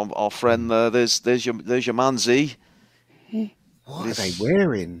 We've got our friend there. There's your man Z. What are they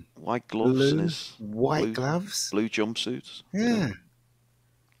wearing? White gloves and his gloves, blue jumpsuits. Yeah.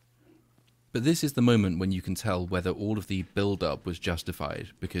 But this is the moment when you can tell whether all of the build-up was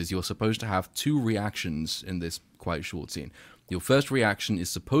justified, because you're supposed to have two reactions in this quite short scene. Your first reaction is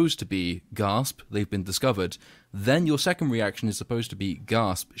supposed to be, gasp, they've been discovered. Then your second reaction is supposed to be,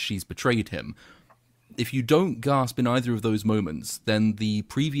 gasp, she's betrayed him. If you don't gasp in either of those moments, then the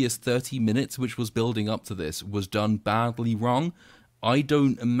previous 30 minutes which was building up to this was done badly wrong. I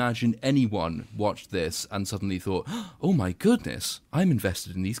don't imagine anyone watched this and suddenly thought, oh my goodness, I'm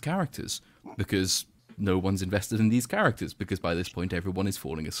invested in these characters. Because no one's invested in these characters, because by this point everyone is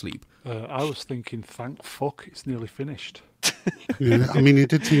falling asleep. I was thinking, thank fuck, it's nearly finished. Yeah, I mean, it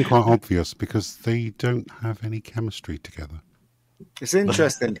did seem quite obvious because they don't have any chemistry together. It's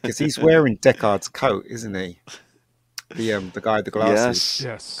interesting because he's wearing Deckard's coat, isn't he? The guy with the glasses.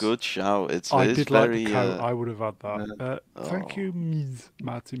 Yes. Good shout. I did like the coat. I would have had that. Thank you, Ms.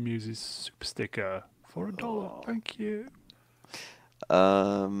 Martin Muse's super sticker for $1. Thank you.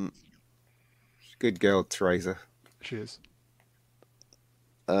 Good girl, Teresa. She is.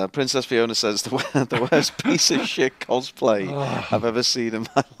 Princess Fiona says the worst piece of shit cosplay I've ever seen in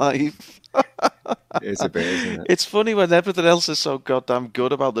my life. It's a bit, isn't it? It's funny when everything else is so goddamn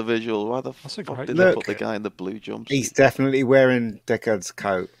good about the visual. Why the fuck did they put the guy in the blue jumpsuit? He's definitely wearing Deckard's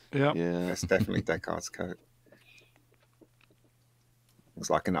coat. Yeah. That's definitely Deckard's coat. Looks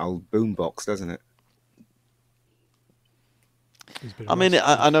like an old boombox, doesn't it? I mean,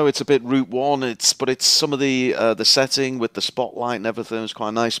 I know it's a bit Route One. But it's some of the setting with the spotlight and everything is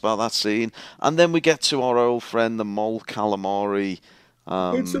quite nice about that scene. And then we get to our old friend, the Mole Calamari.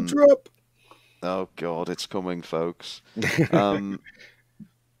 It's a drop. Oh God, it's coming, folks.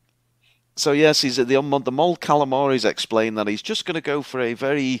 So yes, the Mole Calamari's explained that he's just going to go for a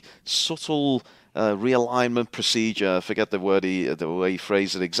very subtle realignment procedure. I forget the way he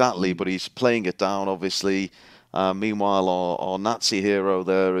phrased it exactly, but he's playing it down, obviously. Meanwhile, our Nazi hero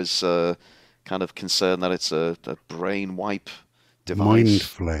there is kind of concerned that it's a brain wipe device. Mind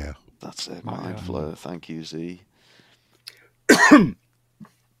flare. That's it, mind flare. Thank you, Z.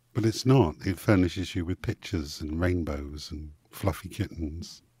 But it's not. It furnishes you with pictures and rainbows and fluffy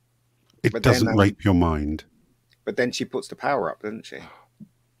kittens. It doesn't rape your mind. But then she puts the power up, doesn't she?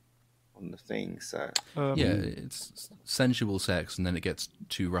 on the thing. So Yeah, it's sensual sex, and then it gets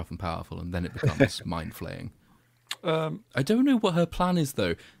too rough and powerful, and then it becomes mind flaying. I don't know what her plan is,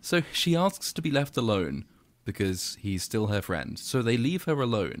 though. So she asks to be left alone because he's still her friend. So they leave her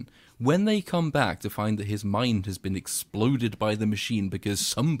alone. When they come back to find that his mind has been exploded by the machine because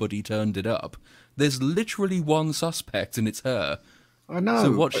somebody turned it up, there's literally one suspect, and it's her. I know.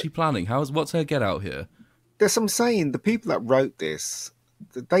 So what's she planning? What's her get out here? There's some saying the people that wrote this,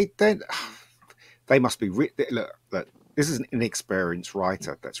 they must be look. This is an inexperienced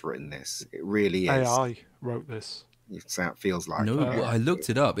writer that's written this. It really is. AI wrote this. It's how it feels like. No, well, I looked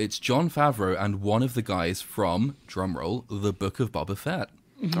it up. It's Jon Favreau and one of the guys from, drumroll, The Book of Boba Fett.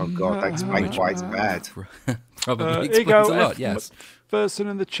 Oh God, that explains why it's bad. Probably Here you explains go, a lot, F. yes. Person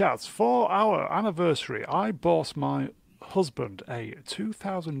in the chats. For our anniversary, I bought my husband a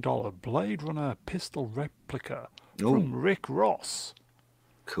 $2,000 Blade Runner pistol replica from Rick Ross.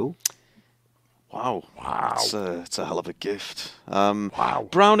 Cool. Wow. It's a hell of a gift. Wow.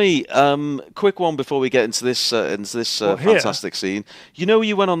 Brownie, quick one before we get into this fantastic scene. You know,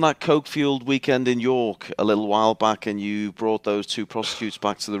 you went on that coke-fueled weekend in York a little while back, and you brought those two prostitutes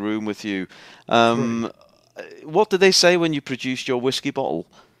back to the room with you. What did they say when you produced your whiskey bottle?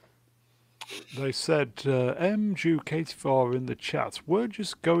 They said, MJuke84 in the chat, we're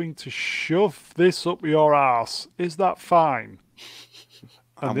just going to shove this up your ass. Is that fine?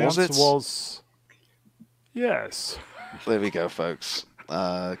 And the answer was, yes. There we go, folks.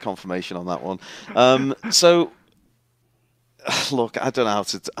 Confirmation on that one. So, look, I don't know how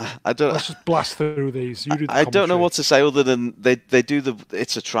to. Let's just blast through these. You do the I don't know commentary. what to say other than they do the.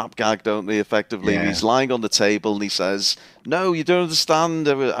 It's a trap gag, don't they? Effectively, Yeah. He's lying on the table and he says, "No, you don't understand.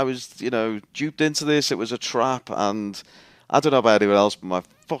 I was, duped into this. It was a trap." And I don't know about anyone else, but my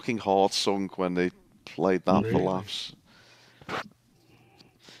fucking heart sunk when they played that for laughs.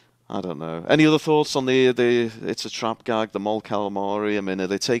 I don't know. Any other thoughts on the it's a trap gag, the mol calamari? I mean, are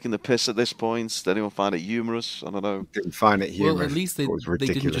they taking the piss at this point? Did anyone find it humorous? I don't know. Didn't find it humorous. Well, at least they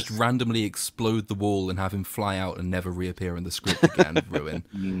didn't just randomly explode the wall and have him fly out and never reappear in the script again, Ruin.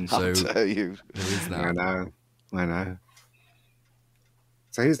 So How dare you? there is that. I know.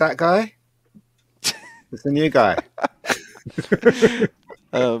 So who's that guy? It's the new guy.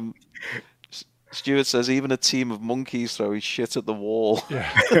 Stuart says even a team of monkeys throwing shit at the wall. Yeah.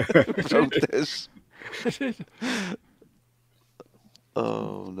 Wrote this.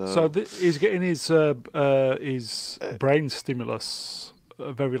 Oh no! So he's getting his brain stimulus at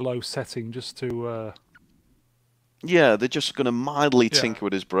a very low setting just to. Yeah, they're just going to mildly tinker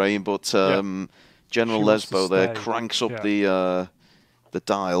with his brain, but General She wants to Lesbo there stay. cranks up the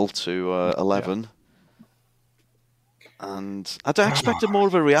dial to 11. And I don't expect more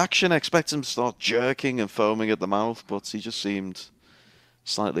of a reaction. I expect him to start jerking and foaming at the mouth, but he just seemed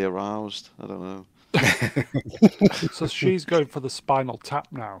slightly aroused. I don't know. So she's going for the spinal tap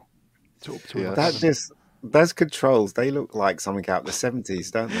now. Those controls, they look like something out of the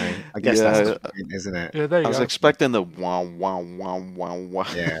 70s, don't they? I guess that's the point, isn't it? Yeah, there you I was go. expecting the wow, wow, wow, wow, wow.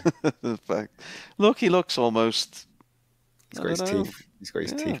 Yeah. effect. Look, he looks almost. He's got his teeth. He's got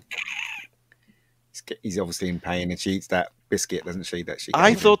his teeth. He's obviously in pain, and she eats that biscuit, doesn't she? That she.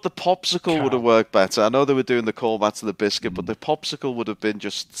 I thought the popsicle would have worked better. I know they were doing the callback to the biscuit, but the popsicle would have been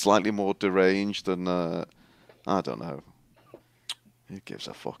just slightly more deranged than I don't know. Who gives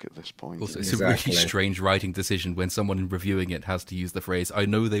a fuck at this point? Also, it's a really strange writing decision when someone reviewing it has to use the phrase, I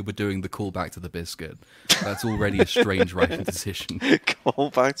know they were doing the callback to the biscuit. That's already a strange writing decision. Call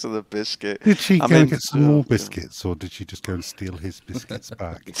back to the biscuit. Did she go and get some more biscuits, or did she just go and steal his biscuits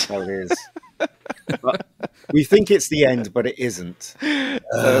back? So it is. We think it's the end, but it isn't.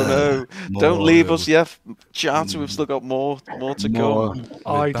 No. Don't leave us yet, chat. We've still got more to come.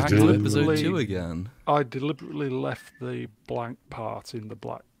 We're back to episode 2 again. I deliberately left the blank part in the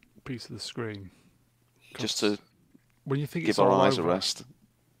black piece of the screen. Just to when you think give it's our all eyes over, a rest.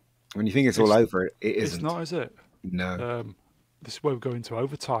 When you think it's all over, it isn't. It's not, is it? No. This is where we're going to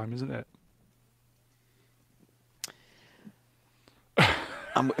overtime, isn't it?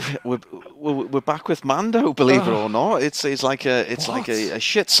 We're back with Mando, believe it or not. It's like a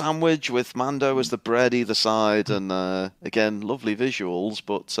shit sandwich with Mando as the bread either side, and again, lovely visuals.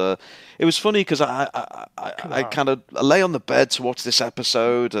 But it was funny because I kind of lay on the bed to watch this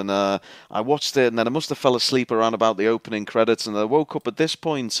episode, and I watched it, and then I must have fell asleep around about the opening credits, and I woke up at this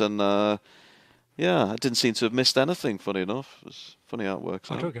point, and I didn't seem to have missed anything. Funny enough, it's funny how it works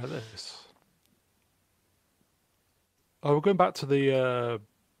out. I don't get this. Oh, we're going back to the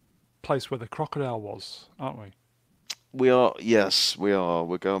place where the crocodile was, aren't we? We are, yes, we are.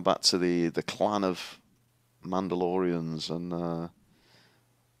 We're going back to the clan of Mandalorians, and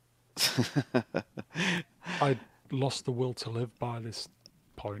I lost the will to live by this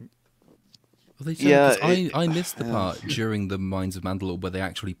point. Well, they Yeah, I missed the part during the Mines of Mandalore where they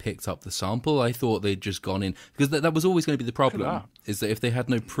actually picked up the sample. I thought they'd just gone in because that was always going to be the problem. Is that if they had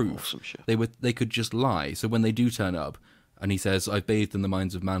no proof, Awesome shit. they could just lie. So when they do turn up, and he says, "I've bathed in the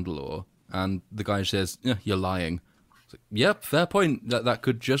Mines of Mandalore," and the guy says, "Yeah, you're lying." It's like, yep, fair point. That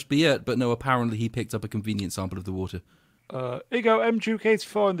could just be it. But no, apparently he picked up a convenient sample of the water. Ego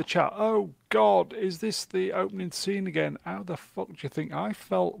MJK84 in the chat. Oh God, is this the opening scene again? How the fuck do you think I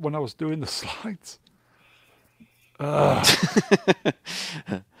felt when I was doing the slides?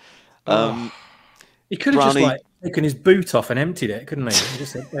 He could have just Brownie- taken his boot off and emptied it, couldn't he? And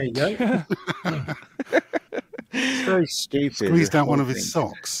just said, "There you go." It's very stupid. Squeezed The out one whole of his thing's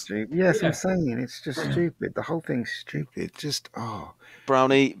socks. stupid. Yes, I'm saying it's just stupid. The whole thing's stupid. Just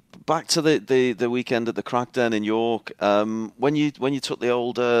Brownie, back to the weekend at the Crack Den in York. When you took the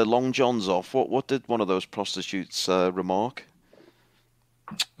old long johns off, what did one of those prostitutes remark?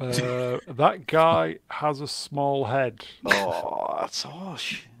 That guy has a small head. Oh, that's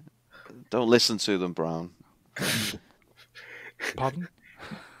harsh. Don't listen to them, Brown. Pardon?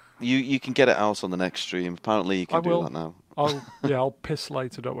 You can get it out on the next stream. Apparently, you I can do will. that now. I'll piss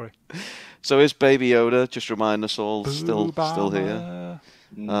later. Don't worry. So is Baby Yoda? Just remind us all, still here.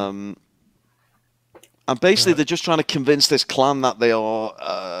 Boo-bama. And basically, they're just trying to convince this clan that they are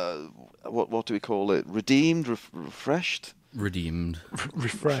what do we call it? Redeemed, refreshed, Redeemed.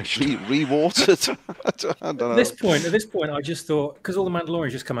 Refreshed. rewatered. I don't know. At this point, I just thought, because all the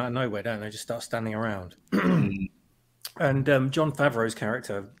Mandalorians just come out of nowhere, don't they? Just start standing around. And John Favreau's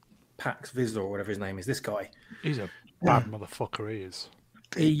character, Pax Vizsla, or whatever his name is, this guy, He's a bad motherfucker. He is.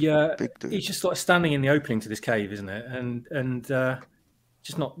 Big dude. he's just like standing in the opening to this cave, isn't it? And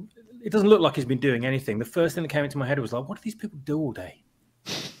just not. It doesn't look like he's been doing anything. The first thing that came into my head was like, what do these people do all day?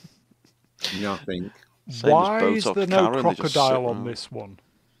 nothing. Same Why as is Botox there no Karen, they just sit crocodile on around. this one?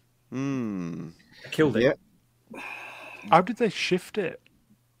 I killed it. Yeah, How did they shift it?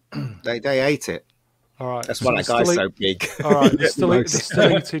 they ate it. All right. That's so why they're that guy's still so eat- big. All right, they're Yeah,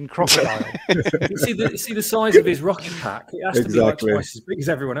 still eating crocodile. You see the size of his rocket pack. It has to be like Exactly. twice as big as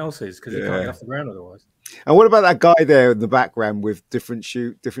everyone else's because he can't get off the ground otherwise. And what about that guy there in the background with different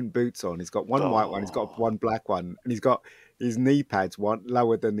boots on? He's got one white one, he's got one black one, and he's got his knee pads one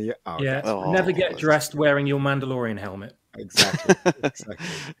lower than the. Oh, Yeah, Oh, never get dressed wearing your Mandalorian helmet. exactly.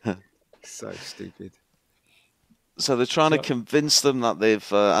 So stupid. So they're trying to convince them that they've,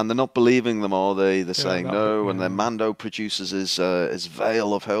 and they're not believing them, are they? They're saying that no, bit, and then Mando produces his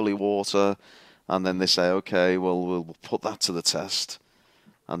veil of holy water, and then they say, okay, well, we'll put that to the test.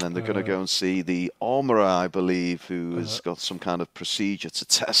 And then they're going to go and see the armorer, I believe, who has got some kind of procedure to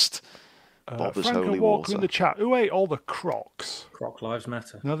test Bob's Franco holy Walker water. in the chat. Who ate all the crocs? Croc lives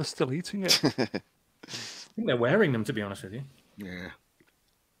matter. No, they're still eating it. I think they're wearing them, to be honest with you. Yeah.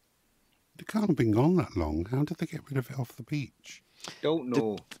 It can't have been gone that long. How did they get rid of it off the beach? Don't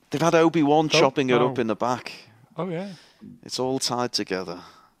know. They've had Obi-Wan Don't chopping it know. up in the back. Oh yeah. It's all tied together.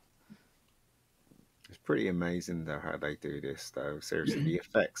 It's pretty amazing though how they do this though. Seriously, the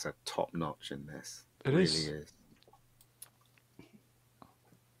effects are top notch in this. It really is.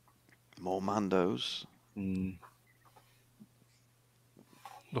 More Mandos. Looking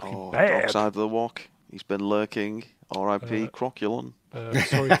bad. Dark side of the walk. He's been lurking. R.I.P. Croculon.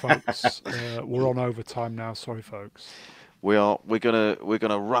 Sorry, folks. We're on overtime now. Sorry, folks. We're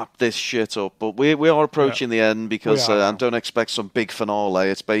gonna wrap this shit up, but we are approaching the end because We are. I don't expect some big finale.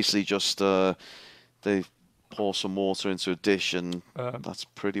 It's basically just they pour some water into a dish and that's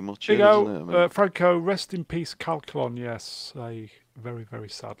pretty much Here it, you go, isn't it? I mean, Franco. Rest in peace, Calculon. Yes, a very, very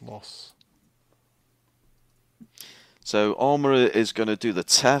sad loss. so Armorer is going to do the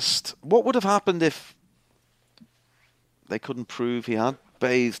test. What would have happened if they couldn't prove he had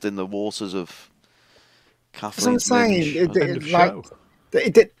bathed in the waters of That's what I'm Kathleen saying. Lynch? End of show.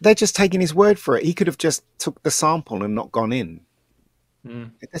 They're just taking his word for it. He could have just took the sample and not gone in.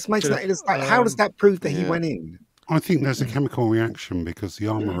 This makes that. It's like, how does that prove that he went in? I think there's a chemical reaction because the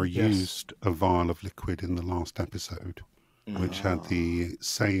armourer used a vial of liquid in the last episode, which had the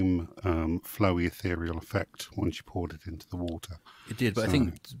same flowy ethereal effect once you poured it into the water. It did, but I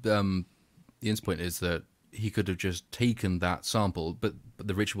think Ian's point is that he could have just taken that sample, but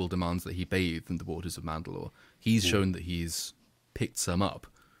the ritual demands that he bathe in the waters of Mandalore. He's shown that he's picked some up,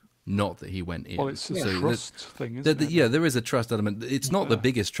 not that he went in. Well, it's a So trust thing, isn't it? yeah, there is a trust element. It's not the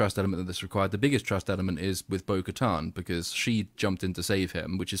biggest trust element that's required. The biggest trust element is with Bo-Katan, because she jumped in to save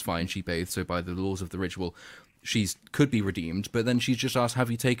him, which is fine. She bathed, so by the laws of the ritual, she could be redeemed. But then she's just asked, have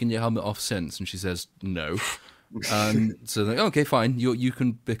you taken your helmet off since? And she says, no. And so they're like, okay, fine, you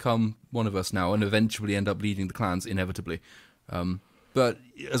can become one of us now, and eventually end up leading the clans inevitably. But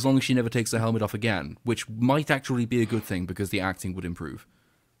as long as she never takes the helmet off again, which might actually be a good thing because the acting would improve.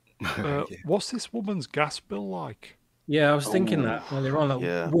 What's this woman's gas bill like? Yeah, I was thinking that earlier on. Like,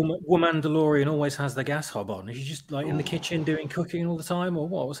 yeah. Mandalorian always has the gas hob on. Is she just like in the kitchen doing cooking all the time, or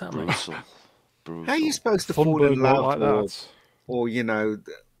what? What's happening? Brutal. How are you supposed to fall Thunberg in won't love like that. or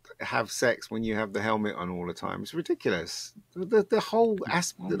have sex when you have the helmet on all the time? It's ridiculous. The whole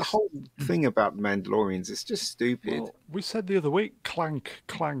thing about Mandalorians is just stupid. Well, we said the other week, clank,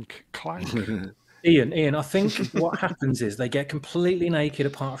 clank, clank. Ian, I think what happens is they get completely naked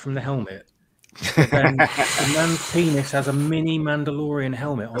apart from the helmet. Then the man's penis has a mini Mandalorian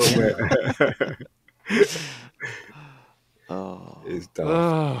helmet on the end. It's daft.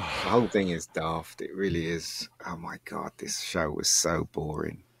 The whole thing is daft. It really is. Oh my god, this show was so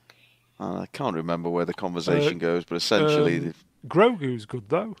boring. I can't remember where the conversation goes, but essentially, Grogu's good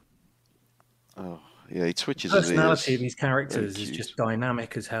though. yeah, he twitches The his ears. personality of these characters is cute. just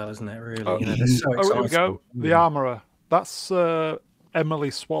dynamic as hell, isn't it? Really, they're so exciting. Here we go. The armourer. That's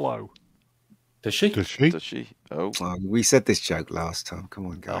Emily Swallow. Does she? Does she? Does she? Oh, We said this joke last time. Come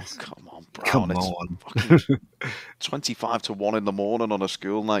on, guys. come on, Brown. Come It's on. fucking 25 to 1 in the morning on a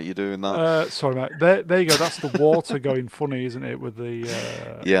school night. You're doing that. Sorry, mate. There you go. That's the water going funny, isn't it? With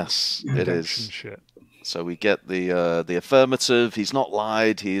the Yes, it redemption is. shit. So we get the affirmative. He's not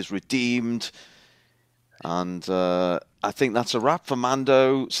lied. He is redeemed. And I think that's a wrap for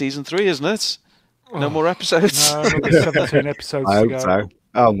Mando season 3, isn't it? No more episodes. No, another 17 episodes I to hope go. so.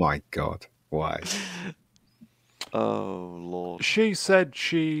 Oh my god. Why? Oh Lord. She said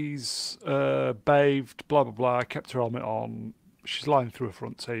she's bathed, blah blah blah. Kept her helmet on. She's lying through her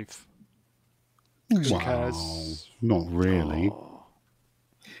front teeth. Who Wow, cares? not really.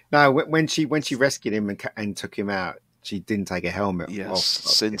 No, when she rescued him and took him out, she didn't take a helmet Yes, off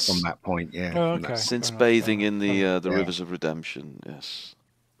since- from that point. Yeah. Oh, from that- okay. Since Fair enough, bathing fair in the Yeah. rivers of redemption, yes.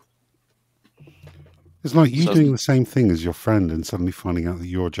 It's like you So- doing the same thing as your friend and suddenly finding out that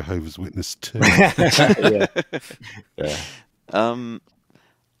you're a Jehovah's Witness too. yeah. Yeah.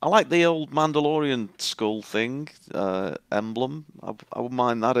 I like the old Mandalorian skull thing, emblem. I wouldn't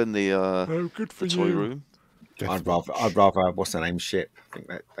mind that in the Oh, good for toy you. room. I'd rather what's her name ship. I think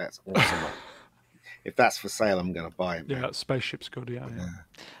that's awesome. If that's for sale, I'm going to buy it. Yeah, spaceship's good. Yeah.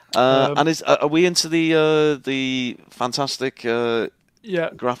 And are we into the fantastic Yeah.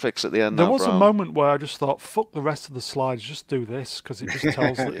 graphics at the end? There now, was a Brown? moment where I just thought, "Fuck the rest of the slides, just do this," because it just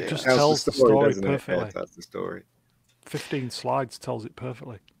tells the story doesn't it? perfectly. Yeah, that's the story. 15 slides tells it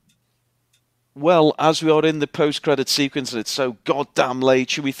perfectly. Well, as we are in the post-credit sequence and it's so goddamn late,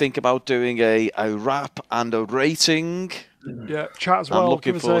 should we think about doing a wrap and a rating? Yeah, chat as well. I'm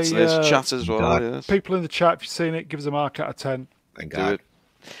looking give forward us to a, this. Chat as well, God. yes. People in the chat, if you've seen it, give us a mark out of 10. Thank Do God. it.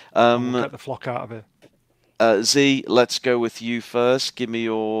 We'll get the flock out of here. Z, let's go with you first. Give me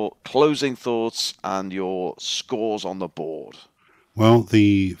your closing thoughts and your scores on the board. Well,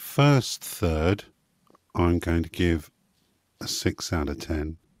 the first third, I'm going to give a 6 out of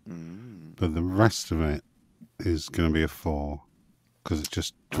 10. But the rest of it is going to be a 4. Because it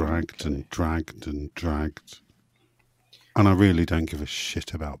just dragged and dragged and dragged. And I really don't give a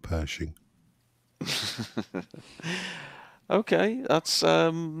shit about Pershing. Okay, that's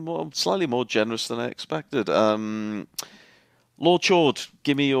slightly more generous than I expected. Lord Chord,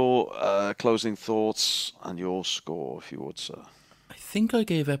 give me your closing thoughts and your score, if you would, sir. I think I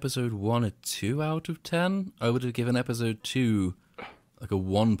gave episode 1 a 2 out of 10. I would have given episode 2 like a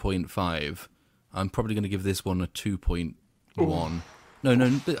 1.5. I'm probably going to give this one a 2.1. No, a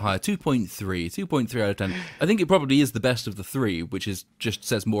bit higher, 2.3. 2.3 out of 10. I think it probably is the best of the three, which is just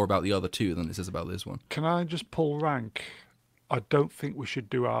says more about the other two than it says about this one. Can I just pull rank? I don't think we should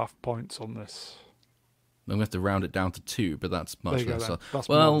do half points on this. I'm going to have to round it down to 2, but that's There much you go less. then. That's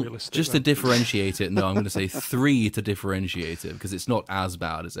more Well, realistic just then. to differentiate it, no, I'm going to say 3 to differentiate it, because it's not as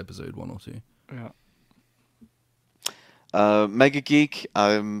bad as episode 1 or 2. Yeah. Mega Geek,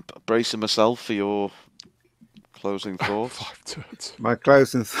 I'm bracing myself for your closing thoughts. 5 turns. My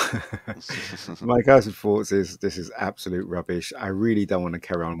closing thoughts is this is absolute rubbish. I really don't want to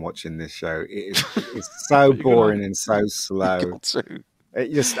carry on watching this show. It's so boring and so slow. Got to.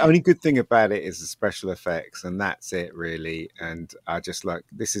 Just only good thing about it is the special effects, and that's it really. And I just like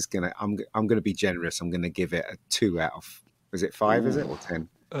this is gonna. I'm gonna be generous. I'm gonna give it a 2 out of. Is it 5? Is it or 10?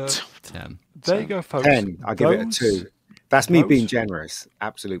 10. There you go, folks. 10. I'll give it a 2. That's me those- being generous.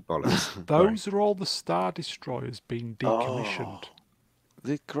 Absolute bollocks. Those are all the Star Destroyers being decommissioned.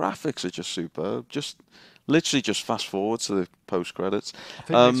 The graphics are just superb. Just literally just fast forward to the post credits. I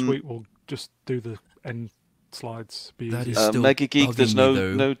think next week we'll just do the end slides be That easier? is still Mega Geek, there's bugging me,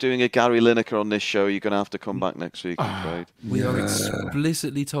 though. no doing a Gary Lineker on this show. You're going to have to come back next week, I'm afraid. We are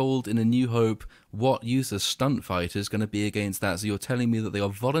explicitly told in A New Hope what use a stunt fighter is going to be against that. So you're telling me that they are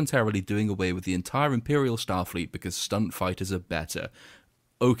voluntarily doing away with the entire Imperial Starfleet because stunt fighters are better.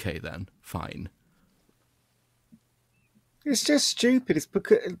 Okay, then. Fine. It's just stupid. It's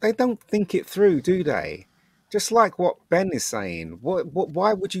because they don't think it through, do they? Just like what Ben is saying.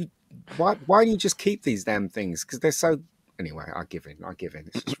 Why would you? Why don't you just keep these damn things? Because they're so. Anyway, I give in.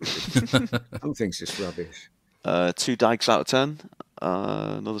 It's just ridiculous. Some things just rubbish. 2 dikes out of 10.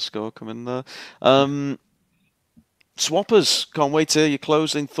 Another score coming there. Swappers, can't wait to hear your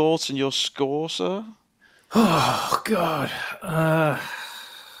closing thoughts and your score, sir. Oh God,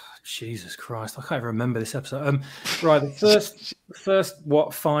 Jesus Christ! I can't even remember this episode. Right, the first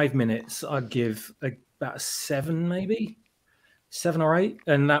 5 minutes, I'd give about a 7, maybe 7 or 8,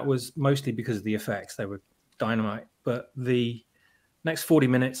 and that was mostly because of the effects; they were dynamite. But the next 40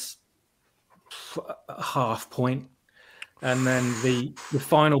 minutes, a half point, and then the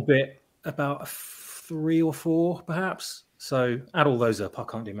final bit about a 3 or 4, perhaps. So add all those up. I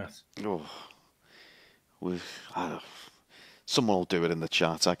can't do maths. Oh, someone will do it in the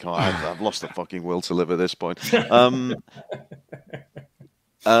chat. I can't. I've lost the fucking will to live at this point.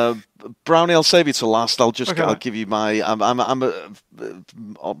 Brownie, I'll save you to last. I'll give you my.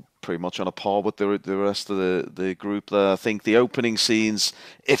 I'm pretty much on a par with the rest of the group there. I think the opening scenes,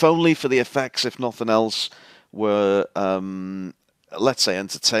 if only for the effects, if nothing else, were let's say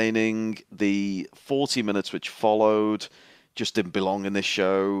entertaining. The 40 minutes which followed just didn't belong in this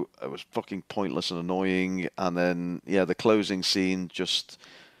show. It was fucking pointless and annoying. And then the closing scene just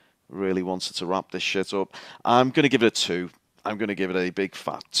really wanted to wrap this shit up. I'm going to give it a 2. I'm going to give it a big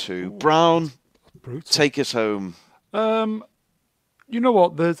fat 2. Ooh, Brown, take us home. You know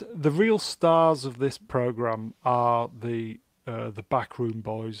what? The real stars of this program are the backroom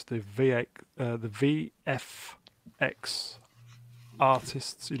boys, the VFX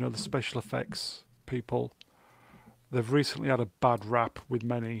artists. The special effects people. They've recently had a bad rap with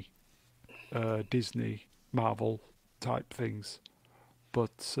many Disney, Marvel type things,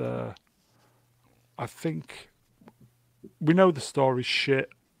 but I think. We know the story's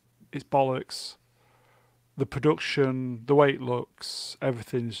shit. It's bollocks. The production, the way it looks,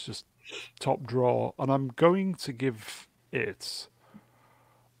 everything's just top drawer. And I'm going to give it.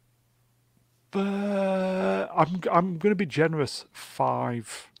 I'm going to be generous.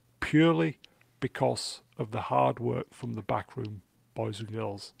 5, purely because of the hard work from the backroom boys and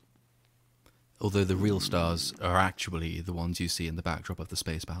girls. Although the real stars are actually the ones you see in the backdrop of the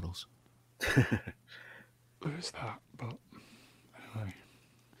space battles. Who is that? But anyway.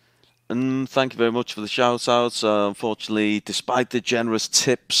 And thank you very much for the shout-outs. Unfortunately, despite the generous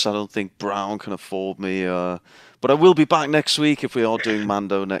tips, I don't think Brown can afford me. But I will be back next week if we are doing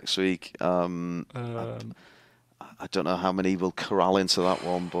Mando next week. I don't know how many will corral into that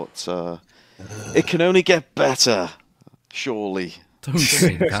one, but it can only get better, surely. Don't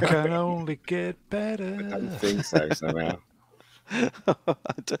say that. It can only get better. I don't think so, somehow.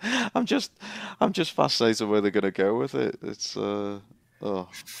 I'm just fascinated where they're going to go with it. It's oh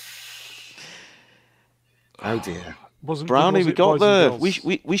dear. Brownie, we got there.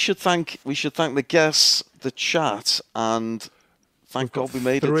 We should thank the guests, the chat, and thank God we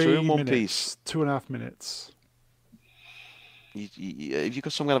made it through in one piece. 2.5 minutes. Have you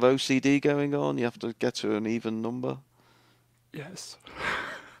got some kind of OCD going on? You have to get to an even number. Yes.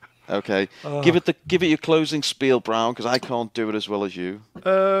 Okay, give it your closing spiel, Brown, because I can't do it as well as you.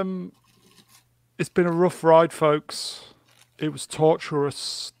 It's been a rough ride, folks. It was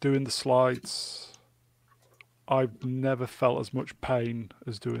torturous doing the slides. I've never felt as much pain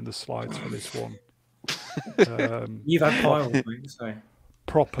as doing the slides for this one. You've had piles, so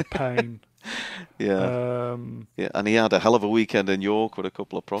proper pain. Yeah. And he had a hell of a weekend in York with a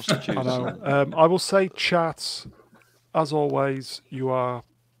couple of prostitutes. I know. I will say, chat, as always, you are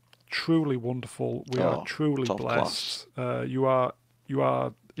truly wonderful. We are truly blessed. You are,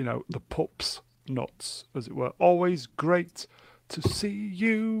 the pups nuts, as it were. Always great to see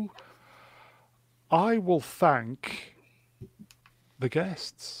you. I will thank the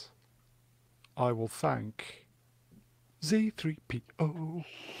guests. I will thank Zee-ThreePIO.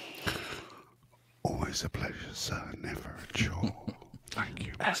 Always a pleasure, sir. Never a chore. Thank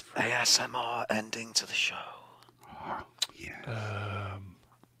you. ASMR ending to the show. Yeah.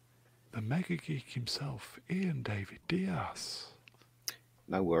 The Mega Geek himself, Ian David Diaz.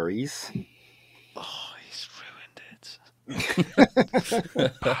 No worries. Oh, he's ruined it.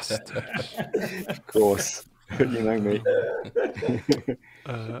 Bastard. Of course. You know me.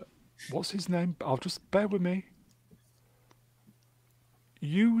 What's his name? I'll just bear with me.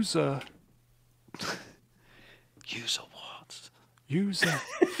 User User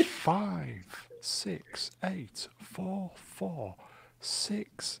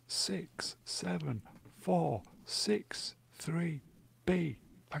 56844667463B.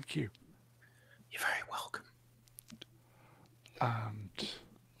 Thank you. You're very welcome. And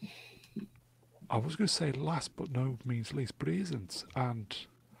I was going to say last but no means least, but he isn't. And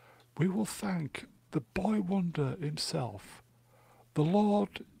we will thank the boy wonder himself. The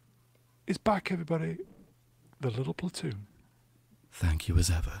Lord is back, everybody. The little Platoon. Thank you as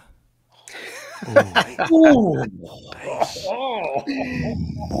ever.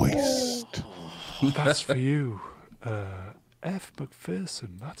 Moist. That's for you. F.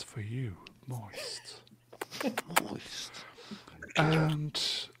 McPherson, that's for you. Moist. And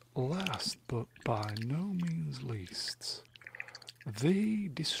last but by no means least, the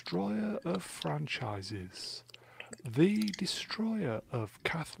destroyer of franchises, the destroyer of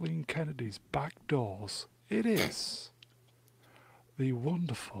Kathleen Kennedy's back doors, it is the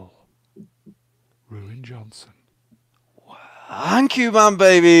wonderful Ruin Johnson. Thank you, man,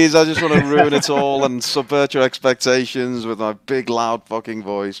 babies. I just want to ruin it all and subvert your expectations with my big, loud fucking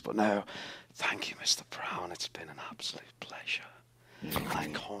voice. But no, thank you, Mr. Brown. It's been an absolute pleasure. I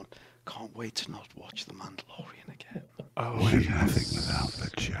can't wait to not watch The Mandalorian again. Oh, We're nothing without the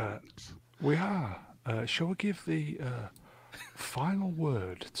chat. we are. Shall we give the final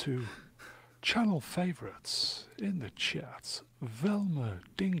word to channel favourites in the chat? Velma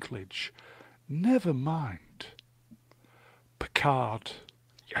Dinklage, never mind. Picard,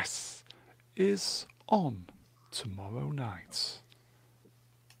 yes, is on tomorrow night.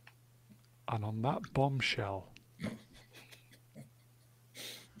 And on that bombshell,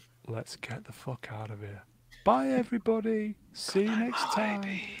 let's get the fuck out of here. Bye, everybody. See you next time.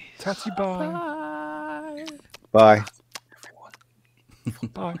 Tatty bye. Bye.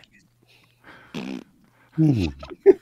 Bye. Hmm.